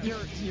is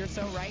you're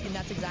so right, and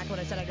that's exactly what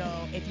I said. I go,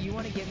 if you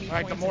want to give me All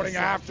right, points the morning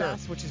in a after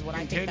slugfest, which is what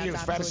I think continues.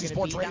 that's Fantasy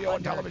absolutely Sports gonna be, Radio that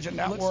and under Television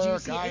looks Network.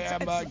 juicy. I It's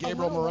am a Gabriel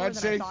little more than I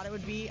Morency. thought it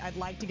would be. I'd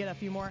like to get a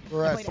few more.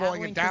 We're I played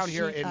throwing Abilene it down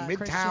here in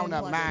Christian, Midtown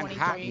 +120.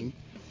 Manhattan.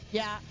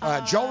 Yeah.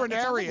 Joe it's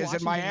Ranieri something is in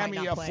Washington Miami,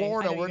 might not play.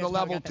 Florida. I know We're you in the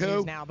guys level probably got the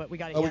news 2. now, but we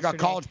got it We got yesterday.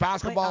 college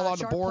basketball on the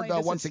Sharp board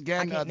play. once I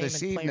again can't name this a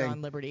player evening.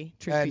 on Liberty,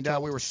 truth be And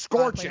told. we were Playing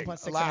scorching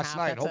 +6.5. last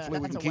night. That's Hopefully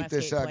we that's can a keep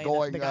this Westgate play.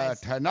 going The guys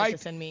tonight.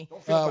 just send me.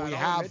 We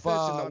have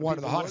one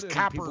of the hottest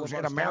cappers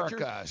in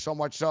America, so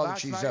much so that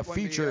she's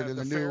featured in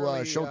the new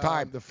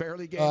Showtime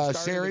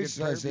series.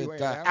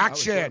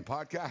 Action,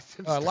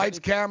 lights,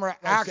 camera,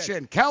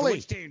 action.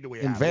 Kelly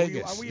in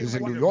Vegas is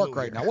in New York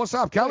right now. What's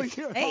up, Kelly?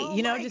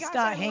 Hey, just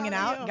hanging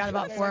out. Got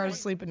about 4 hours of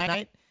sleep at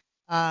night.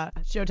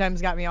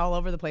 Showtime's got me all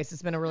over the place.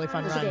 It's been a really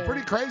fun run.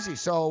 Pretty crazy.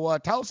 So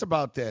tell us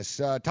about this.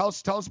 Tell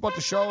us about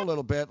the show a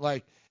little bit.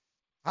 Like,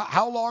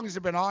 how long has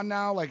it been on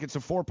now? Like, it's a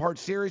 4-part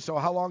series. So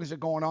how long is it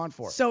going on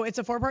for? So it's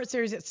a 4-part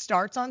series. It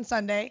starts on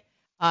Sunday,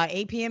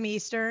 8 p.m.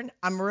 Eastern.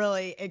 I'm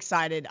really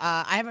excited.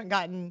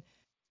 I've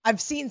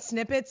seen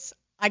snippets.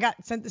 I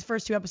got sent the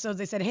first 2 episodes.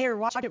 They said, hey,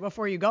 watch it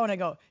before you go. And I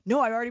go, no,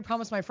 I already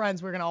promised my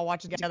friends we're going to all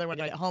watch it together when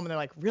I get home. And they're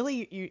like,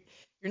 really?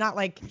 You're not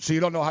like... So you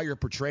don't know how you're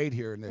portrayed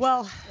here in this?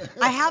 Well,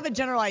 I have a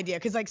general idea.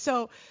 Because,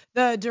 so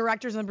the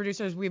directors and the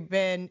producers, we've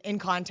been in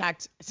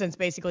contact since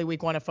basically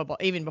week 1 of football.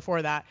 Even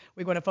before that,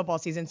 week 1 of football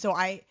season. So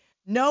I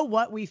know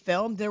what we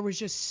filmed. There was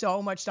just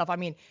so much stuff. I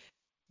mean,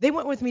 they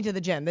went with me to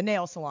the gym, the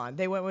nail salon.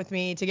 They went with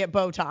me to get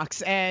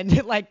Botox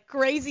and like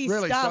crazy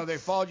stuff. Really? So they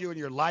followed you in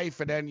your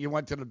life, and then you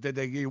went to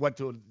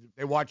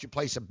they watched you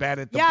place a bet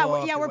at the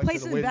book. We're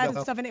placing the bets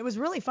and stuff, and it was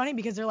really funny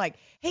because they're like,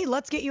 hey,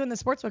 let's get you in the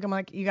sports book. I'm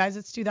like, you guys,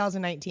 it's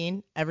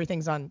 2019.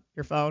 Everything's on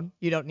your phone.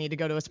 You don't need to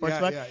go to a sports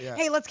book. Yeah.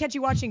 Hey, let's catch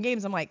you watching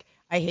games. I'm like,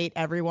 I hate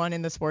everyone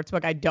in the sports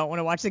book. I don't want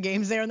to watch the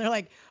games there. And they're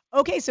like,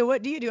 okay, so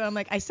what do you do? I'm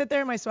like, I sit there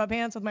in my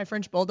sweatpants with my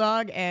French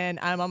bulldog, and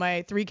I'm on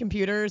my 3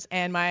 computers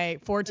and my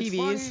 4 TVs. It's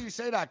funny you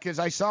say that because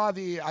I saw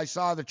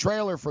the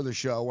trailer for the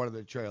show, one of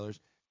the trailers.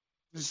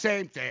 The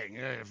same thing.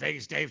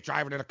 Vegas Dave's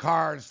driving in a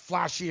car, and it's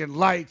flashy and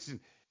lights,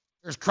 and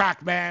there's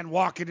crack man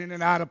walking in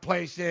and out of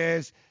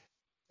places.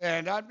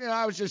 And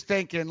I was just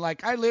thinking,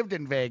 like, I lived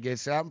in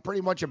Vegas. And I'm pretty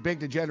much a big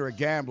degenerate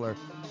gambler,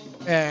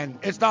 and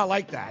it's not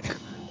like that.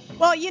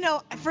 Well,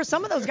 for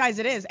some of those guys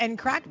it is, and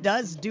Crack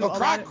does do a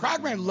lot of...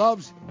 Crackman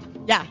loves...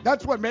 Yeah.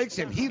 That's what makes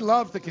him. He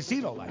loves the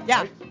casino life.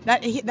 Yeah,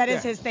 right? that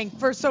is his thing.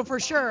 For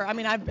sure, I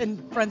mean, I've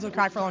been friends with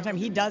Crack for a long time.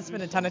 He does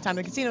spend a ton of time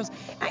in the casinos.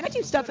 I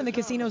do stuff in the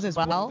casinos as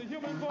well.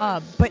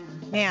 But,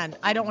 man,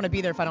 I don't want to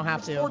be there if I don't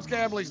have to. Sports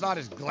gambling's not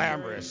as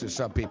glamorous as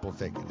some people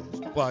think it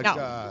is. But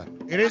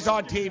it is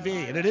on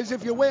TV, and it is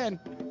if you win.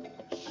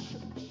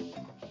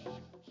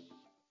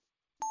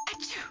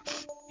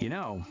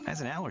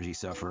 As an allergy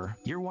sufferer,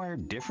 you're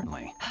wired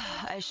differently.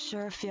 I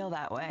sure feel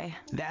that way.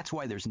 That's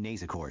why there's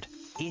Nasacort.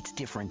 It's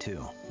different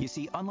too. You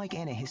see, unlike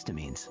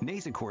antihistamines,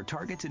 Nasacort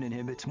targets and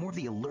inhibits more of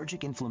the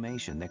allergic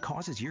inflammation that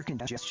causes ear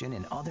congestion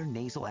and other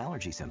nasal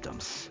allergy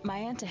symptoms. My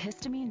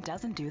antihistamine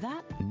doesn't do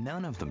that?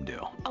 None of them do.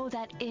 Oh,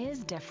 that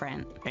is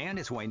different. And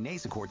it's why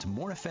Nasacort's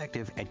more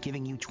effective at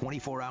giving you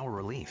 24-hour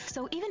relief.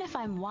 So even if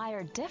I'm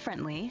wired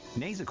differently...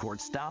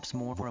 Nasacort stops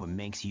more of what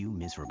makes you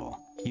miserable.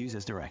 Use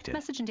as directed.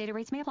 Message and data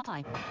rates may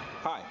apply.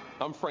 Hi,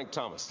 I'm Frank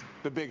Thomas,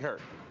 the Big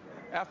Hurt.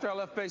 After I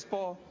left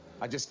baseball,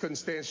 I just couldn't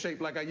stay in shape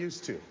like I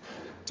used to.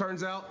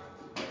 Turns out,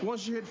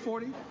 once you hit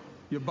 40,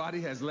 your body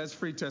has less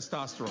free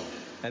testosterone,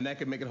 and that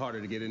can make it harder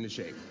to get into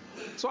shape.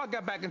 So I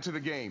got back into the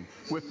game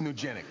with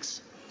Nugenics.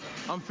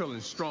 I'm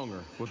feeling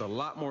stronger with a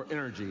lot more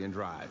energy and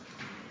drive.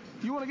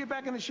 You want to get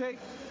back into shape?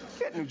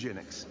 Get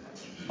Nugenics.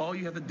 All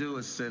you have to do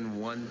is send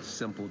one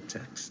simple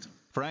text.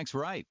 Frank's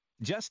right.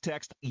 Just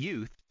text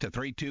YOUTH to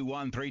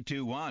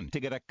 321-321 to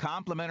get a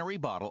complimentary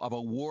bottle of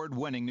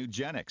award-winning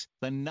Nugenics,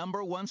 the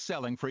 #1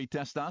 selling free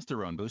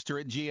testosterone booster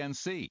at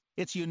GNC.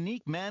 Its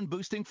unique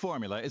man-boosting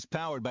formula is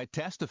powered by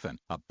Testofen,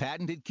 a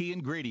patented key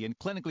ingredient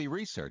clinically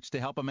researched to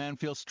help a man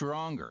feel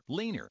stronger,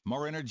 leaner,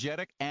 more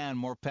energetic, and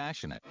more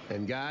passionate.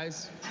 And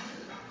guys,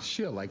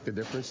 she'll like the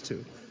difference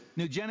too.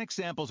 Nugenic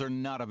samples are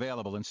not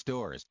available in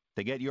stores.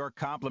 To get your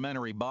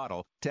complimentary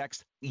bottle,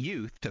 text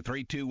YOUTH to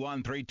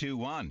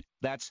 321-321.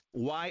 That's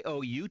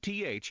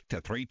YOUTH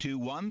to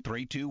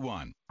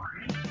 321-321.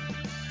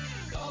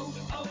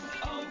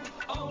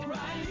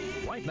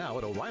 Right now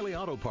at O'Reilly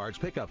Auto Parts,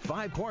 pick up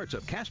 5 quarts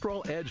of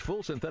Castrol Edge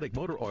Full Synthetic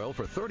Motor Oil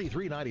for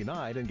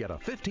 $33.99 and get a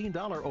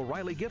 $15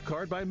 O'Reilly gift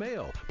card by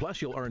mail.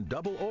 Plus, you'll earn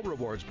double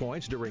O-Rewards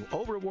points during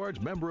O-Rewards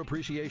Member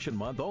Appreciation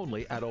Month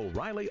only at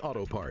O'Reilly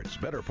Auto Parts.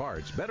 Better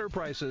parts, better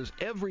prices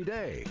every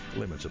day.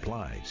 Limits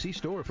apply. See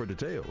store for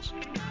details.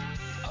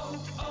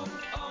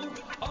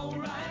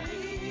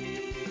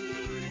 O'Reilly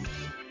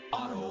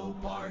Auto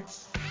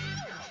Parts.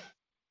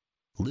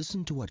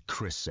 Listen to what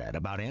Chris said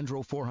about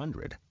Andro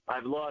 400.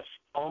 I've lost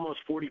almost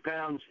 40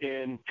 pounds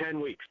in 10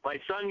 weeks. My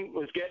son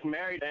was getting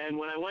married, and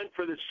when I went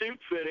for the suit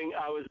fitting,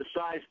 I was a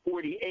size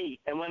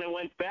 48. And when I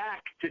went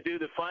back to do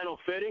the final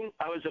fitting,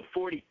 I was a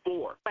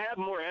 44. I have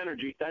more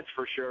energy, that's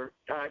for sure.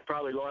 I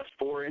probably lost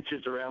 4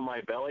 inches around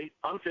my belly.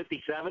 I'm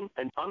 57,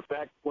 and I'm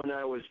back when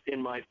I was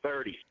in my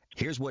 30s.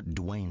 Here's what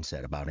Dwayne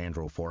said about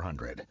Andro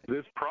 400.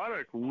 This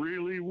product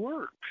really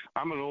works.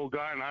 I'm an old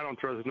guy, and I don't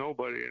trust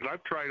nobody. And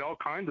I've tried all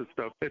kinds of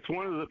stuff. It's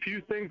one of the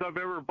few things I've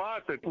ever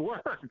bought that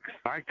works.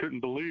 I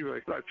couldn't believe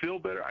it. I feel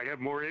better. I have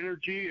more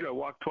energy. I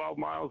walk 12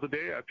 miles a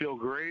day. I feel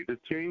great.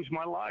 It changed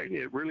my life.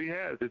 It really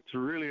has. It's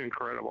really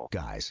incredible.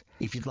 Guys,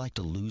 if you'd like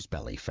to lose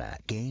belly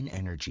fat, gain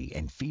energy,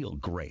 and feel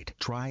great,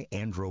 try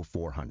Andro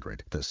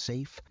 400, the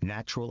safe,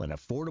 natural, and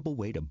affordable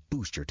way to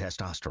boost your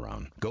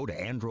testosterone. Go to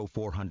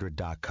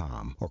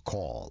andro400.com or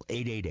call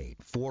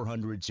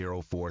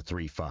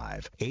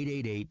 888-400-0435.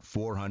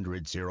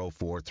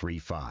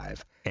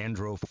 888-400-0435.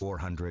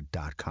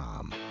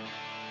 andro400.com.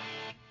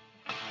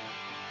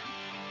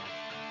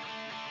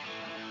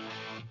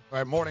 All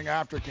right, Morning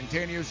After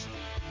continues.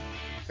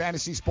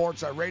 Fantasy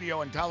Sports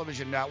Radio and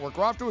Television Network.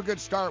 We're off to a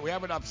good start. We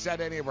haven't upset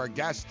any of our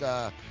guests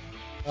yet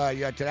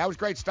today. That was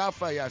great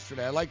stuff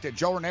yesterday. I liked it.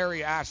 Joe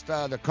Ranieri asked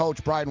the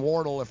coach, Brian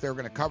Wardle, if they were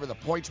going to cover the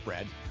point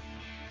spread.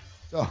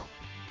 So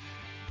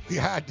we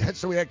had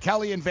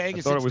Kelly in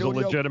Vegas. I thought it was studio.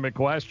 a legitimate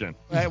question.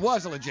 It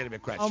was a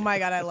legitimate question. Oh, my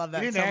God, I love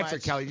that You didn't so answer,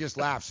 much. Kelly. You just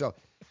laughed. So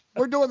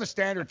we're doing the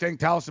standard thing.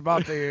 Tell us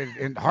about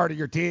the heart of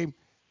your team.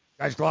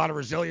 Guys, a lot of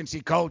resiliency,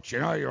 coach. You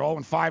know, you're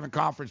 0-5 in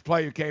conference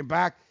play. You came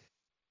back.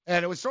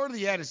 And it was sort of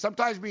the end.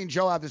 Sometimes me and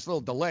Joe have this little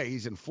delay.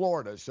 He's in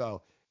Florida.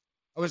 So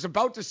I was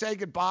about to say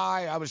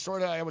goodbye. I was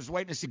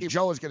waiting to see if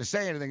Joe was going to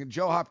say anything. And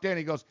Joe hopped in.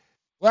 He goes,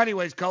 well,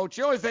 anyways, Coach,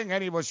 the only thing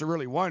any of us are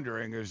really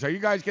wondering is, are you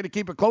guys going to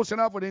keep it close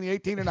enough within the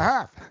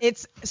 18.5?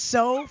 It's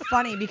so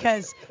funny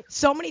because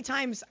so many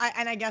times,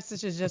 and I guess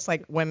this is just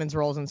like women's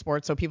roles in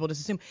sports, so people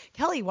just assume,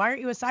 Kelly, why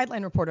aren't you a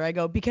sideline reporter? I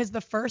go, because the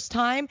first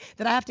time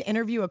that I have to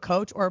interview a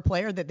coach or a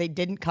player that they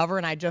didn't cover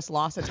and I just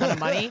lost a ton of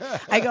money,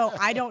 I go,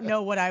 I don't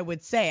know what I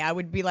would say. I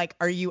would be like,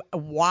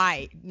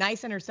 why?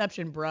 Nice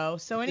interception, bro.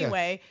 So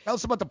anyway. Yeah. Tell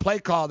us about the play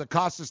call that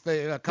cost us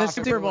the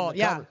Super Bowl,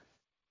 yeah. Cover.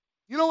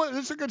 You know what?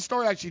 This is a good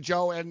story, actually,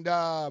 Joe. And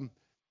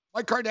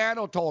Mike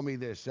Cardano told me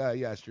this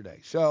yesterday.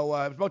 So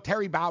it was about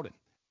Terry Bowden.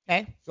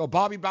 Okay. So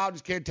Bobby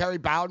Bowden's kid, Terry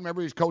Bowden,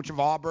 remember he's coach of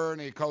Auburn.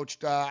 He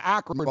coached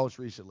Akron most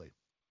recently.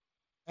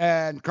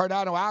 And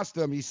Cardano asked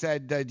him, he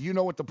said, do you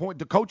know what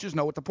the coaches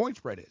know what the point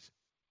spread is?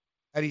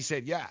 And he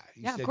said, yeah.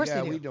 He said, of course yeah,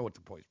 they do. we know what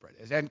the point spread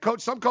is. And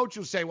some coaches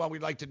will say, well,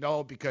 we'd like to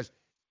know because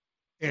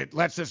it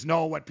lets us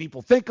know what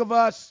people think of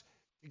us.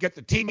 You get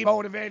the team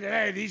motivated.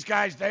 Hey, these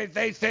guys,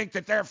 they think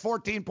that they're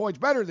 14 points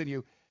better than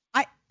you.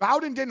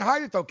 Bowden didn't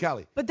hide it, though,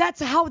 Kelly. But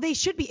that's how they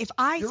should be.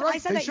 I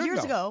said that They years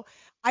should know. ago.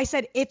 I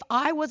said, if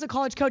I was a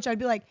college coach, I'd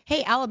be like,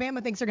 hey,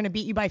 Alabama thinks they're going to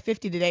beat you by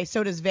 50 today.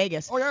 So does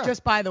Vegas. Oh, yeah.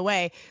 Just by the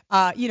way,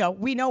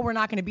 we know we're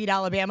not going to beat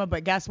Alabama,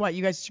 but guess what?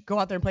 You guys should go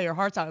out there and play your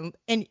hearts out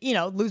and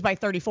lose by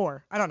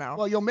 34. I don't know.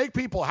 Well, you'll make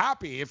people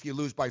happy if you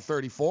lose by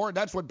 34, and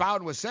that's what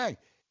Bowden was saying.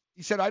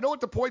 He said, I know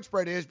what the point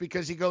spread is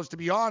because he goes, to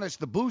be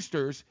honest, the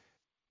boosters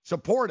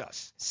support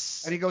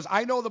us. And he goes,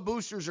 I know the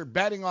boosters are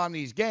betting on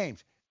these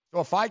games. So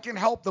if I can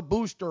help the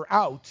booster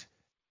out,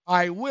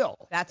 I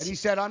will. That's and he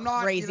said, I'm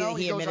not, crazy that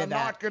he he goes, admitted I'm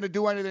that. not going to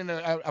do anything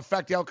to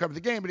affect the outcome of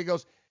the game. But he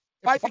goes,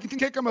 if I can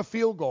kick him a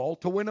field goal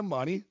to win him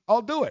money,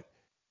 I'll do it.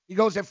 He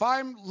goes, if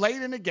I'm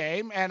late in the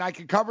game and I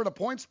can cover the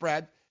point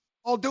spread,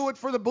 I'll do it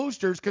for the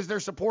boosters because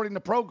they're supporting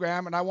the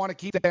program and I want to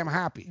keep them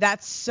happy.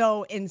 That's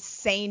so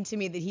insane to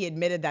me that he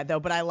admitted that, though,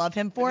 but I love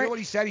him for You it. know what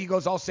he said? He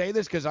goes, I'll say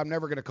this because I'm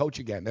never going to coach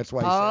again. That's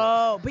why he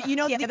Oh, but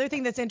the other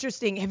thing that's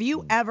interesting, are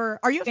you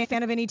a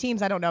fan of any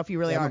teams? I don't know if you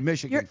really Yeah, are. I'm a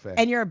Michigan fan.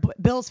 And you're a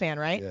Bills fan,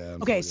 right? Yeah,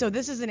 I'm Okay, so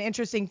this is an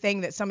interesting thing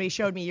that somebody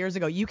showed me years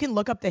ago. You can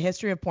look up the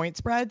history of point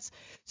spreads.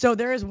 So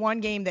there is one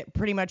game that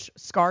pretty much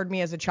scarred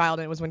me as a child,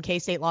 and it was when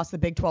K-State lost the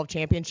Big 12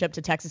 championship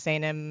to Texas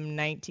A&M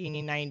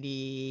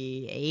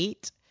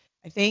 1998,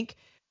 I think.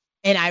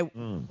 And I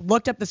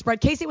looked up the spread.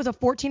 K-State was a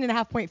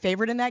 14.5-point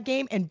favorite in that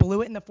game and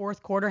blew it in the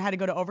fourth quarter, had to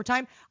go to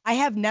overtime. I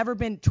have never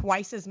been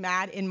twice as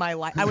mad in my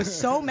life. I was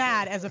so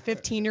mad as a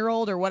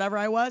 15-year-old or whatever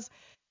I was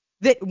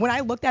that when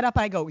I looked that up,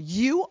 I go,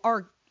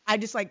 I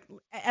just like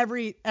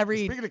every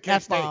Speaking of F-bomb.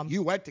 K-State,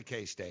 you went to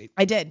K-State.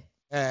 I did.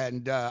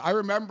 And I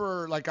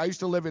remember, I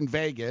used to live in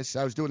Vegas.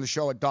 I was doing the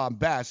show at Don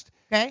Best.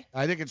 Okay.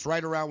 I think it's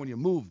right around when you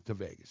moved to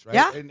Vegas, right?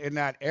 Yeah. In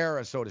that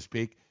era, so to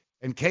speak.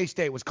 And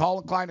K-State was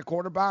Colin Klein the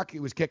quarterback. He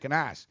was kicking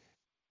ass.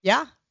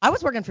 Yeah. I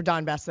was working for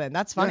Don Best then.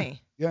 That's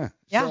funny. Yeah.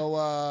 Yeah. So,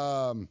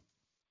 what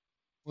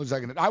was I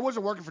going to I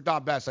wasn't working for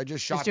Don Best. I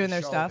just shot doing the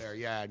their show stuff? there.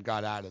 Yeah, and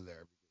got out of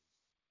there.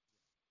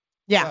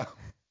 Yeah.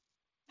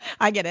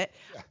 I get it.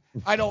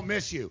 I don't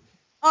miss you.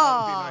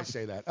 Oh. Didn't I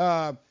say that?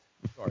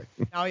 Sorry.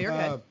 No,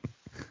 you're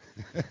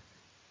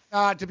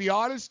good. To be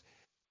honest,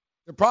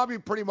 they're probably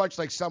pretty much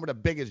like some of the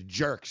biggest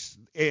jerks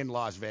in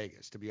Las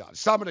Vegas, to be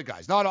honest. Some of the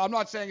guys. I'm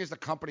not saying it's the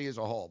company as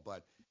a whole,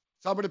 but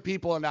some of the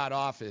people in that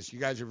office, you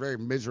guys are very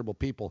miserable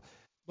people.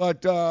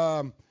 But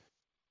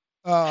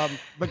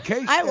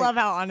K-State. I love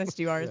how honest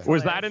you are. It's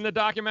Was hilarious. that in the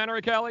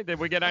documentary, Kelly? Did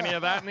we get any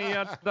of that in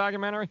the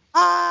documentary?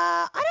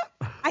 I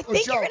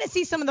think you're going to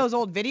see some of those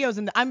old videos,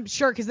 and I'm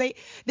sure because they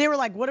were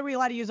like, what are we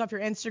allowed to use off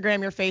your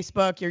Instagram, your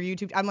Facebook, your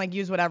YouTube? I'm like,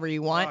 use whatever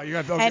you want.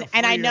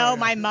 And I know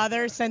my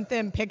mother sent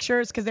them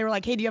pictures because they were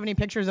like, hey, do you have any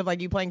pictures of like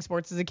you playing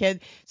sports as a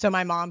kid? So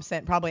my mom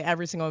sent probably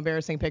every single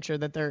embarrassing picture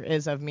that there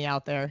is of me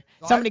out there.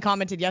 Somebody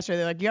commented yesterday,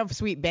 they're like, you have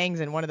sweet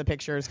bangs in one of the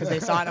pictures because they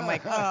saw it. I'm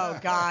like, oh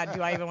God,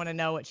 do I even want to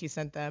know what she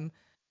sent them?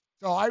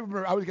 So I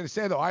was going to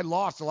say, though, I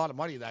lost a lot of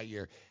money that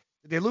year.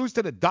 Did they lose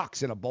to the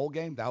Ducks in a bowl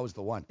game? That was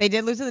the one. They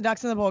did lose to the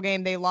Ducks in the bowl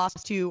game. They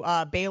lost to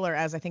Baylor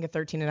as, I think, a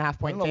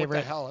 13.5-point favorite. What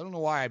the hell? I don't know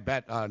why I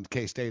bet on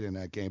K-State in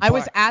that game. I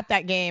was at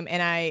that game,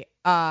 and I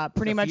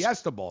pretty much –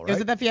 Fiesta Bowl, right? It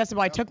was at the Fiesta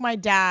Bowl. I took my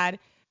dad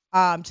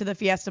to the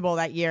Fiesta Bowl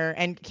that year,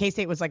 and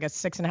K-State was like a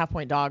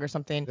 6.5-point dog or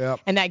something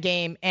in that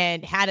game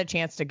and had a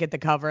chance to get the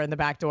cover in the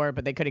back door,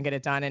 but they couldn't get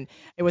it done. And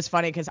it was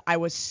funny because I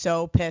was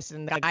so pissed.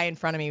 And the guy in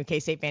front of me, a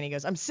K-State fan, he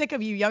goes, I'm sick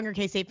of you younger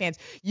K-State fans.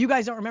 You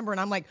guys don't remember. And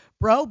I'm like,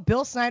 bro,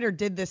 Bill Snyder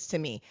did this to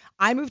me.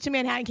 I moved to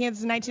Manhattan,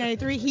 Kansas in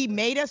 1993. He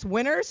made us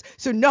winners.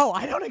 So, no,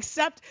 I don't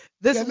accept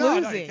this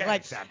losing.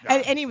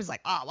 And he was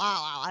like, oh,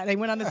 wow. And I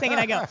went on this thing, and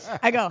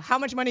I go, how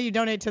much money do you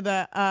donate to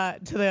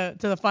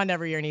the fund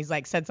every year? And he's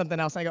like, said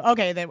something else. And I go,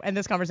 okay, then. And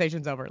this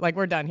conversation's over. Like,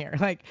 we're done here.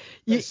 Like,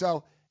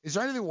 so is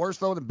there anything worse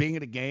though than being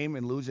at a game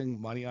and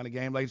losing money on a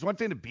game? Like, it's one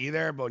thing to be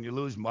there, but when you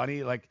lose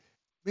money, like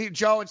me and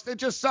Joe, it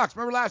just sucks.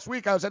 Remember last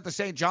week I was at the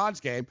St. John's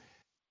game.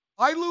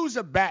 I lose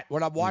a bet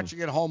when I'm watching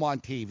it home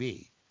on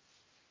TV.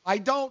 I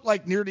don't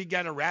like nearly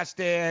get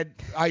arrested.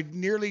 I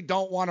nearly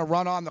don't want to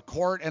run on the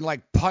court and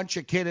like punch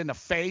a kid in the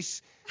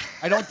face.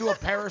 I don't do a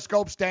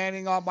periscope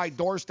standing on my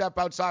doorstep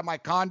outside my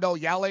condo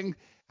yelling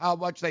how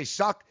much they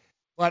suck.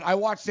 But I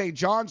watched St.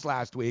 John's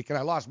last week, and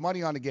I lost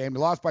money on the game. They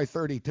lost by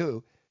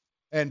 32.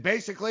 And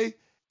basically,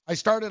 I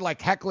started,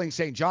 like, heckling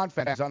St. John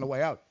fans on the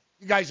way out.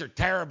 You guys are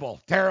terrible.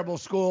 Terrible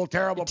school,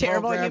 terrible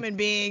program. Human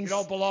beings. You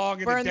don't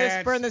belong in the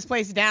dance. Burn this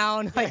place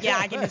down. Like, yeah,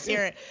 I can just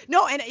hear it.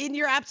 No, and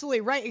you're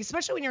absolutely right,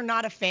 especially when you're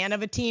not a fan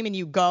of a team and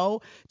you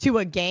go to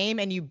a game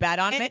and you bet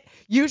on it.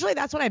 Usually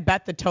that's when I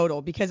bet the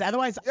total because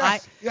otherwise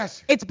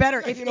it's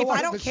better. If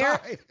I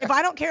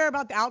don't care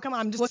about the outcome,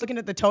 I'm just looking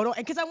at the total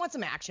because I want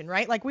some action,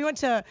 right? Like we went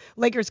to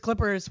Lakers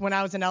Clippers when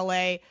I was in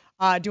LA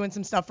doing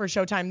some stuff for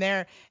Showtime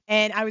there,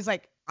 and I was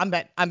like, I'm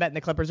betting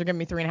the Clippers are giving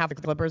me 3.5. The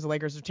Clippers, the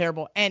Lakers are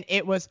terrible, and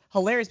it was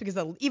hilarious because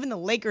even the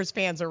Lakers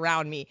fans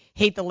around me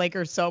hate the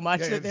Lakers so much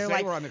that they're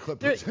like, were on the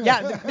Clippers.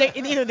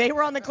 Either they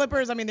were on the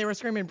Clippers. I mean, they were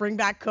screaming, "Bring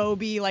back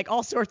Kobe!" like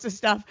all sorts of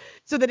stuff,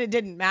 so that it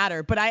didn't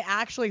matter. But I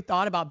actually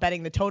thought about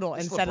betting the total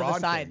and set it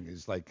aside. Thing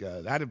is like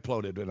that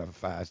imploded in a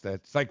fast.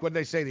 That's like when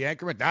they say the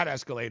Anchorman that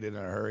escalated in a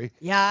hurry.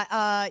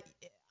 Yeah,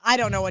 I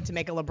don't know what to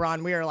make of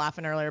LeBron. We were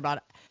laughing earlier about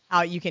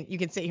how you can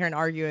sit here and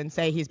argue and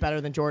say he's better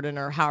than Jordan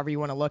or however you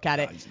want to look at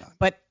it. He's not.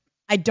 But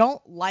I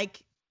don't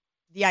like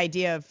the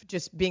idea of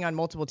just being on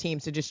multiple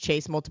teams to just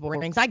chase multiple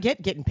rings. I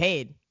get getting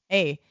paid.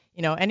 Hey,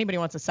 anybody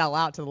wants to sell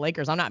out to the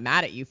Lakers. I'm not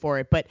mad at you for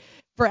it. But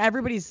for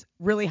everybody's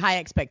really high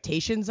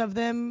expectations of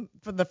them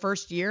for the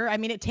first year, I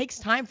mean, it takes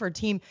time for a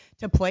team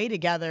to play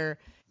together.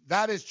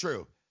 That is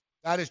true.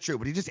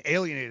 But he just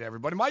alienated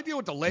everybody. My deal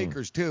with the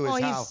Lakers, too,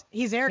 is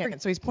he's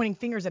arrogant, so he's pointing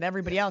fingers at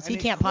everybody else. He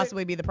can't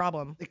possibly be the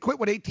problem. They quit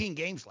with 18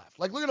 games left.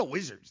 Like, look at the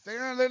Wizards.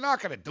 They're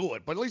not going to do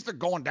it, but at least they're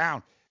going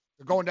down.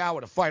 They're going down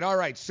with a fight. All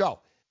right, so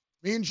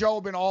me and Joe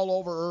have been all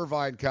over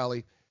Irvine,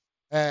 Kelly,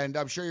 and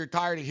I'm sure you're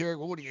tired of hearing,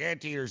 the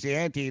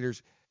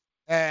anteaters.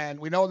 And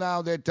we know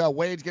now that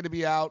Wade's going to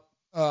be out.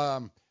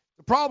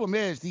 The problem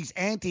is these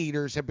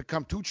anteaters have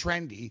become too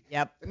trendy.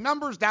 Yep. The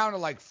number's down to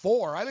like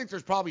 4. I think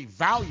there's probably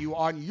value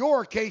on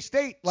your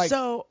K-State.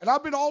 And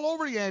I've been all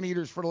over the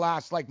anteaters for the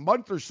last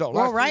month or so.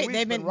 Well, right.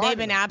 They've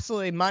been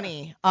absolutely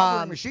money.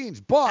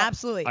 Machines, but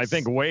absolutely. I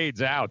think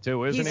Wade's out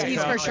too, isn't he?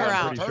 He's for sure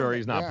out. I'm pretty sure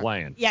he's not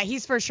playing. Yeah,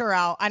 he's for sure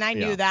out. And I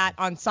knew that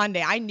on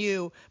Sunday. I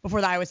knew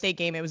before the Iowa State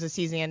game it was a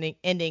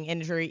season-ending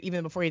injury,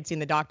 even before he'd seen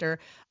the doctor.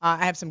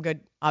 I have some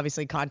good,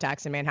 obviously,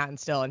 contacts in Manhattan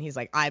still, and he's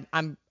like,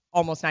 I'm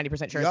almost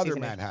 90% sure. The other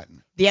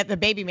Manhattan. The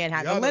baby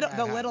Manhattan.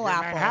 The little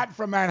apple. Manhattan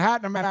from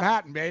Manhattan to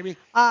Manhattan, baby.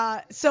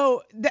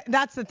 So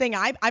that's the thing.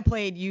 I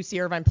played UC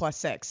Irvine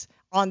 +6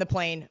 on the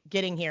plane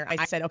getting here.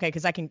 I said, okay,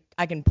 because I can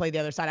play the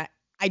other side.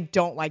 I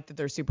don't like that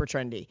they're super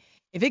trendy.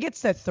 If it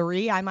gets to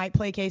 3, I might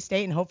play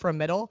K-State and hope for a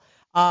middle.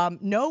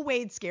 No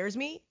Wade scares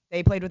me.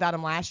 They played without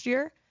him last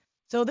year.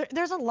 So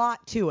there's a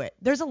lot to it.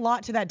 There's a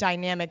lot to that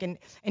dynamic. And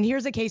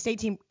here's a K-State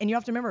team. And you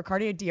have to remember,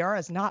 Cartier Diarra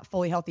is not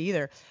fully healthy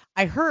either.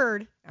 I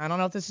heard, I don't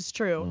know if this is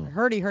true, I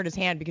heard he hurt his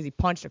hand because he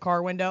punched a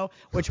car window,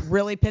 which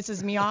really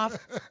pisses me off.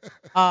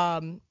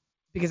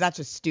 Because that's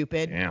just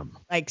stupid. Damn.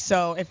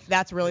 So if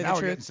that's really the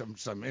truth. We're getting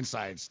some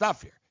inside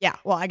stuff here. Yeah,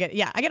 well, I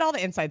get all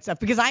the inside stuff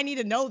because I need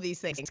to know these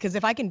things. Because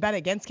if I can bet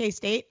against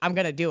K-State, I'm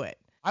going to do it.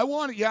 I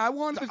wanted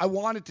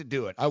to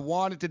do it.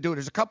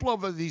 There's a couple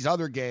of these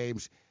other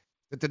games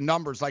that the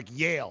numbers, like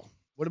Yale.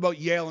 What about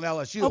Yale and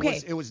LSU? Okay.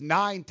 It was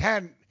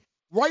 9-10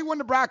 right when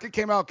the bracket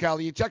came out,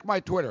 Kelly, you check my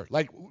Twitter.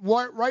 Like,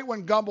 right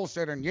when Gumble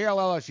said in Yale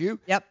LSU.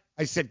 Yep.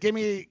 I said, I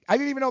didn't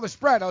even know the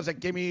spread. I was like,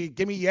 give me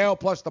Yale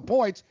plus the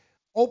points.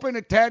 Open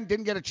at 10,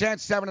 didn't get a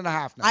chance,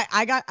 7.5 now.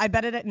 I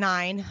bet it at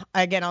 9,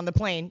 again, on the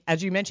plane.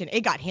 As you mentioned,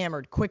 it got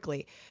hammered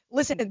quickly.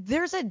 Listen,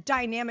 there's a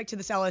dynamic to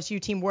this LSU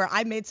team where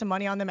I made some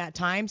money on them at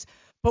times,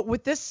 but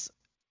with this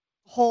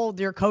whole,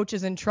 your coach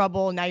is in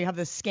trouble, now you have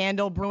this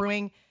scandal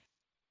brewing,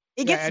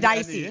 it gets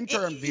dicey. And the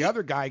interim, the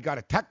other guy got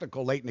a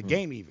technical late in the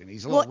game even.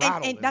 He's a little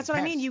rattled. And that's what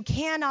I mean. You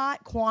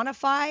cannot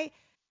quantify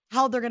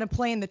how they're going to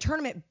play in the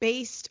tournament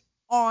based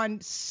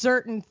on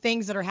certain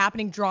things that are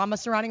happening, drama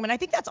surrounding them. And I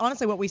think that's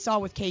honestly what we saw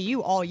with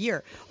KU all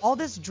year. All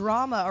this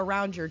drama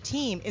around your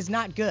team is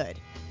not good.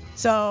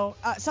 So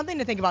something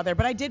to think about there.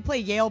 But I did play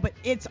Yale, but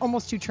it's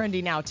almost too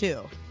trendy now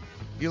too.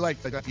 Do you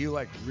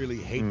really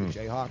hate the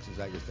Jayhawks? Is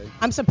that your thing?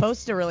 I'm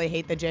supposed to really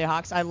hate the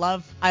Jayhawks.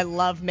 I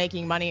love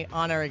making money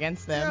on or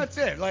against them. Yeah, that's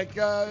it. Like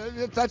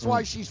that's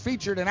why she's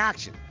featured in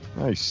action.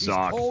 They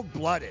suck. She's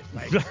cold-blooded.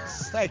 Like,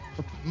 it's like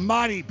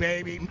money,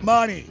 baby,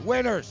 money,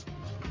 winners.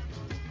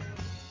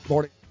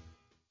 Morning.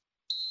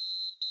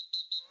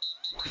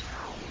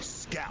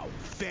 Scout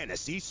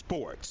Fantasy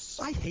Sports.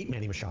 I hate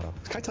Manny Machado.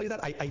 Can I tell you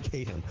that? I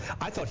hate him.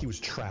 I thought he was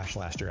trash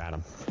last year,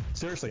 Adam.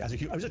 Seriously, I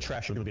was a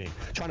trash human being.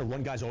 Trying to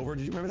run guys over.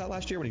 Did you remember that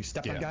last year when he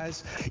stepped on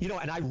guys?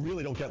 And I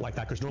really don't get like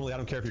that because normally I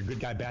don't care if you're a good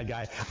guy, bad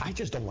guy. I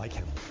just don't like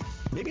him.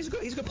 Maybe he's a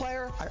good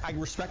player. I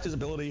respect his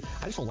ability.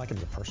 I just don't like him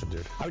as a person,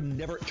 dude. I would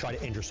never try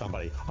to injure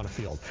somebody on a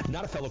field.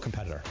 Not a fellow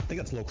competitor. I think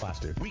that's low class,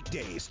 dude.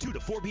 Weekdays, 2 to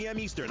 4 p.m.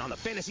 Eastern on the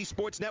Fantasy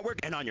Sports Network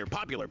and on your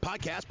popular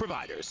podcast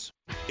providers.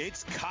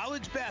 It's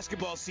college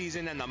basketball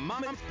season, and the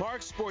Monmouth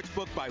Park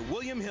Sportsbook by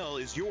William Hill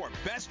is your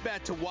best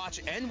bet to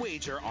watch and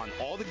wager on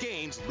all the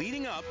games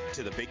leading up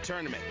to the big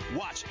tournament.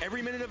 Watch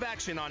every minute of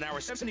action on our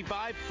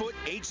 75-foot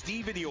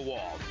HD video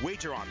wall.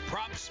 Wager on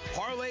props,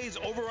 parlays,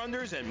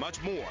 over-unders, and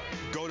much more.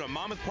 Go to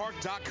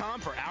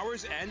monmouthpark.com for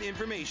hours and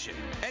information.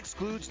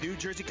 Excludes New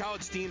Jersey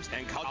college teams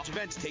and college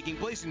events taking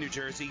place in New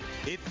Jersey.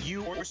 If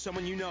you or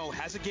someone you know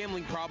has a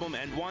gambling problem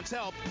and wants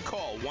help,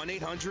 call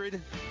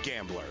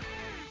 1-800-GAMBLER.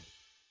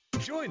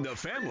 Join the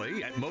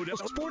family at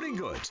Modell's Sporting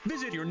Goods.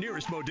 Visit your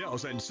nearest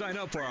Modell's and sign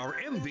up for our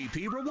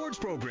MVP Rewards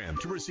program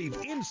to receive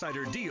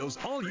insider deals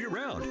all year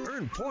round.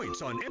 Earn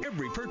points on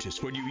every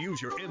purchase when you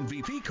use your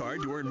MVP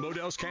card to earn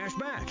Modell's cash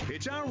back.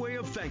 It's our way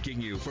of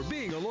thanking you for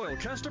being a loyal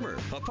customer.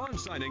 Upon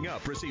signing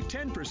up, receive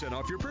 10%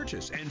 off your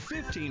purchase and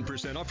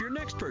 15% off your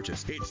next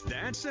purchase. It's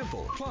that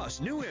simple.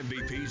 Plus, new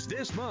MVPs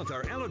this month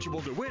are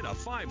eligible to win a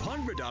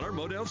 $500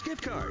 Modell's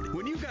gift card.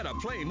 When you gotta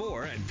play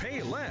more and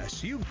pay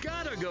less, you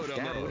gotta go to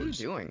Modell's. What are you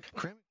doing?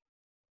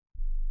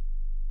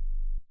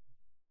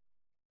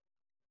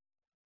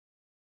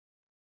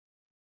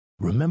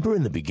 Remember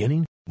in the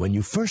beginning, when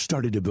you first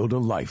started to build a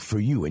life for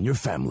you and your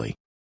family,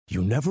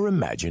 you never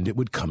imagined it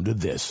would come to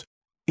this.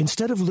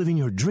 Instead of living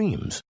your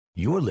dreams,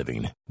 you're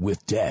living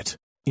with debt.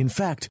 In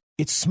fact,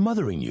 it's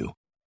smothering you.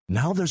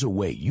 Now there's a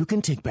way you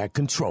can take back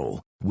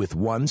control with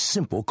one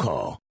simple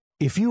call.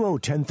 If you owe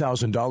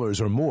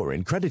 $10,000 or more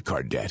in credit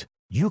card debt,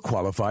 you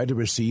qualify to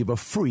receive a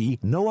free,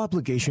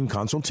 no-obligation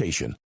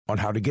consultation on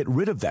how to get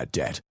rid of that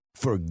debt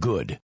for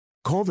good.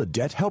 Call the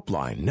Debt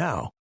Helpline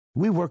now.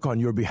 We work on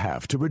your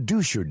behalf to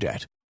reduce your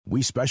debt.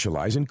 We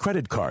specialize in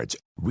credit cards,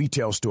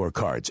 retail store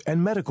cards,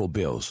 and medical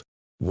bills.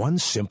 One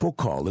simple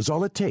call is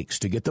all it takes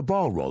to get the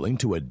ball rolling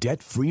to a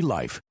debt-free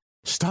life.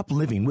 Stop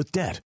living with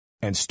debt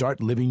and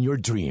start living your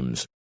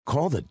dreams.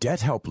 Call the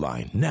Debt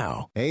Helpline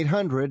now.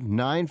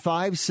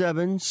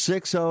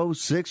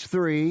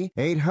 800-957-6063.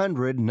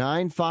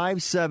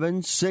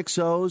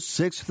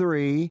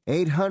 800-957-6063.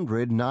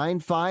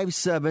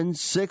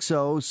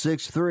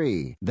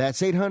 800-957-6063.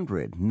 That's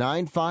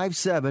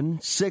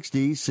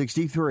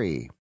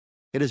 800-957-6063.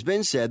 It has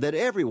been said that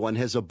everyone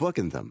has a book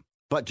in them.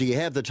 But do you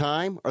have the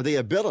time or the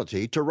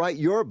ability to write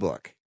your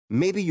book?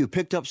 Maybe you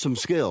picked up some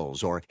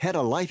skills or had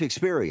a life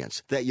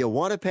experience that you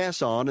want to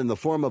pass on in the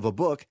form of a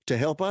book to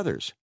help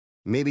others.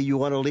 Maybe you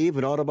want to leave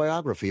an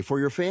autobiography for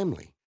your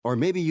family. Or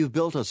maybe you've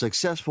built a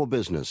successful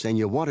business and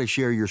you want to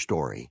share your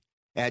story.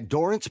 At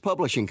Dorrance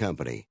Publishing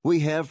Company, we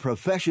have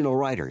professional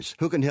writers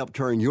who can help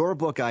turn your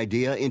book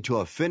idea into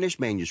a finished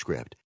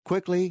manuscript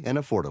quickly and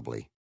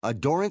affordably. A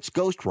Dorrance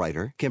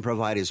ghostwriter can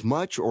provide as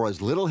much or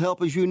as little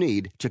help as you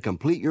need to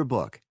complete your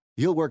book.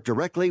 You'll work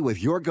directly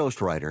with your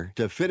ghostwriter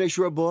to finish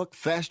your book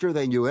faster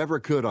than you ever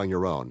could on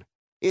your own.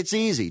 It's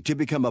easy to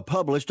become a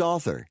published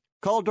author.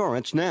 Call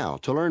Dorrance now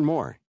to learn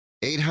more.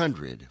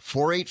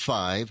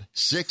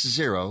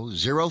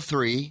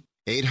 800-485-6003.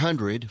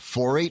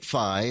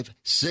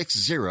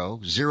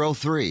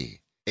 800-485-6003.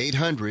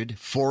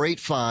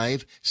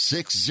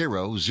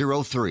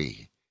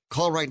 800-485-6003.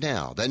 Call right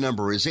now. That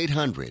number is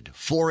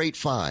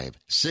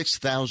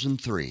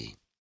 800-485-6003.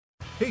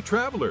 Hey,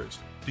 travelers,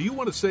 do you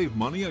want to save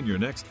money on your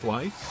next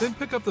flight? Then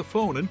pick up the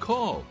phone and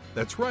call.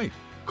 That's right.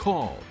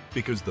 call,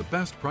 because the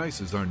best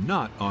prices are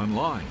not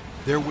online.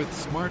 They're with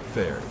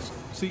SmartFares.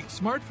 See,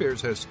 SmartFares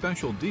has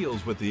special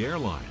deals with the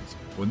airlines.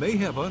 When they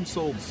have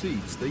unsold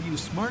seats, they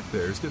use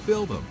SmartFares to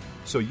fill them.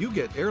 So you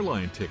get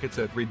airline tickets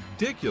at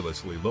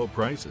ridiculously low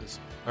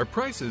prices. Our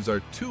prices are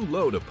too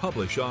low to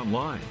publish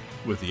online.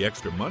 With the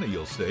extra money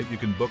you'll save, you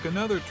can book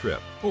another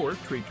trip or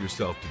treat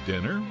yourself to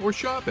dinner or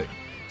shopping.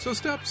 So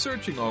stop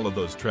searching all of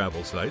those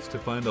travel sites to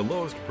find the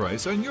lowest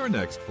price on your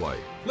next flight.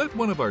 Let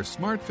one of our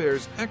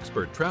SmartFares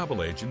expert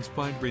travel agents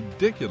find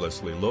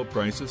ridiculously low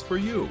prices for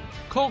you.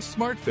 Call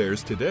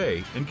SmartFares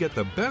today and get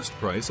the best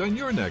price on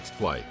your next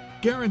flight.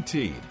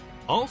 Guaranteed.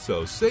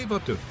 Also, save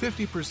up to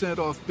 50%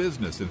 off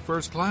business and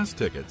first class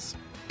tickets.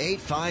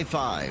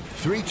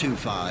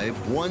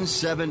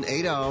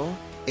 855-325-1780.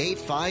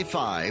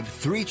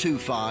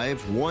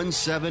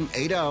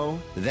 855-325-1780.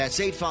 That's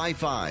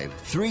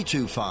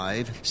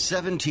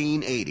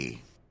 855-325-1780.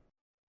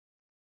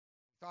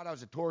 Thought I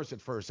was a tourist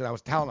at first, and I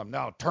was telling him,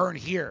 no, turn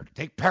here,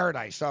 take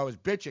Paradise. So I was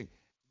bitching. He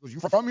goes,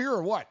 you from here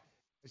or what?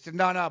 I said,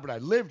 no, but I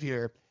lived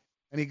here.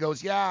 And he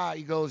goes, yeah.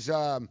 He goes,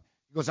 I'm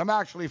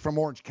actually from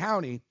Orange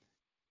County.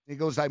 He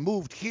goes, I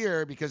moved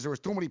here because there was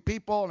too many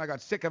people, and I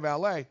got sick of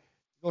L.A. He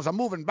goes, I'm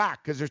moving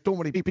back because there's too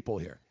many people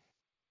here.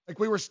 Like,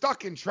 we were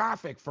stuck in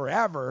traffic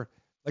forever.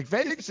 Like,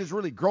 Vegas is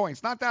really growing.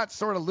 It's not that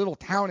sort of little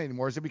town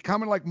anymore. Is it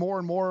becoming, like, more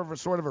and more of a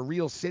sort of a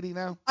real city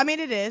now? I mean,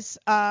 it is.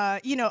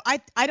 I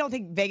don't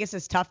think Vegas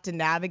is tough to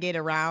navigate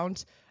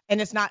around,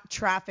 and it's not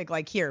traffic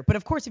like here. But,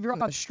 of course, if you're on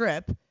the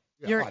Strip,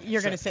 you're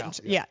going to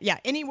sit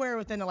anywhere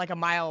within like a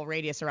mile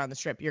radius around the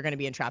Strip, you're going to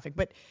be in traffic.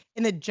 But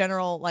in the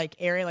general like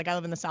area, like I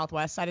live in the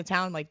southwest side of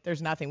town, like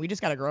there's nothing. We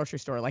just got a grocery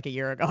store like a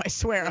year ago. I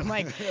swear. I'm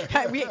like,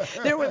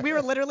 we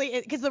were literally,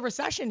 because the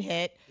recession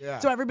hit,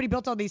 so everybody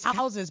built all these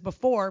houses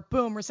before.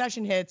 Boom,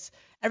 recession hits,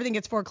 everything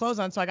gets foreclosed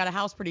on. So I got a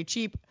house pretty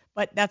cheap,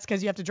 but that's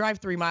because you have to drive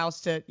 3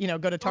 miles to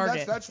go to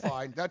Target. That's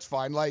fine. That's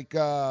fine. Like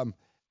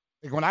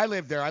when I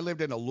lived there, I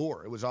lived in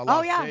Allure. It was on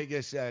Las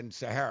Vegas and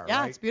Sahara.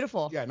 Yeah, right? It's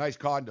beautiful. Yeah, nice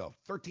condo.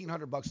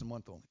 $1,300 a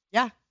month only.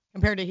 Yeah,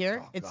 compared to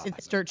here,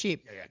 it's dirt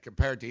cheap. Yeah,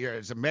 compared to here,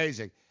 it's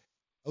amazing.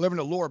 I live in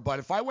Allure, but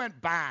if I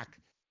went back,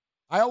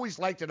 I always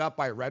liked it up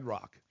by Red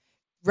Rock.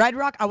 Red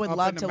Rock, I would love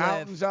to live. Up in the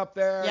mountains up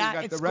there. Yeah, you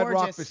got it's the Red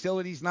gorgeous. Rock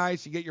facility's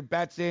nice. You get your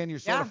bets in. You're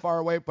sort of far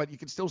away, but you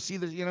can still see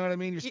the, you know what I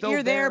mean?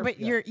 You're there, but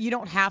you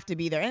don't have to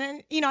be there. And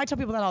then, I tell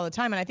people that all the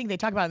time, and I think they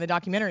talk about it in the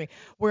documentary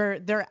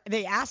where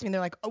they ask me, and they're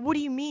like, oh, what do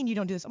you mean you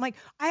don't do this? I'm like,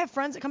 I have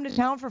friends that come to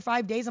town for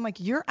 5 days. I'm like,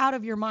 you're out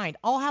of your mind.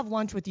 I'll have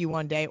lunch with you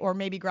one day or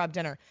maybe grab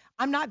dinner.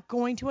 I'm not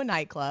going to a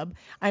nightclub.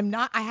 I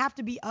have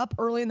to be up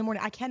early in the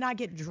morning. I cannot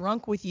get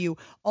drunk with you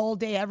all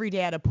day, every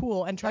day at a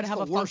pool and try to have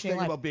a functioning life. That's the worst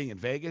thing about being in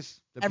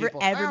Vegas.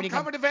 Everybody I'm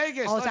coming to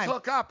Vegas. All the Let's time.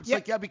 hook up. It's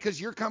like, yeah,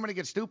 because you're coming to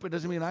get stupid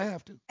doesn't mean I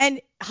have to.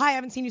 And hi, I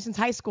haven't seen you since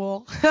high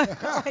school.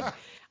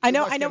 I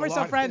know we're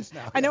still friends.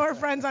 I know we're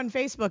friends on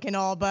Facebook and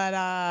all,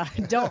 but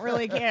don't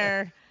really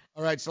care.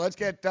 All right, so let's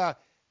get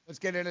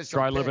into some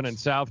Try living picks. in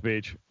South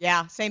Beach.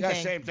 Yeah, same thing.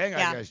 Yeah, same thing,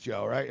 I guess,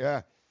 Joe, right?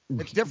 Yeah.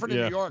 It's different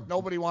in New York.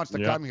 Nobody wants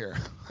to come here.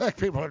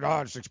 People are like,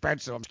 oh, it's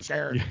expensive. I'm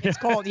scared. It's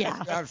cold,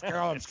 yeah. I'm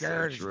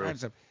scared. It's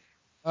expensive.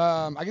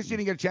 I guess you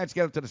didn't get a chance to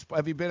get up to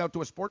have you been out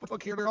to a sport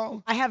book here at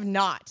all? I have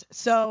not.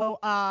 So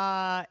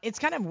it's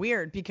kind of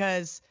weird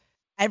because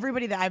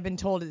everybody that I've been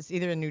told is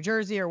either in New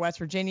Jersey or West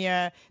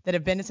Virginia that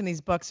have been to some of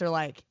these books are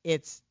like,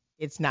 it's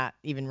not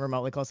even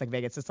remotely close like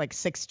Vegas. It's like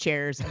 6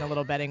 chairs and a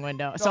little betting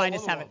window. So I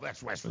just haven't.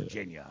 That's West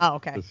Virginia. Oh,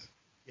 okay.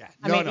 Yeah.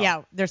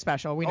 Yeah, they're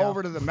special. We know.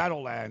 Over to the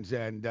Meadowlands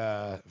and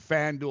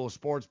FanDuel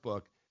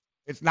Sportsbook.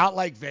 It's not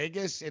like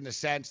Vegas in the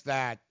sense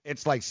that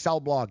it's like Cell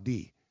Block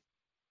D.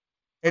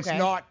 It's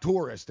not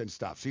tourist and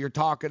stuff. So you're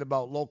talking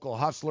about local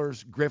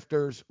hustlers,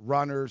 grifters,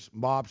 runners,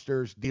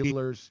 mobsters,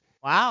 dealers.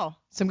 Wow.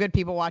 Some good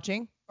people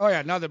watching. Oh,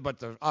 yeah, nothing but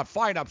the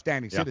fine,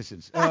 upstanding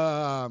citizens.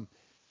 Fine,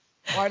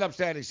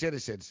 upstanding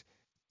citizens.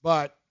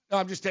 But no,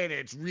 I'm just saying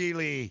it's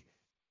really,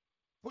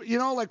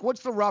 like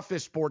what's the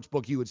roughest sports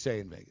book you would say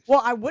in Vegas?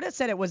 Well, I would have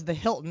said it was the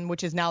Hilton,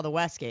 which is now the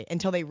Westgate,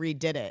 until they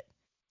redid it.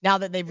 Now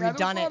that they've redone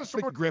there's a lot it. of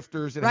sort of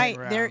grifters that right,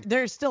 hang around.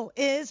 there still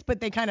is, but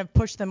they kind of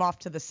pushed them off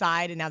to the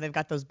side, and now they've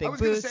got those big I was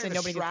gonna booths. say And the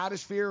nobody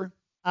Stratosphere.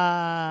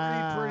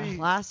 Pretty.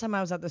 Last time I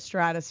was at the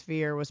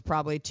Stratosphere was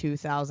probably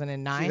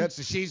 2009.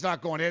 See, she's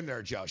not going in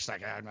there, Joe. She's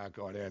like, I'm not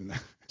going in.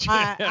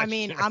 I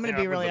mean, I'm going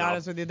to be really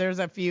honest with you. There's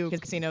a few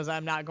casinos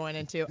I'm not going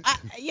into.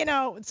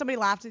 Somebody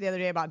laughed the other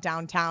day about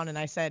downtown, and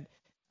I said,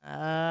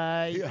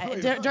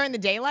 during the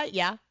daylight,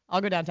 I'll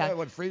go downtown.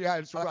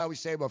 That's what I always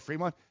say about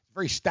Fremont. It's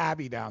very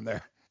stabby down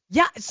there.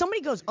 Yeah,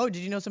 somebody goes, oh,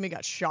 did you know somebody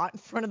got shot in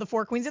front of the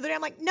Four Queens the other day?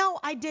 I'm like, no,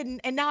 I didn't,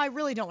 and now I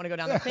really don't want to go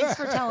down there. Thanks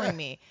for telling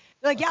me.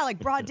 They're like, yeah, like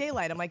broad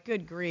daylight. I'm like,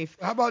 good grief.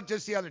 How about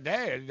just the other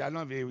day? I don't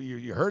know if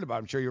you heard about it.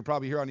 I'm sure you're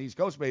probably here on the East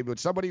Coast maybe, but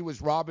somebody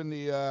was robbing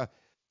the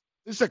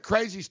this is a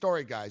crazy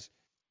story, guys.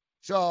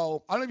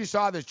 So, I don't know if you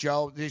saw this,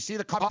 Joe. Did you see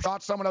the cop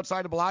shot someone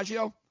outside of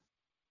Bellagio?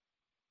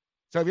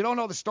 So, if you don't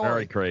know the story.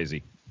 Very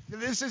crazy.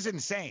 This is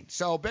insane.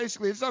 So,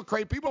 basically, it's so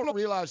crazy. People don't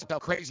realize how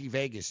crazy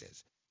Vegas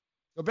is.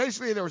 So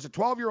basically, there was a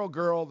 12-year-old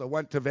girl that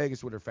went to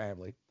Vegas with her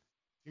family.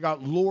 She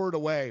got lured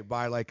away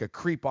by like a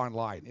creep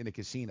online in a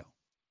casino.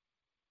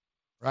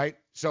 Right?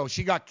 So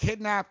she got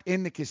kidnapped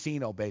in the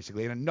casino,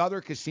 basically, in another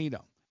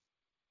casino.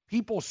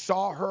 People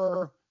saw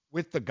her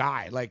with the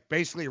guy. Like,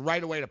 basically,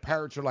 right away, the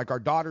parents are like, our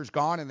daughter's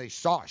gone, and they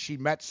saw she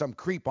met some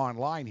creep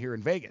online here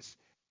in Vegas.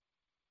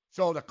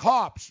 So the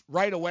cops,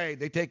 right away,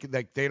 they take it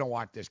like they don't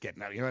want this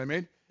getting out. You know what I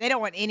mean? They don't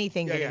want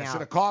anything getting out. So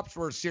the cops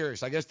were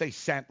serious. I guess they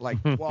sent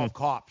like 12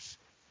 cops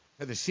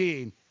to the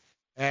scene,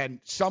 and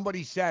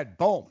somebody said,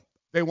 boom,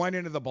 they went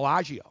into the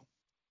Bellagio.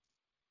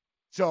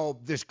 So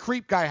this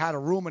creep guy had a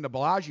room in the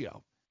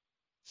Bellagio.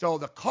 So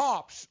the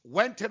cops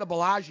went to the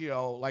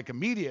Bellagio like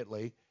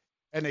immediately,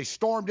 and they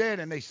stormed in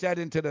and they said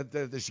into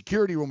the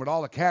security room with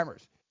all the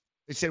cameras.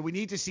 They said, we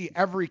need to see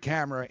every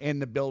camera in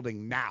the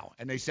building now.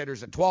 And they said,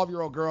 there's a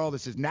 12-year-old girl.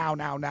 This is now.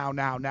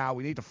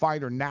 We need to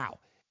find her now.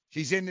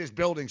 She's in this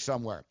building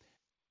somewhere.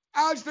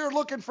 As they're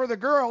looking for the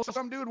girl,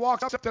 some dude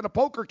walks up to the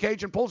poker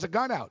cage and pulls a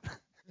gun out.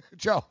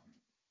 Joe,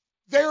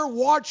 they're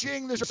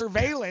watching the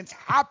surveillance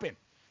happen.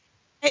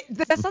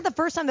 That's not the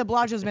first time the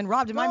Bellagio's been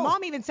robbed. And my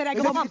mom even said, I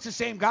go, Mom, it's the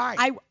same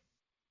guy.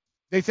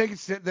 They think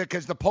it's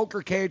because the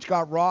poker cage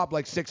got robbed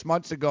like 6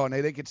 months ago, and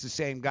they think it's the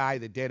same guy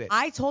that did it.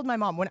 I told my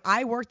mom when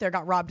I worked there,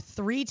 got robbed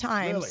 3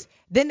 times. Really?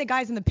 Then the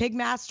guys in the pig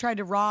masks tried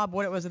to rob,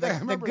 what it was, the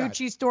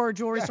Gucci store,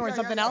 jewelry store, and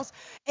something else.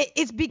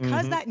 It's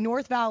because that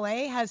North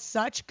Valet has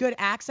such good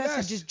access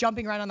to just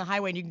jumping around on the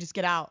highway, and you can just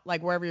get out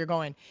like wherever you're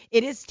going.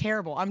 It is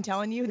terrible. I'm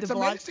telling you. It's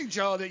amazing,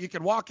 Joe, that you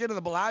can walk into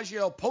the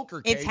Bellagio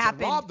poker cage and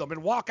rob them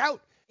and walk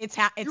out. It's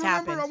you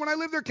remember when I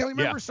lived there, Kelly?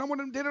 Remember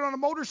someone did it on a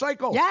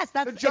motorcycle? Yes,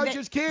 that's the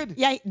judge's kid.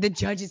 Yeah, the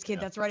judge's kid.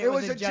 That's right. It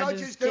was a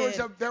judge's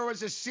kid. There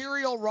was a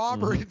serial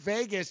robber in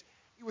Vegas.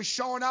 He was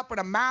showing up in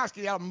a mask.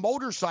 He had a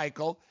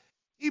motorcycle.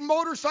 He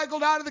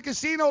motorcycled out of the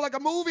casino like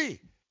a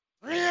movie,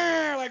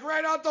 like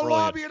right out the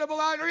lobby of the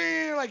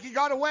Bellagio. Like he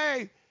got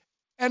away,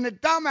 and the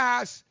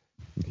dumbass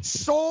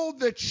sold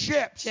the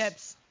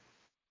chips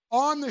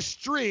on the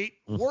street.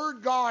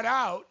 Word got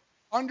out.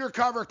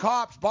 Undercover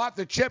cops bought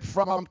the chips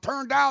from him.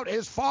 Turned out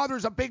his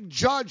father's a big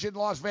judge in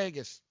Las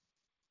Vegas.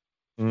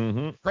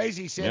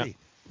 Crazy city. Yeah.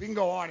 We can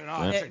go on and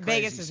on.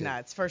 Vegas is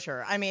nuts, for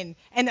sure. I mean,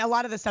 and a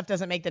lot of the stuff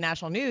doesn't make the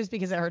national news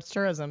because it hurts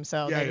tourism.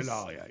 So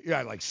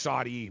yeah, like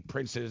Saudi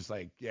princes,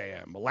 like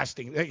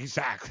molesting,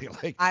 exactly.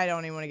 Like I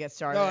don't even want to get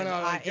started.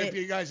 No,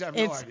 you guys have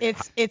no idea.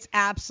 It's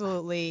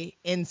absolutely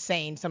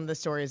insane, some of the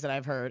stories that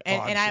I've heard.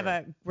 And I have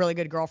a really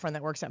good girlfriend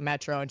that works at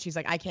Metro, and she's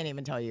like, I can't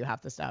even tell you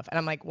half the stuff. And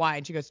I'm like, why?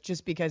 And she goes,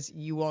 just because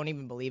you won't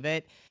even believe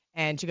it.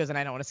 And she goes, and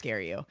I don't want to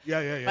scare you.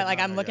 Yeah. But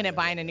I'm looking at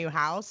buying a new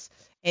house.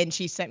 And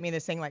she sent me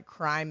this thing like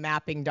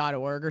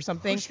crimemapping.org or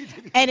something.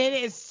 And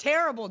it is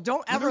terrible.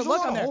 Don't ever look on there.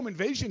 There's a lot of home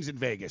invasions in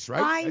Vegas,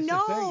 right? I That's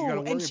know. The thing. You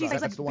gotta worry and she's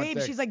about like,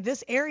 babe, she's like,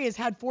 this area has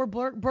had 4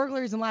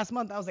 burglaries in the last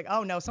month. I was like,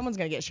 oh, no, someone's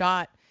going to get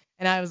shot.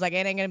 And I was like,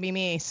 it ain't going to be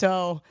me.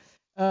 So.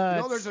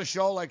 There's a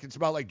show like it's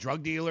about like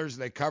drug dealers.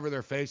 They cover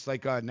their face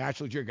like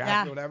National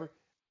Geographic or whatever.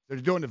 They're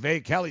doing the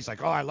vague. Kelly's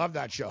like, oh, I love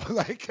that show.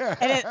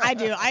 I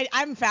do.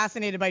 I'm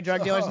fascinated by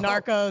drug dealers,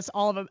 narcos,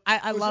 all of them.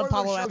 I love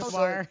Pablo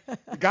Escobar.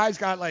 The guy's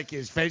got like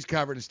his face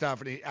covered and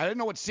stuff, and I didn't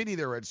know what city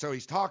they're in, so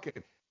he's talking.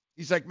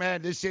 He's like,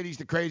 man, this city's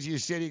the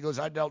craziest city. He goes,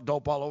 I dealt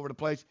dope all over the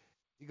place.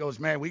 He goes,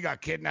 man, we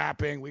got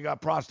kidnapping, we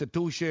got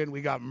prostitution,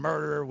 we got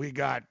murder, we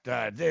got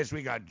this,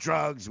 we got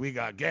drugs, we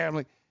got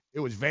gambling. It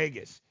was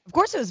Vegas. Of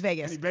course it was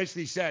Vegas. And he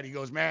basically said, he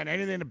goes, man,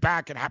 anything in the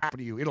back can happen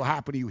to you. It'll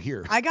happen to you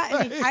here.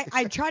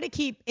 I try to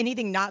keep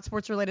anything not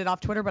sports related off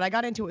Twitter, but I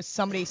got into it with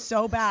somebody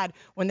so bad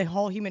when the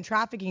whole human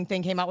trafficking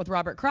thing came out with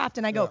Robert Kraft.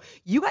 And I go,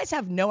 you guys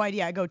have no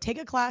idea. I go, take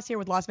a class here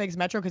with Las Vegas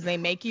Metro because they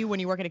make you, when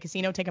you work at a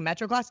casino, take a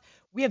Metro class.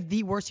 We have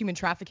the worst human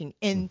trafficking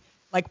in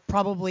like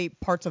probably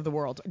parts of the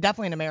world,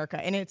 definitely in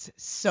America. And it's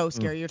so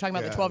scary. You're talking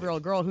about the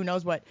 12-year-old girl. Who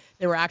knows what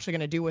they were actually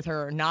going to do with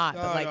her or not.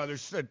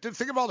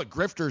 Think of all the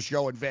grifters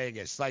show in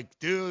Vegas. Like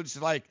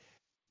dudes like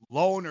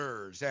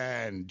loners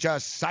and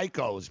just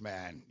psychos,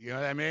 man. You know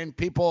what I mean?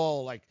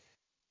 People like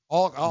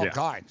all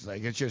kinds.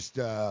 Like it's just,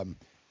 but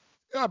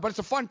it's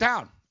a fun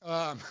town.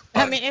 I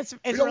mean, it's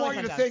we don't really want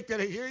you to fun think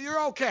that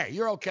you're okay.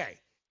 You're okay.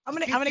 I'm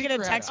gonna get a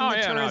text from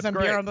the tourism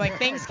bureau and be like,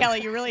 thanks,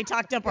 Kelly, you really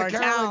talked up our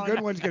town.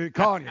 Goodwin's gonna be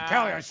calling you.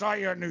 Kelly, I saw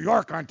you in New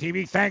York on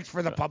TV. Thanks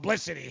for the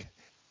publicity.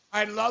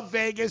 I love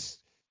Vegas.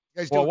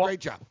 You guys do a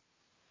great job.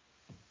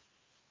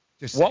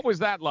 What was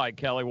that like,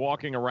 Kelly,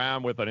 walking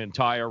around with an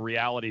entire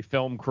reality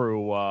film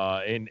crew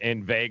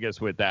in Vegas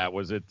with that?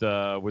 Was it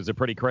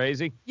pretty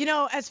crazy? You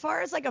know, as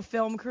far as like a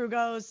film crew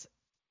goes,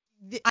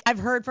 I've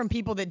heard from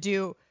people that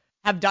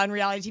have done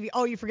reality TV.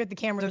 Oh, you forget the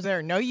cameras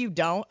there. No, you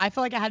don't. I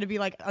feel like I had to be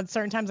like on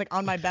certain times like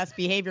on my best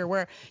behavior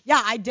where,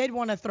 I did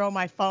want to throw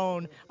my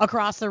phone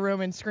across the room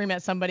and scream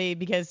at somebody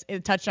because a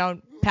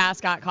touchdown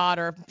pass got caught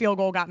or a field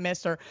goal got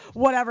missed or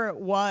whatever it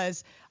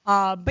was.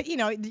 But,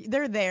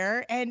 they're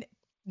there. And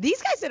these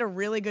guys did a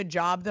really good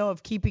job, though,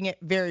 of keeping it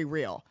very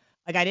real.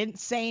 Like, I didn't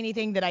say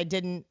anything that I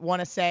didn't want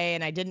to say,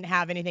 and I didn't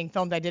have anything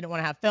filmed I didn't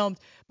want to have filmed.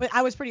 But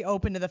I was pretty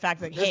open to the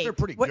fact that, hey, they're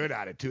pretty good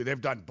at it too.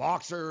 They've done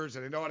boxers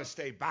and they know how to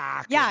stay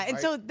back. Yeah, and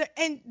right? so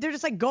they're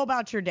just like, go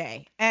about your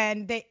day,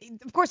 and they,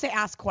 of course, they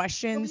ask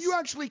questions. You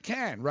actually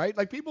can, right?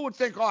 Like, people would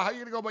think, oh, how are you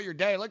gonna go about your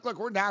day? Like, look,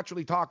 we're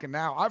naturally talking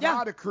now. I've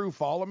had a crew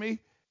follow me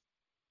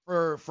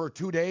for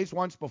 2 days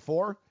once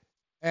before,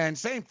 and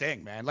same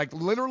thing, man. Like,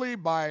 literally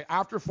by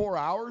after 4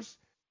 hours,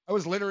 I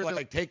was literally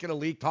like taking a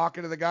leak,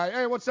 talking to the guy.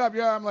 Hey, what's up?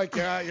 Yeah, I'm like,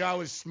 yeah, I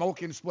was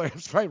smoking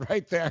spliffs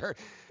right there.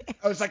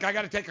 I was like, I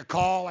got to take a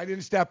call. I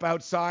didn't step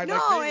outside. No,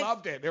 like, they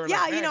loved it. They were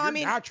like, man, you're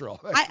natural.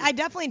 I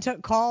definitely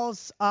took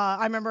calls.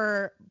 I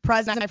remember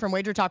Prez and I from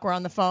Wager Talk were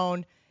on the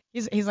phone.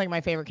 He's like my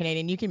favorite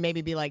Canadian. You can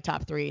maybe be like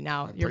top 3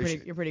 now.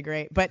 You're pretty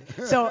great. But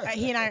so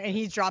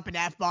he's dropping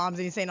F-bombs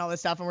and he's saying all this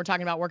stuff, and we're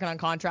talking about working on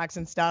contracts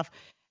and stuff.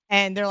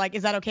 And they're like,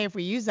 is that okay if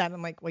we use that? And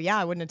I'm like, well, yeah,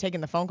 I wouldn't have taken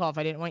the phone call if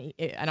I didn't want you.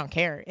 I don't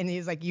care. And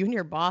he's like, you and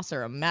your boss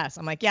are a mess.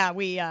 I'm like, yeah,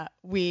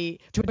 we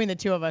between the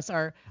two of us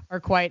are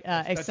quite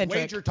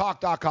eccentric. That's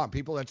wagertalk.com,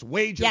 people. That's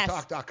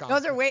wagertalk.com.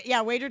 Those are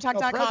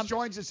wagertalk.com. Prez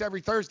joins us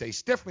every Thursday.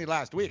 Stiffed me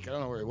last week. I don't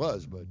know where he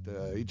was, but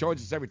he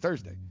joins us every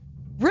Thursday.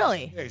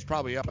 Really? Yeah, he's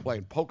probably up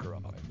playing poker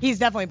on it. He's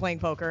definitely playing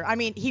poker. I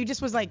mean, he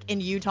just was like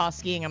in Utah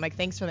skiing. I'm like,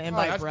 thanks for the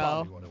invite, that's bro.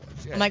 probably what it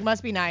was. Yeah. I'm like,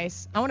 must be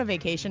nice. I want a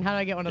vacation. How do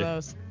I get one of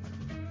those?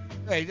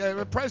 Hey,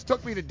 Prez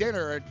took me to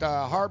dinner at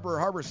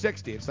Harbor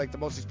 60. It's like the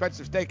most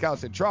expensive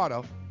steakhouse in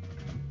Toronto.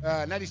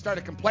 And then he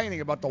started complaining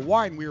about the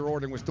wine we were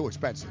ordering was too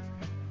expensive.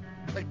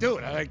 Like,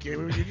 dude,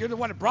 you're the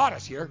one that brought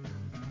us here.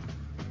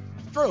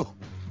 It's true.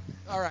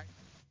 All right.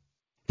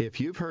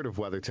 If you've heard of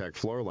WeatherTech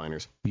floor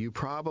liners, you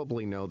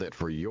probably know that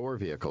for your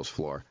vehicle's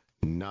floor,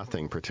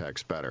 nothing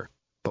protects better.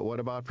 But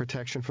what about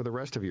protection for the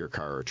rest of your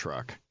car or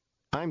truck?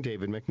 I'm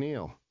David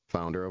McNeil,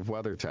 founder of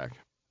WeatherTech.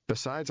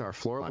 Besides our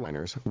floor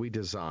liners, we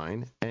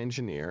design,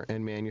 engineer,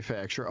 and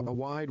manufacture a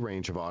wide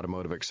range of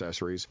automotive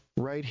accessories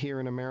right here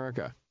in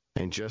America.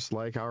 And just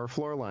like our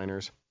floor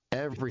liners,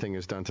 everything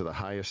is done to the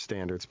highest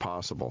standards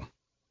possible.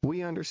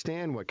 We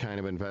understand what kind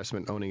of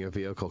investment owning a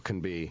vehicle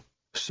can be,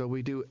 so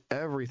we do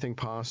everything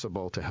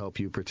possible to help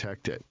you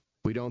protect it.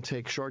 We don't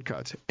take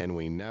shortcuts, and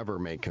we never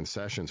make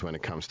concessions when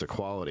it comes to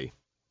quality.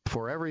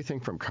 For everything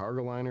from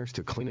cargo liners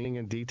to cleaning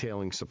and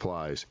detailing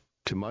supplies,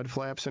 to mud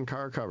flaps and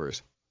car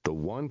covers, the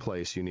one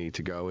place you need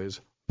to go is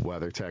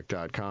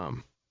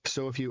WeatherTech.com.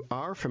 So if you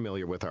are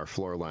familiar with our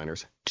floor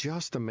liners,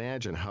 just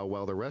imagine how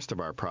well the rest of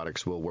our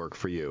products will work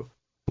for you.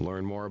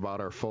 Learn more about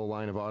our full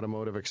line of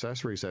automotive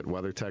accessories at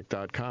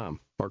WeatherTech.com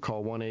or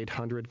call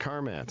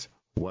 1-800-CarMats.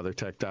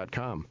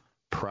 WeatherTech.com.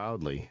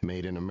 Proudly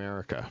made in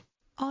America.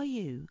 Are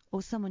you,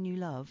 or someone you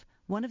love,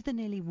 one of the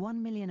nearly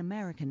 1 million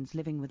Americans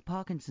living with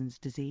Parkinson's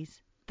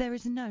disease? There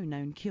is no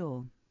known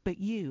cure, but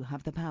you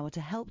have the power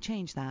to help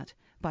change that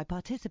by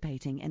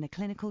participating in a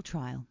clinical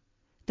trial.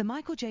 The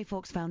Michael J.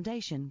 Fox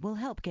Foundation will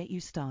help get you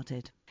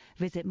started.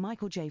 Visit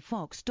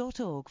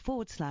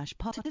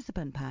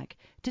michaeljfox.org/participant pack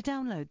to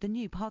download the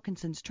new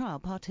Parkinson's Trial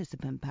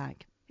Participant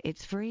Pack.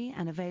 It's free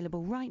and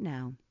available right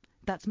now.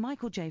 That's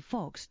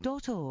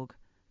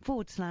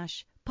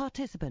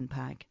michaeljfox.org/participant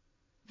pack.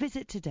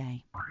 Visit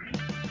today.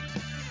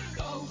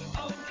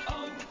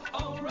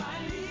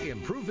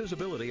 Improve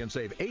visibility and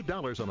save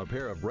 $8 on a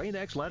pair of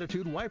Rain-X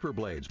Latitude wiper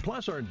blades.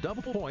 Plus, earn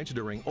double points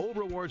during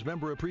O-Rewards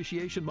Member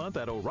Appreciation Month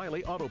at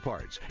O'Reilly Auto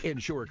Parts.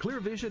 Ensure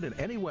clear vision in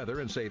any weather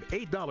and save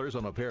 $8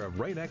 on a pair of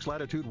Rain-X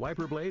Latitude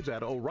wiper blades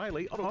at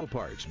O'Reilly Auto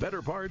Parts.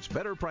 Better parts,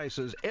 better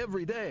prices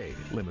every day.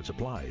 Limits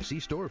apply. See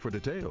store for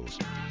details.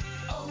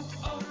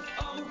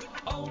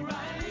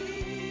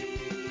 O'Reilly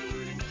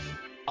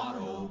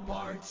Auto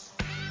Parts.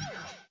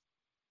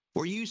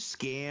 Were you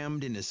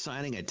scammed into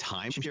signing a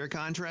timeshare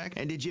contract?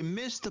 And did you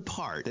miss the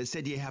part that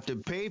said you have to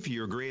pay for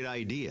your great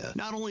idea?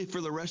 Not only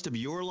for the rest of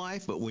your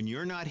life, but when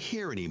you're not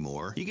here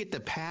anymore, you get to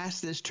pass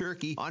this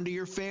turkey onto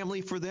your family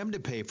for them to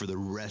pay for the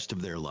rest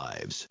of their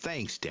lives.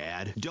 Thanks,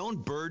 Dad.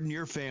 Don't burden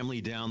your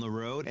family down the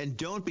road, and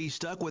don't be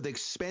stuck with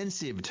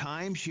expensive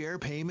timeshare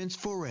payments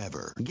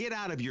forever. Get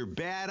out of your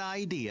bad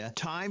idea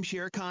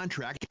timeshare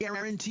contract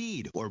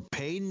guaranteed, or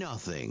pay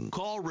nothing.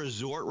 Call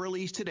Resort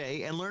Release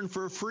today and learn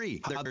for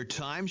free how their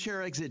timeshare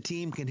exit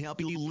team can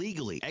help you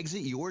legally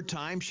exit your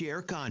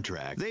timeshare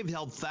contract. They've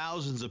helped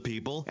thousands of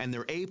people, and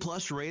they're A+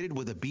 rated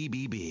with a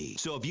BBB.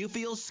 So if you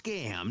feel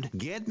scammed,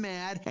 get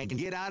mad and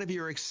get out of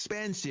your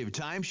expensive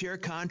timeshare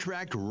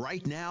contract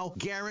right now,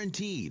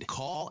 guaranteed.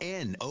 Call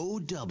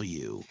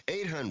NOW.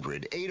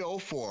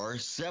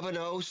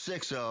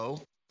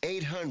 800-804-7060.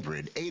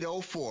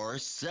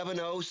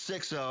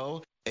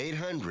 800-804-7060.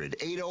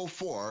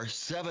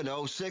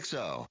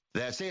 800-804-7060.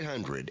 That's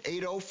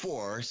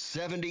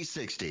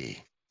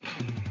 800-804-7060.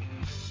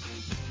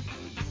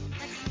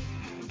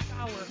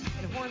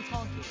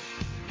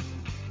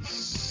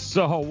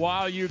 So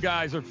while you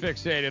guys are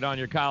fixated on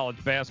your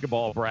college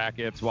basketball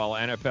brackets, while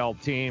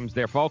NFL teams,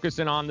 they're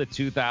focusing on the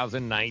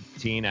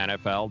 2019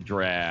 NFL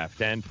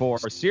Draft. And for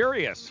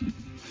serious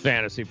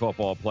fantasy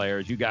football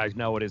players, you guys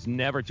know it is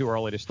never too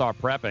early to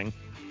start prepping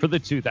for the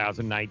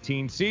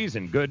 2019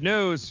 season. Good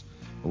news.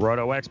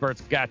 Roto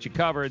Experts got you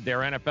covered. Their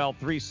NFL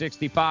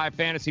 365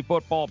 fantasy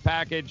football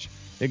package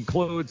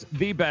includes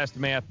the best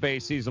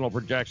math-based seasonal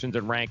projections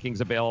and rankings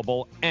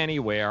available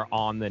anywhere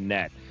on the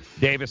net.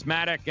 Davis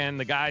Maddock and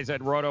the guys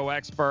at Roto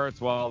Experts,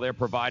 well, they're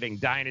providing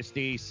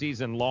dynasty,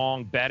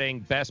 season-long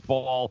betting, best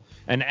ball,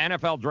 and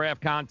NFL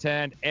draft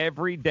content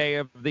every day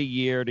of the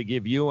year to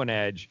give you an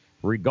edge,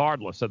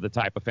 regardless of the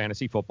type of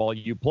fantasy football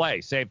you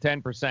play. Save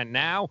 10%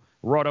 now.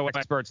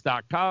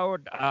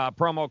 RotoExperts.com,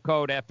 promo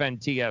code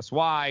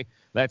FNTSY.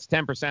 That's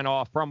 10%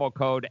 off, promo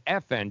code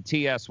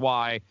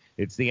FNTSY.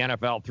 It's the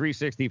NFL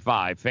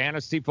 365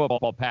 fantasy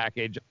football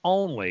package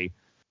only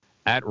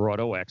at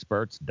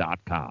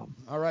RotoExperts.com.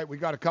 All right, we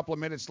got a couple of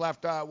minutes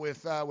left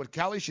with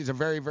Kelly. She's a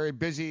very, very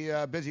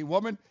busy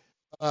woman.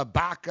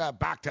 Back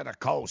to the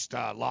coast,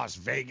 Las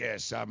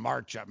Vegas,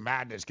 March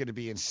Madness, going to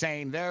be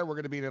insane there. We're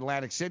going to be in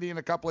Atlantic City in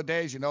a couple of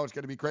days. You know it's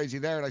going to be crazy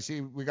there. And I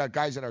see we got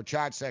guys in our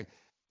chat saying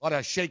a lot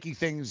of shaky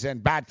things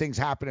and bad things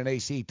happen in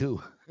AC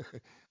too.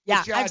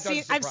 Yeah, I've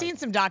seen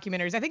some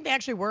documentaries. I think they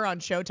actually were on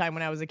Showtime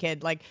when I was a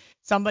kid. Like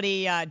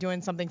somebody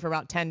doing something for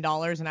about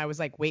 $10, and I was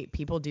like, wait,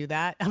 people do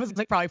that? I was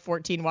like probably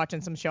 14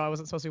 watching some show I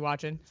wasn't supposed to be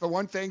watching. So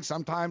one thing,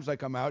 sometimes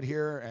like I'm out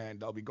here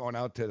and I'll be going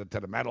out to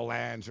the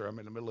Meadowlands or I'm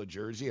in the middle of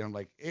Jersey, and I'm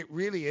like, it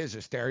really is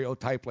a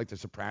stereotype like The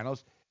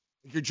Sopranos.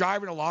 If you're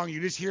driving along, you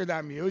just hear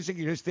that music,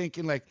 you're just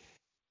thinking like,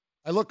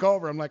 I look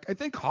over, I'm like, I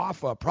think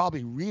Hoffa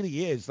probably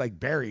really is like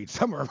buried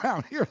somewhere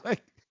around here,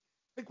 like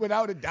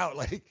without a doubt,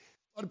 like.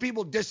 A lot of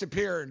people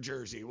disappear in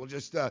Jersey. We'll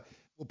just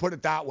we'll put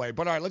it that way.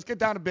 But all right, let's get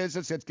down to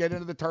business. Let's get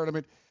into the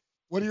tournament.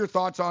 What are your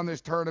thoughts on this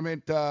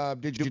tournament?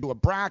 Did you do a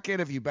bracket?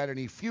 Have you bet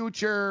any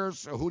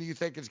futures? Who do you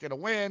think is going to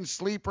win?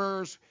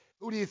 Sleepers?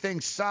 Who do you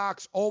think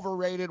sucks?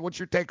 Overrated? What's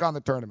your take on the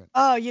tournament?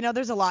 Oh,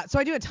 there's a lot. So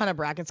I do a ton of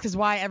brackets because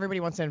why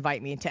everybody wants to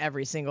invite me into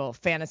every single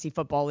fantasy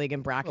football league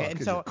and bracket. Well,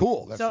 and so you're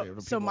cool.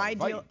 That's so my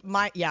deal,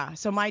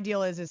 my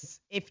deal is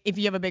if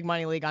you have a big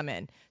money league, I'm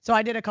in. So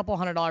I did a couple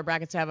 $100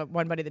 brackets. I have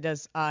one buddy that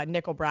does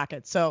nickel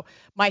brackets. So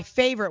my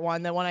favorite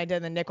one, the one I did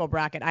in the nickel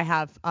bracket, I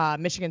have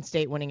Michigan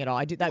State winning it all.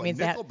 I do that means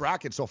nickel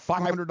bracket, so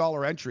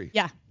 $500 entry.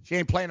 Yeah. She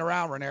ain't playing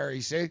around, Ranieri,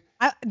 you see?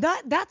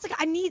 That's like,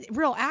 I need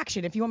real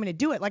action if you want me to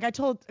do it. Like I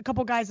told a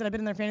couple guys that I've been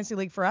in their fantasy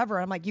league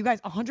forever. I'm like, you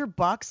guys,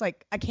 $100,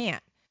 like I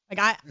can't.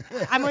 Like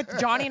I'm with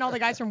Johnny and all the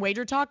guys from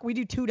Wager Talk. We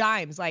do 2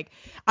 dimes. Like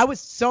I was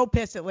so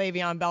pissed at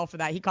Le'Veon Bell for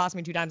that. He cost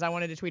me 2 dimes. I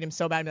wanted to tweet him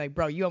so bad and be like,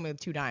 bro, you owe me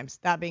 2 dimes.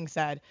 That being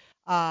said,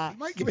 he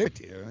might give it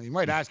to you. He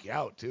might ask you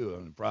out too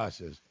in the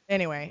process.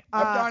 Anyway,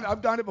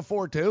 I've done it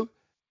before too.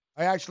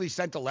 I actually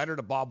sent a letter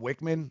to Bob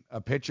Wickman,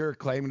 a pitcher,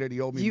 claiming that he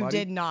owed me money. You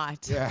did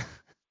not. Yeah.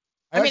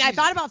 I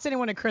thought about sending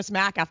one to Chris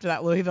Mack after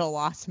that Louisville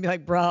loss and be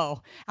like, bro,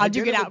 how'd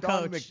you get out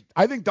coached?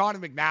 I think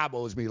Donovan McNabb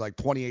owes me like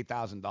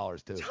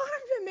 $28,000 too. Donovan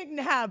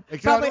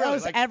McNabb probably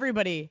owes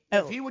everybody.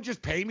 If he would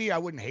just pay me, I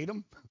wouldn't hate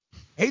him.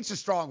 Hate's a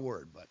strong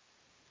word, but.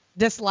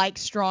 Dislike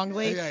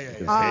strongly.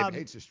 Yeah.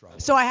 Hate's a strong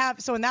word.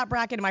 So in that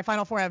bracket, in my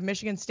Final Four, I have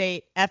Michigan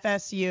State,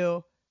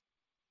 FSU.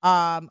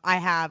 I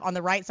have on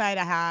the right side,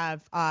 I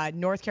have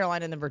North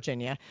Carolina and then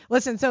Virginia.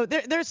 Listen, so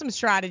there's some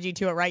strategy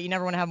to it, right? You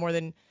never want to have more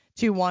than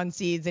 2 1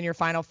 seeds in your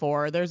Final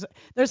Four. There's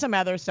some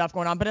other stuff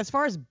going on, but as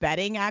far as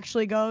betting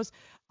actually goes,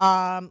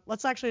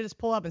 let's actually just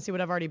pull up and see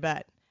what I've already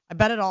bet. I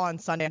bet it all on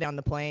Sunday on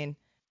the plane,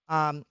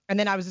 and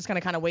then I was just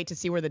gonna kind of wait to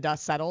see where the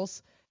dust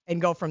settles and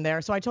go from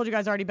there. So I told you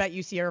guys I already bet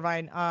UC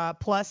Irvine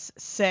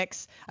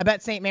 +6. I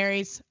bet St.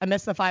 Mary's. I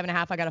missed the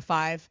 5.5. I got a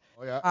 5.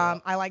 Oh, yeah.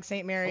 I like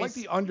St. Mary's. I like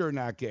the under in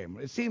that game.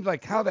 It seems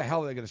like how the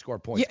hell are they going to score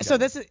points? Yeah, so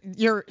this is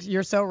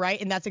you're so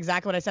right, and that's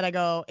exactly what I said. I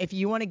go, if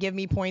you want to give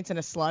me points in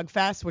a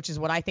slugfest, which is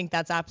what I think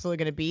that's absolutely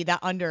going to be, that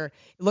under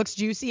looks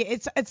juicy.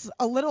 It's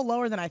a little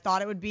lower than I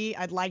thought it would be.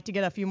 I'd like to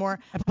get a few more.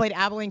 I played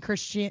Abilene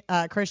Christian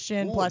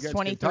plus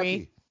 23.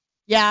 Kentucky.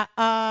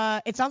 Yeah,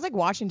 it sounds like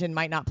Washington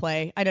might not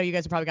play. I know you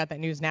guys have probably got that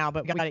news now,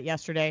 but we got it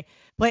yesterday.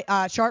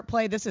 Sharp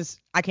play. This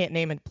is, I can't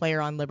name a player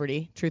on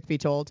Liberty, truth be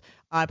told.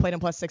 I played him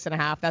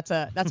 +6.5.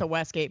 That's a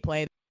Westgate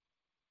play.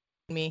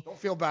 Me. Don't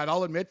feel bad.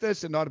 I'll admit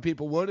this, and a lot of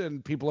people would,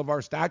 and people of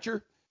our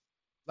stature.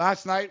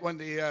 Last night when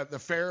the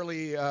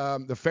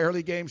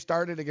Fairleigh game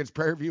started against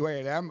Prairie View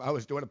A&M, I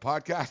was doing a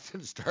podcast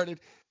and it started.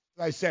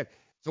 I said,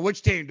 "So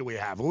which team do we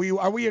have?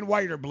 Are we in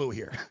white or blue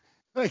here?"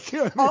 Like,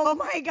 oh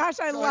my gosh,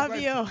 I love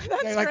you.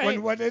 That's like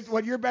great.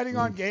 When you're betting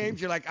on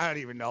games, you're like, I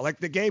don't even know. Like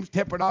the game's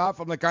tipping off.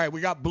 I'm like, all right, we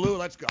got blue.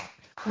 Let's go.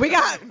 We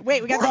got the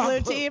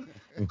blue team.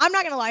 I'm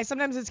not gonna lie.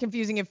 Sometimes it's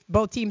confusing if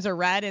both teams are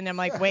red, and I'm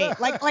like, wait,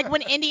 like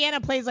when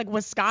Indiana plays like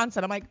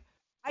Wisconsin, I'm like,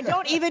 I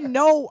don't even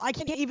know. I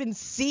can't even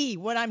see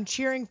what I'm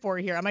cheering for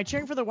here. Am I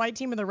cheering for the white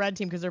team or the red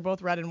team because they're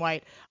both red and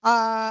white?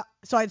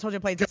 So I told you I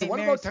played St. What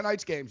Mary's. about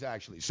tonight's games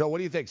actually? So what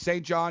do you think?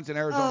 St. John's and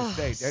Arizona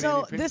State.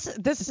 So this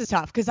is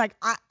tough because like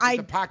Does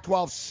the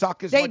Pac-12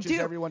 suck as much as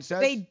everyone says?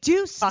 They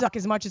do suck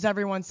as much as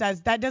everyone says.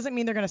 That doesn't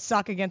mean they're going to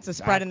suck against the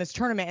spread in this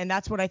tournament, and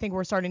that's what I think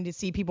we're starting to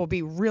see people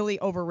be really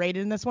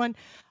overrated in this one.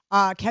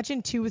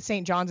 Catching 2 with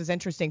St. John's is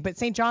interesting, but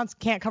St. John's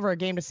can't cover a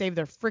game to save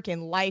their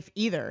freaking life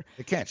either.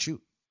 They can't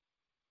shoot.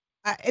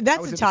 That's was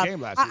a in the tough. game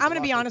last week. I'm going to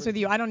They be lost honest with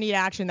you. I don't need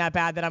action that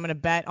bad that I'm going to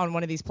bet on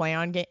one of these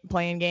playing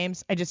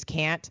games. I just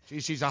can't.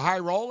 She's a high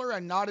roller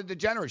and not a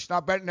degenerate. She's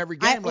not betting every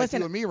game like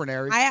you and me,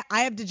 Ranieri. I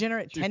have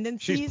degenerate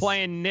tendencies. She's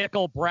playing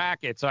nickel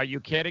brackets. Are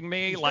you kidding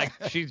me? Like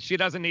she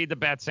doesn't need to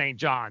bet St.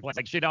 John's.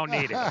 Like she don't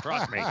need it.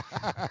 Trust me.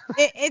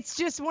 It's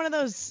just one of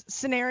those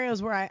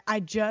scenarios where I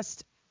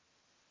just,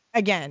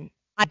 again,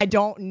 I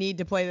don't need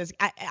to play this.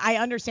 I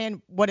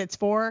understand what it's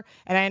for,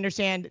 and I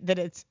understand that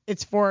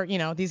it's for,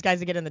 these guys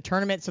to get in the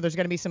tournament, so there's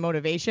going to be some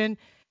motivation.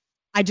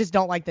 I just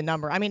don't like the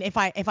number. I mean, if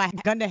I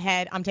gunned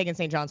ahead, I'm taking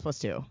St. John's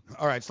 +2.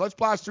 All right, so let's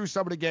blast through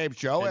some of the games,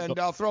 Joe, and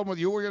I'll throw them with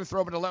you. We're going to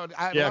throw them at 11.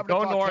 Yeah,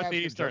 go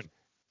Northeastern.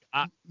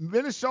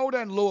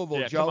 Minnesota and Louisville,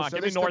 Yeah, Joe. come on, So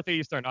give me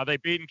Northeastern. Are they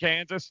beating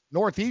Kansas?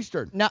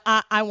 Northeastern. No,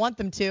 I want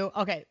them to.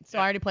 Okay, so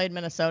I already played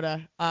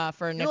Minnesota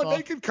for a nickel.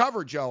 They could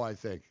cover, Joe, I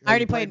think. I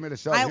already played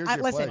Minnesota. Here's your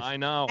listen, place. I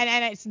know.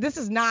 And this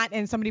is not,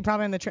 and somebody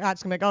probably in the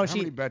chat's going to be like, How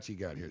many bets you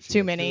got here?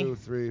 Too many. 2,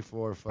 3,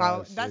 4, 5,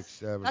 Probably- 6,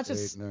 7, that's 8,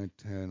 just- 9,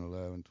 10,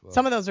 11, 12.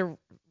 some of those are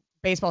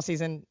baseball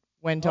season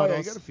win Oh, totals. yeah,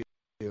 you got a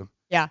few.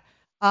 Yeah.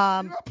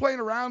 You're not playing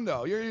around,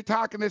 though. You're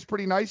talking this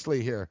pretty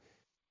nicely here.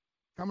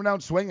 Coming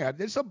down swinging.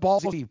 It's a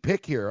ballsy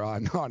pick here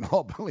on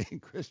Albany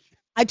and Christian.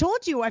 I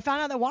told you, I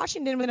found out that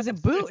Washington was a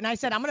boot, and I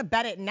said, I'm going to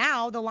bet it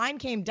now. The line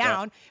came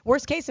down. Yeah.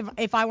 Worst case,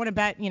 if I want to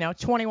bet,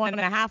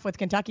 21.5 with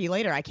Kentucky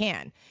later, I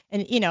can.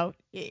 And,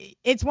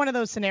 it's one of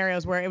those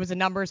scenarios where it was a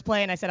numbers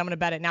play, and I said, I'm going to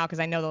bet it now because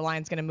I know the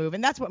line's going to move.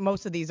 And that's what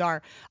most of these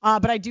are.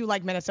 But I do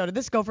like Minnesota.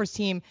 This Gophers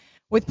team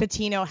with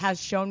Patino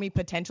has shown me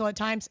potential at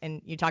times.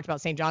 And you talked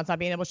about St. John's not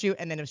being able to shoot,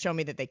 and then it's shown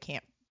me that they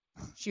can't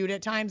shoot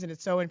at times, and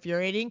it's so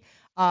infuriating.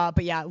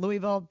 But yeah,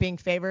 Louisville being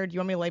favored. You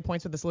want me to lay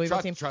points with this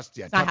Louisville team? It's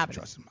not happening.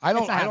 Trust them. I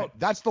don't.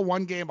 That's the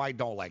one game I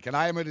don't like, and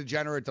I am a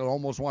degenerate that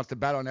almost wants to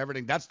bet on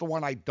everything. That's the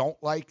one I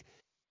don't like.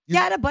 I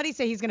had a buddy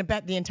say he's going to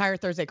bet the entire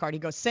Thursday card. He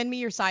goes, send me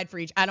your side for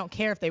each. I don't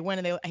care if they win.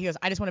 And he goes,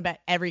 I just want to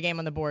bet every game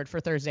on the board for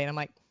Thursday. And I'm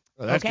like,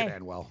 that's okay. Gonna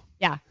end well.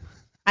 Yeah.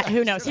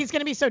 Who knows? He's going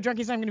to be so drunk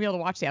he's not going to be able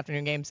to watch the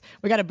afternoon games.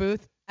 We got a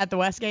booth at the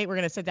Westgate. We're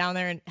going to sit down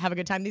there and have a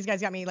good time. These guys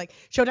got me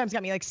Showtime's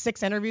got me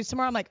 6 interviews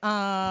tomorrow. I'm like,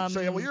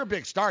 So, yeah, well, you're a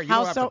big star. You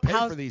don't have to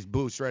pay for these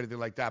booths or anything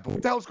like that. But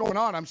what the hell's going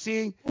on? I'm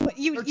seeing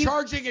they're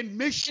charging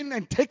admission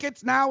and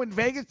tickets now in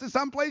Vegas to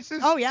some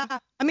places. Oh, yeah.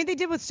 I mean, they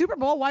did with Super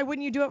Bowl. Why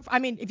wouldn't you do it? I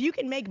mean, if you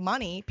can make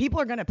money,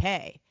 people are going to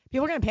pay.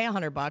 People are going to pay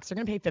 $100. They're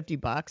going to pay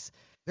 $50.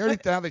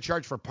 Now they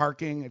charge for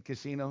parking at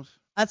casinos.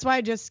 That's why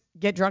I just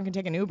get drunk and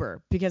take an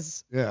Uber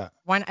because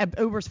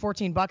Uber's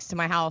 $14 to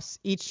my house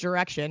each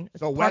direction.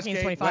 So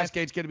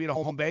Westgate's going to be the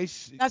home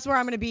base. That's where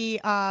I'm going to be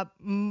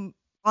on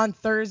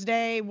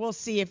Thursday. We'll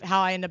see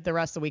how I end up the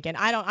rest of the weekend.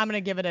 I'm going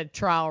to give it a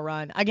trial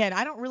run. Again,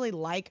 I don't really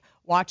like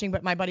watching,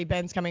 but my buddy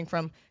Ben's coming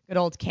from good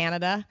old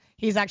Canada.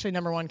 He's actually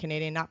 #1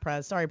 Canadian, not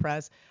Prez. Sorry,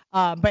 Prez.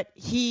 But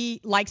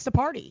he likes to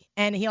party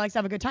and he likes to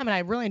have a good time, and I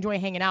really enjoy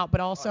hanging out.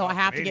 But also, I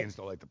have Canadians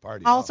don't like to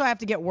party. I have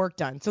to get work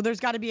done. So there's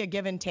got to be a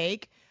give and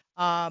take.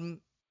 And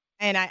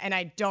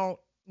I don't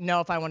know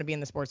if I want to be in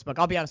the sports book.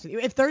 I'll be honest with you.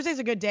 If Thursday's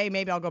a good day,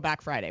 maybe I'll go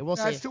back Friday. We'll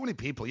see. It's too many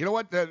people. You know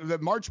what? The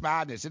March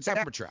Madness, it's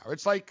amateur.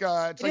 It's like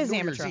New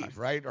Year's Eve,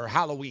 right? Or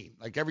Halloween.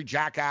 Like every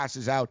jackass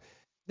is out.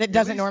 That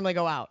doesn't normally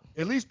go out.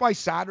 At least by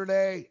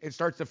Saturday, it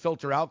starts to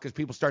filter out because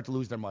people start to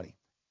lose their money.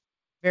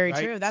 Very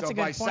true. That's a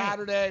good point. So by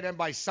Saturday, then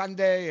by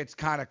Sunday, it's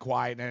kind of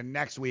quiet. And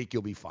next week,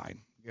 you'll be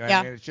fine. You know what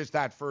I mean? It's just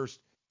that first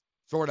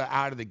sort of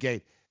out of the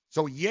gate.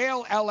 So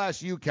Yale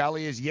LSU,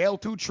 Kelly, is Yale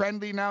too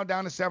trendy now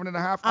down to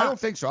 7.5? I don't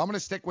think so. I'm going to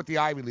stick with the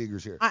Ivy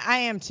Leaguers here. I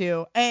am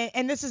too.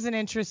 And this is an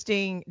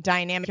interesting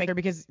dynamic here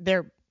because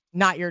they're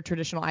not your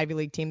traditional Ivy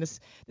League team. This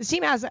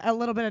team has a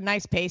little bit of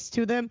nice pace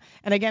to them.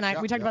 And again,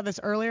 we talked about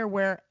this earlier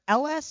where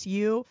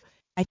LSU,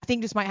 I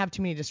think, just might have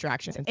too many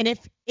distractions. And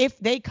if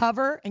they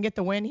cover and get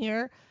the win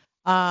here,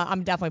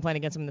 I'm definitely playing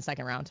against them in the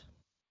second round.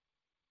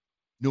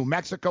 New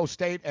Mexico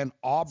State and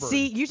Auburn.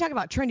 See, you talk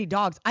about trendy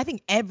dogs. I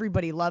think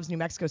everybody loves New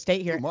Mexico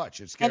State here. Too much.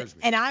 It scares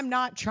me. And I'm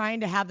not trying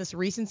to have this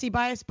recency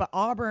bias, but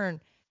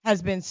Auburn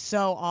has been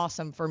so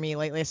awesome for me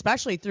lately,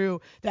 especially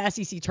through the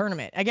SEC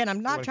tournament. Again,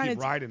 I'm not trying to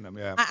keep riding them.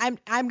 Yeah.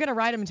 I'm going to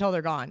ride them until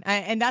they're gone.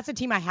 And that's a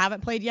team I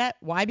haven't played yet.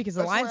 Why? Because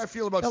the lines. That's the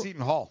way I feel about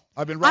Seton Hall.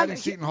 I've been riding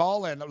Seton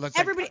Hall, and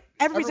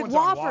everybody's like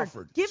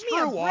Wofford. Give me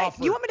a break.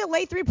 You want me to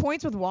lay 3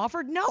 points with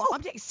Wofford? No,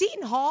 I'm taking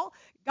Seton Hall.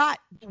 Got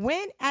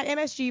win at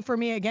MSG for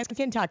me against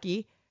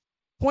Kentucky,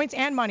 points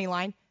and money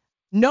line.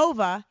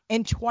 Nova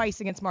and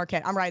twice against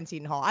Marquette. I'm riding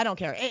Seton Hall. I don't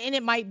care. And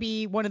it might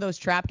be one of those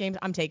trap games.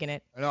 I'm taking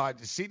it. No,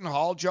 Seton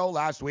Hall, Joe,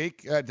 last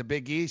week at the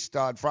Big East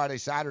on Friday,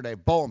 Saturday.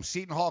 Boom.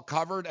 Seton Hall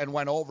covered and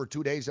went over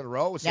 2 days in a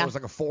row. So it was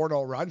like a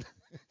 4-0 run.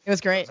 It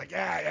was great. I was like,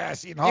 yeah,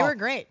 Seton Hall. They were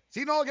great.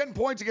 Seton Hall getting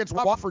points against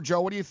Wofford,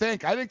 Joe. What do you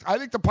think? I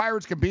think the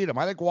Pirates can beat them.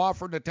 I think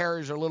Wofford and the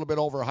Terriers are a little bit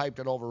overhyped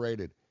and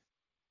overrated.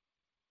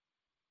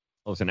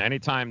 Listen,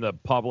 anytime the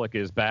public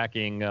is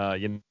backing,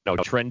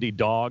 trendy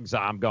dogs,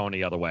 I'm going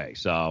the other way.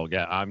 So,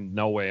 yeah,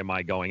 no way am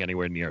I going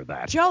anywhere near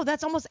that. Joe,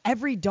 that's almost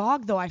every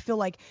dog, though. I feel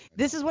like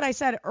this is what I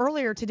said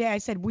earlier today. I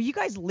said, will you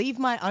guys leave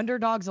my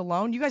underdogs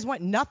alone? You guys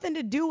want nothing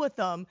to do with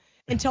them.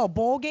 until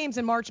bowl games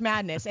and March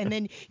Madness, and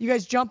then you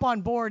guys jump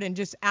on board and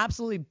just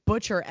absolutely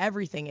butcher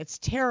everything. It's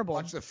terrible.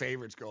 Watch the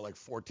favorites go like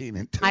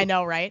 14-2. I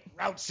know, right?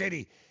 Route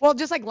City. Well,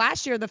 just like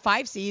last year, the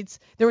 5 seeds,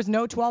 there was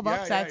no 12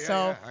 upsets.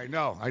 So I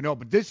know.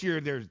 But this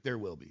year there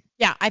will be.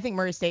 Yeah, I think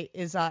Murray State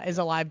is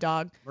a live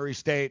dog. Murray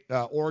State,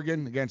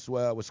 Oregon against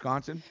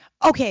Wisconsin.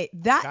 Okay,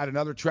 Got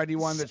another trendy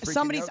one that's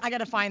freaking out? I got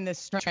to find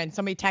this trend.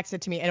 Somebody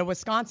texted to me, and a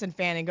Wisconsin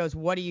fan, and goes,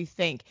 "What do you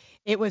think?"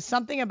 It was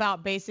something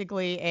about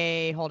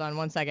basically hold on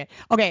one second.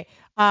 Okay,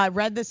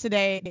 read this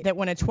today that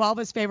when a 12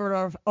 is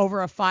favored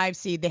over a 5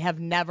 seed, they have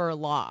never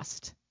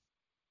lost.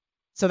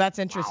 So that's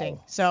interesting.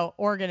 Wow. So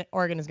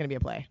Oregon is going to be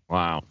a play.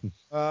 Wow.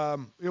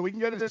 We can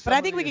get into this. But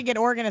I think we could get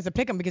Oregon as a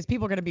pick 'em because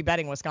people are going to be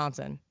betting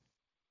Wisconsin.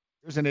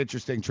 Here's an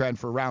interesting trend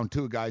for round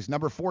 2, guys.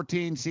 Number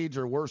 14 seeds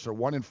or worse are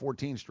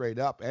 1-14 straight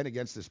up and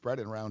against the spread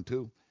in round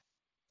 2.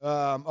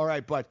 All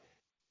right, but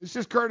this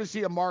is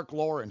courtesy of Mark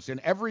Lawrence, and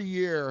every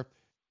year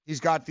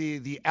he's got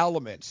the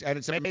elements, and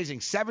it's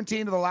amazing.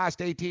 17 of the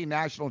last 18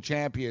 national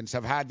champions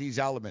have had these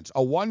elements: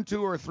 a 1,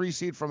 2, or 3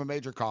 seed from a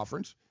major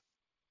conference,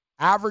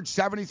 average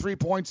 73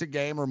 points a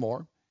game or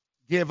more,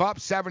 give up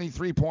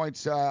 73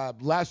 points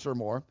less or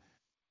more,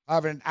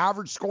 have an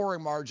average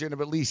scoring margin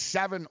of at least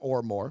 7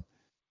 or more,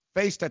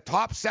 faced a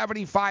top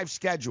 75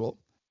 schedule,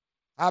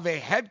 have a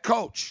head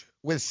coach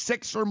with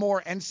 6 or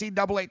more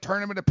NCAA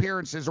tournament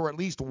appearances or at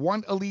least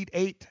 1 Elite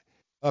 8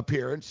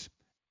 appearance,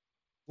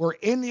 were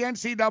in the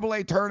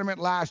NCAA tournament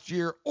last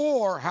year,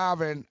 or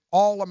have an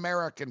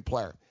All-American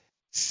player.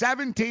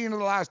 17 of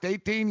the last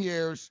 18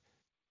 years,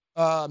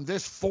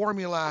 this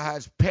formula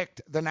has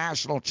picked the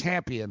national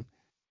champion.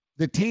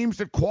 The teams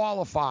that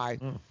qualify,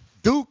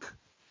 Duke,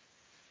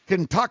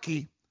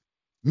 Kentucky,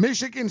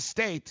 Michigan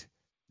State,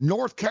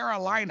 North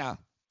Carolina,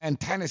 and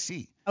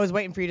Tennessee. I was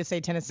waiting for you to say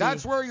Tennessee.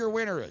 That's where your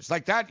winner is.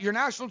 Like that, your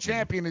national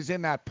champion is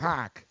in that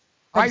pack.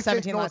 From I think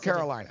 17 North last year.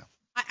 Carolina.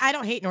 I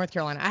don't hate North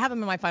Carolina. I have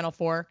them in my Final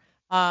Four.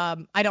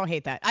 I don't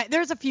hate that.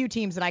 There's a few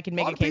teams that I can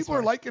make a case for. A lot of people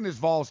are liking this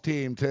Vols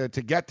team to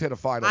get to the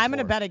Final Four. I'm going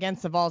to bet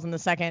against the Vols in the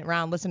second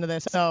round. Listen to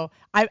this. So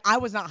I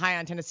was not high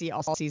on Tennessee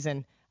all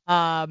season.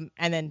 And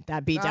then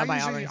that beat down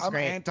by Auburn is I'm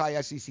great.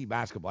 anti-SEC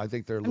basketball. I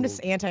think they're I'm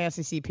just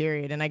anti-SEC,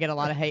 period, and I get a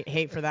lot of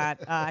hate for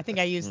that. I think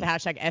I use the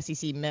hashtag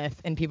SEC myth,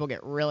 and people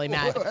get really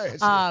mad.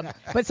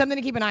 But something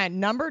to keep an eye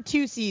on. Number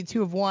 2 seeds who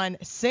have won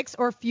 6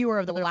 or fewer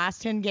of the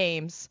last 10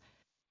 games.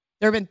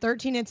 There have been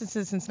 13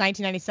 instances since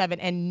 1997,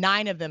 and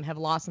 9 of them have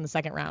lost in the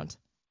second round.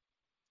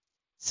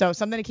 So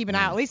something to keep an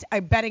eye on. At least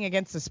I'm betting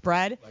against the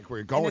spread like where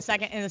you're going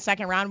in the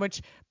second round,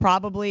 which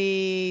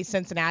probably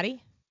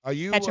Cincinnati. Are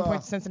you catching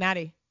points to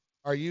Cincinnati?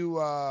 Are you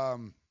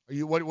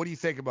what do you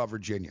think about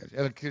Virginia?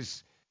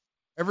 Because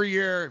every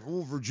year,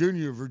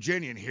 Virginia,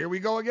 and here we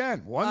go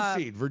again. 1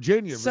 seed,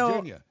 Virginia.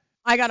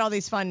 I got all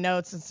these fun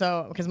notes, and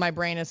so because my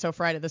brain is so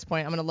fried at this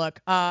point, I'm gonna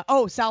look.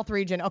 South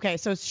region. Okay,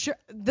 so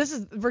this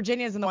is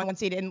Virginia's in the 1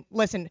 seed, and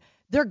listen,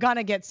 they're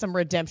gonna get some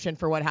redemption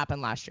for what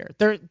happened last year.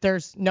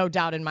 There's no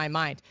doubt in my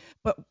mind,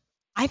 but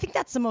I think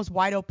that's the most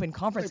wide open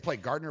conference. They play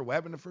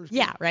Gardner-Webb in the first game.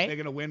 Yeah, right. They're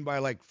gonna win by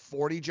like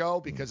 40, Joe,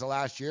 because of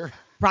last year.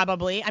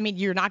 Probably. I mean,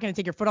 you're not going to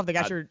take your foot off the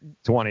gas. You're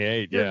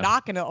 28, You're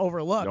not going to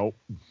overlook. Nope.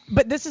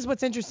 But this is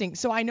what's interesting.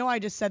 So I know I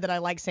just said that I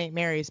like St.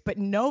 Mary's, but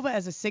Nova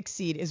as a 6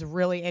 seed is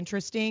really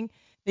interesting.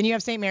 Then you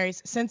have St.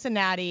 Mary's,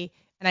 Cincinnati,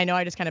 and I know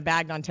I just kind of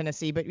bagged on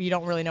Tennessee, but you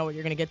don't really know what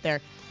you're going to get there.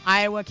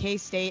 Iowa,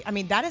 K-State. I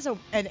mean, that is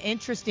an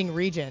interesting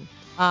region.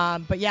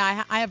 But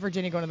yeah, I have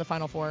Virginia going to the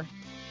Final Four.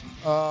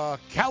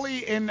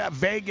 Kelly in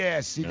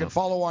Vegas. You can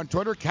follow on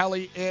Twitter.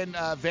 Kelly in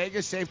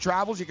Vegas. Safe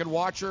travels. You can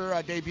watch her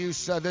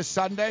debuts this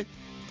Sunday.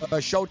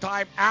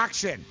 Showtime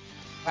action.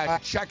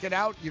 Check it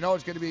out. You know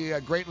it's going to be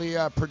greatly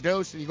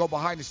produced. And you go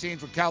behind the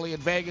scenes with Kelly in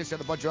Vegas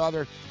and a bunch of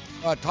other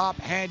top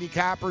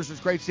handicappers. It's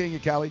great seeing you,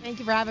 Kelly. Thank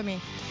you for having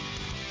me.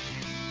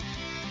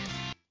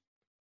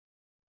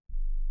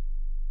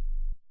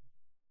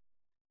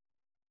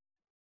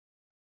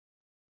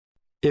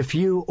 If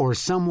you or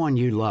someone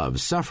you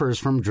love suffers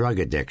from drug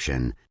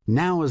addiction,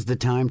 now is the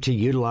time to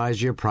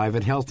utilize your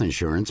private health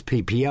insurance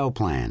PPO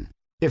plan.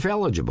 If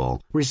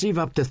eligible, receive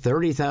up to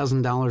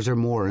 $30,000 or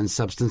more in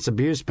substance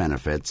abuse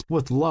benefits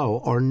with low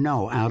or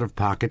no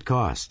out-of-pocket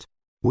cost.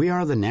 We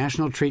are the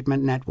National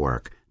Treatment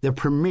Network, the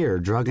premier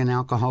drug and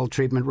alcohol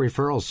treatment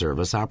referral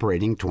service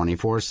operating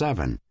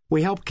 24/7.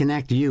 We help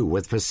connect you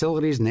with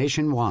facilities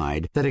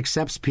nationwide that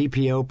accepts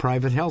PPO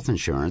private health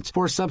insurance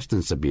for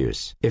substance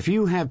abuse. If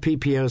you have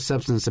PPO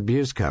substance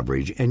abuse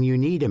coverage and you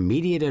need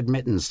immediate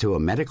admittance to a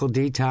medical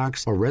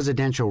detox or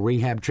residential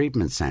rehab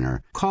treatment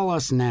center, call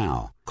us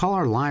now. Call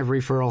our live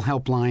referral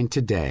helpline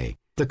today.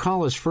 The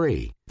call is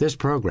free. This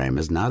program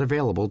is not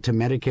available to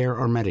Medicare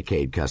or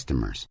Medicaid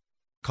customers.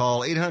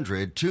 Call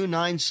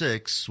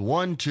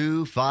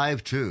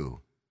 800-296-1252.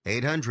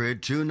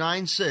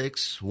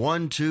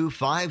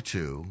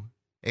 800-296-1252.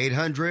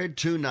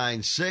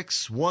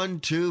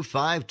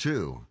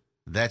 800-296-1252.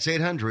 That's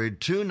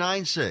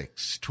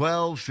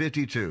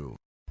 800-296-1252.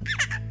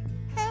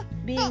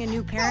 Being a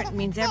new parent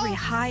means every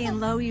high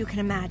and low you can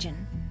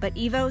imagine. But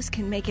Evos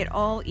can make it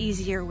all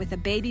easier with a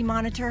baby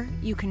monitor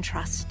you can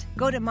trust.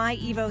 Go to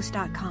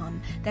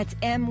myevos.com, that's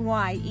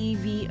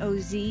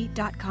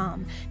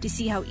MYEVOZ.com, to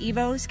see how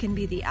Evos can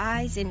be the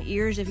eyes and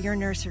ears of your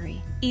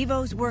nursery.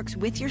 Evos works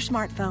with your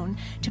smartphone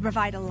to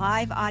provide a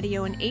live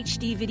audio and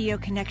HD video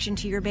connection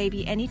to your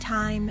baby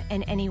anytime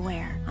and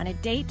anywhere. On a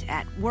date,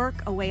 at work,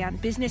 away on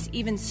business,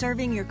 even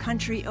serving your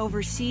country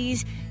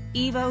overseas,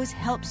 Evos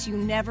helps you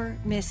never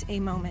miss a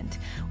moment.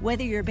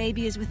 Whether your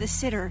baby is with a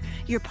sitter,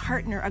 your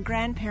partner, a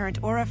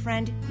grandparent, or a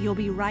friend, you'll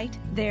be right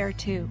there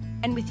too.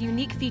 And with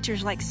unique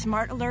features like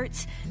smart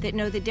alerts that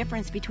know the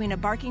difference between a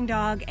barking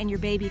dog and your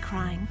baby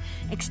crying,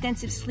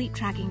 extensive sleep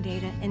tracking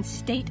data, and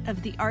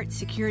state-of-the-art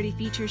security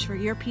features for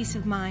your peace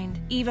of mind,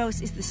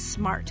 Evos is the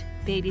smart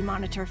baby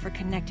monitor for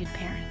connected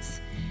parents.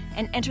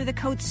 And enter the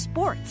code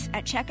SPORTS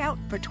at checkout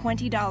for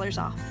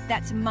 $20 off.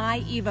 That's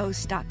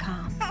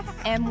myevos.com.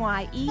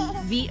 MYEVOZ.com.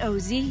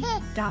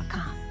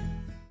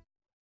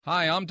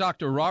 Hi, I'm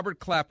Dr. Robert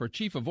Clapper,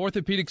 Chief of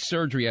Orthopedic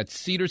Surgery at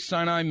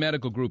Cedars-Sinai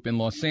Medical Group in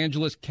Los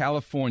Angeles,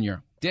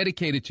 California.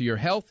 Dedicated to your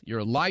health,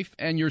 your life,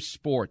 and your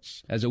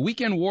sports. As a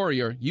weekend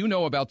warrior, you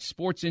know about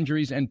sports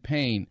injuries and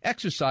pain.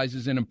 Exercise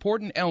is an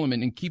important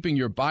element in keeping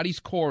your body's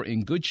core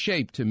in good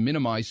shape to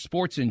minimize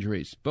sports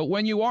injuries. But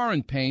when you are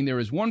in pain, there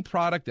is one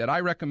product that I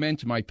recommend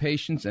to my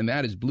patients, and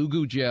that is Blue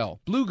Goo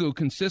Gel. Blue Goo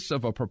consists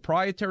of a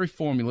proprietary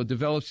formula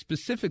developed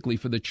specifically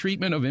for the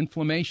treatment of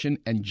inflammation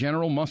and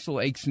general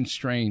muscle aches and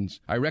strains.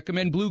 I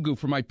recommend Blue Goo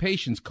for my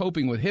patients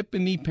coping with hip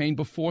and knee pain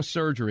before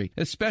surgery,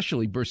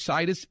 especially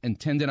bursitis and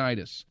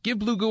tendinitis. Give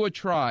Blue Goo a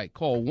try.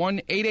 Call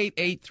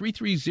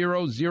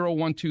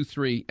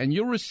 1-888-330-0123 and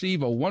you'll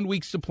receive a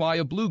 1-week supply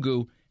of Blue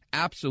Goo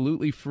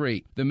absolutely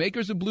free. The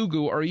makers of Blue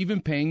Goo are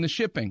even paying the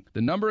shipping.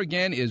 The number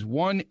again is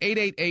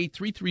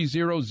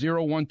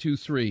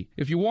 1-888-330-0123.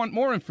 If you want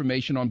more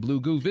information on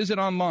Blue Goo, visit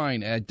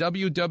online at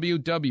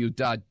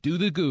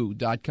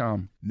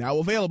www.dothegoo.com. Now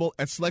available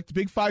at select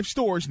Big 5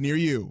 stores near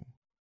you.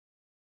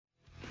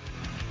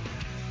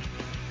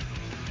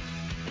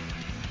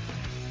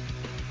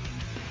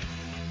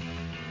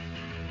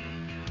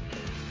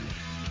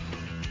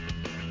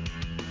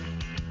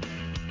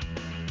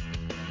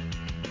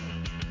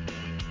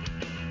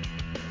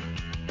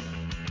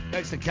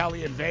 Thanks to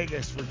Kelly in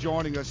Vegas for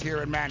joining us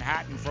here in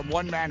Manhattan. From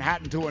one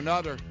Manhattan to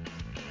another.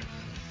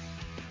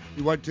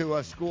 We went to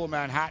a school in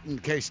Manhattan,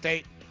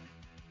 K-State.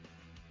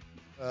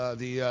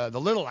 The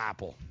Little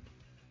Apple.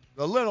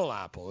 The Little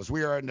Apple, as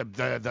we are in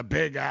the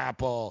Big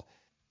Apple.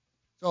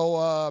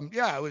 So,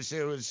 yeah, it was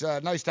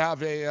nice to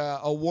have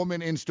a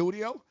woman in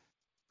studio.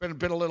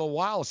 Been a little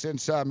while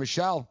since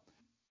Michelle.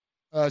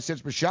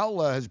 Since Michelle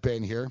has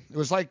been here. It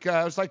was like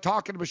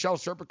talking to Michelle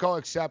Serpico,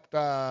 except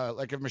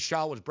like if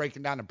Michelle was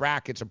breaking down the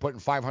brackets and putting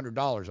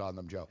 $500 on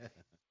them, Joe.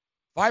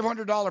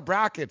 $500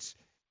 brackets,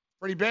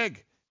 pretty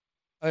big.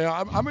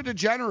 I'm a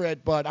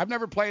degenerate, but I've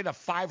never played a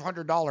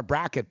 $500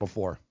 bracket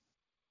before.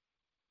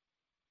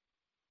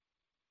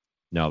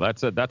 No,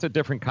 that's a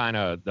different kind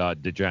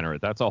of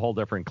degenerate. That's a whole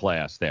different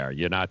class there.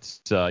 You're not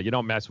you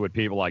don't mess with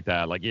people like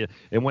that.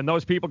 And when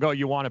those people go,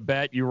 you want to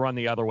bet, you run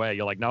the other way.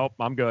 You're like, nope,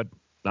 I'm good.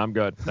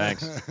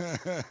 Thanks.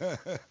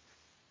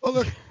 Well,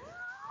 look,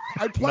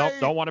 I play. Nope,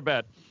 don't want to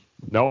bet.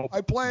 Nope.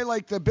 I play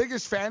like the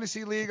biggest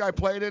fantasy league I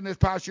played in this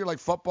past year, like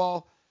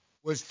football,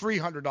 was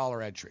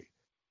 $300 entry.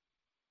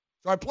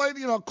 So I played,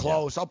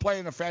 close. I'll play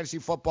in a fantasy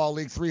football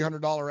league,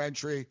 $300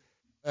 entry,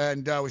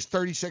 and it was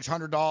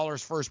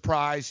 $3,600 first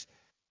prize.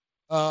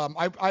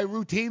 I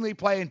routinely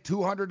play in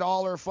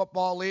 $200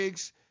 football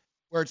leagues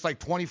where it's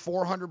like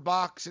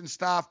 $2,400 and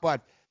stuff,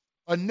 but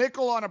a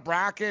nickel on a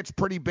bracket's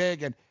pretty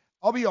big. And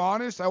I'll be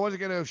honest, I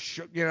wasn't going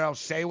to,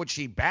 say what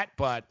she bet,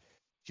 but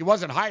she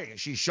wasn't hiding it.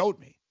 She showed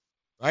me,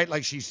 right?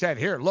 Like she said,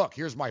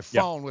 here's my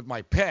phone with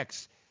my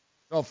picks.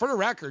 So for the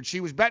record, she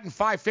was betting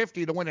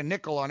 $5.50 to win a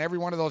nickel on every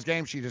one of those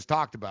games she just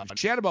talked about.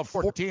 She had about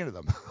 14 of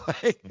them.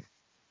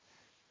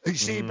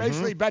 She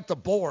basically bet the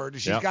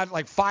board. She's got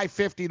like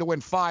 $5.50 to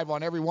win 5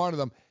 on every one of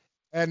them.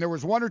 And there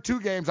was 1 or 2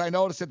 games I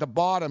noticed at the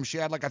bottom, she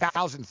had like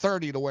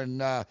 $1,030 to win.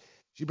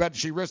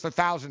 She risked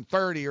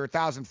 $1,030 or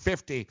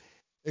 $1,050.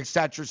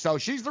 Etc. So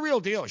she's the real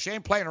deal. She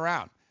ain't playing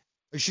around.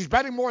 She's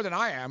betting more than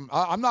I am.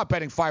 I'm not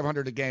betting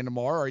 $500 a game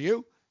tomorrow. Are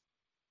you?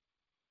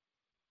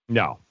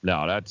 No.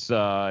 That's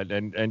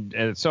and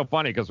it's so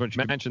funny because when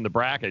she mentioned the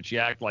bracket, she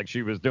acted like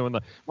she was doing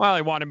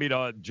they wanted me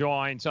to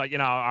join. So all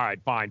right,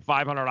 fine,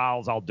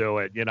 $500, I'll do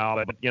it.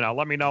 But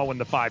let me know when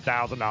the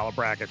 $5,000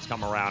 brackets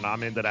come around.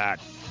 I'm into that.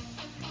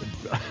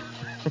 I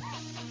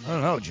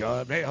don't know,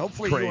 Joe.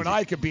 Hopefully you and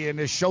I could be in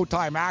this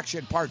Showtime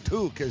action part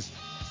 2 because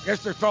I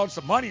guess they're throwing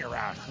some money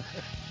around.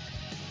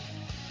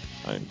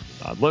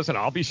 Listen,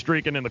 I'll be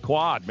streaking in the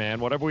quad, man.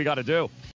 Whatever we got to do.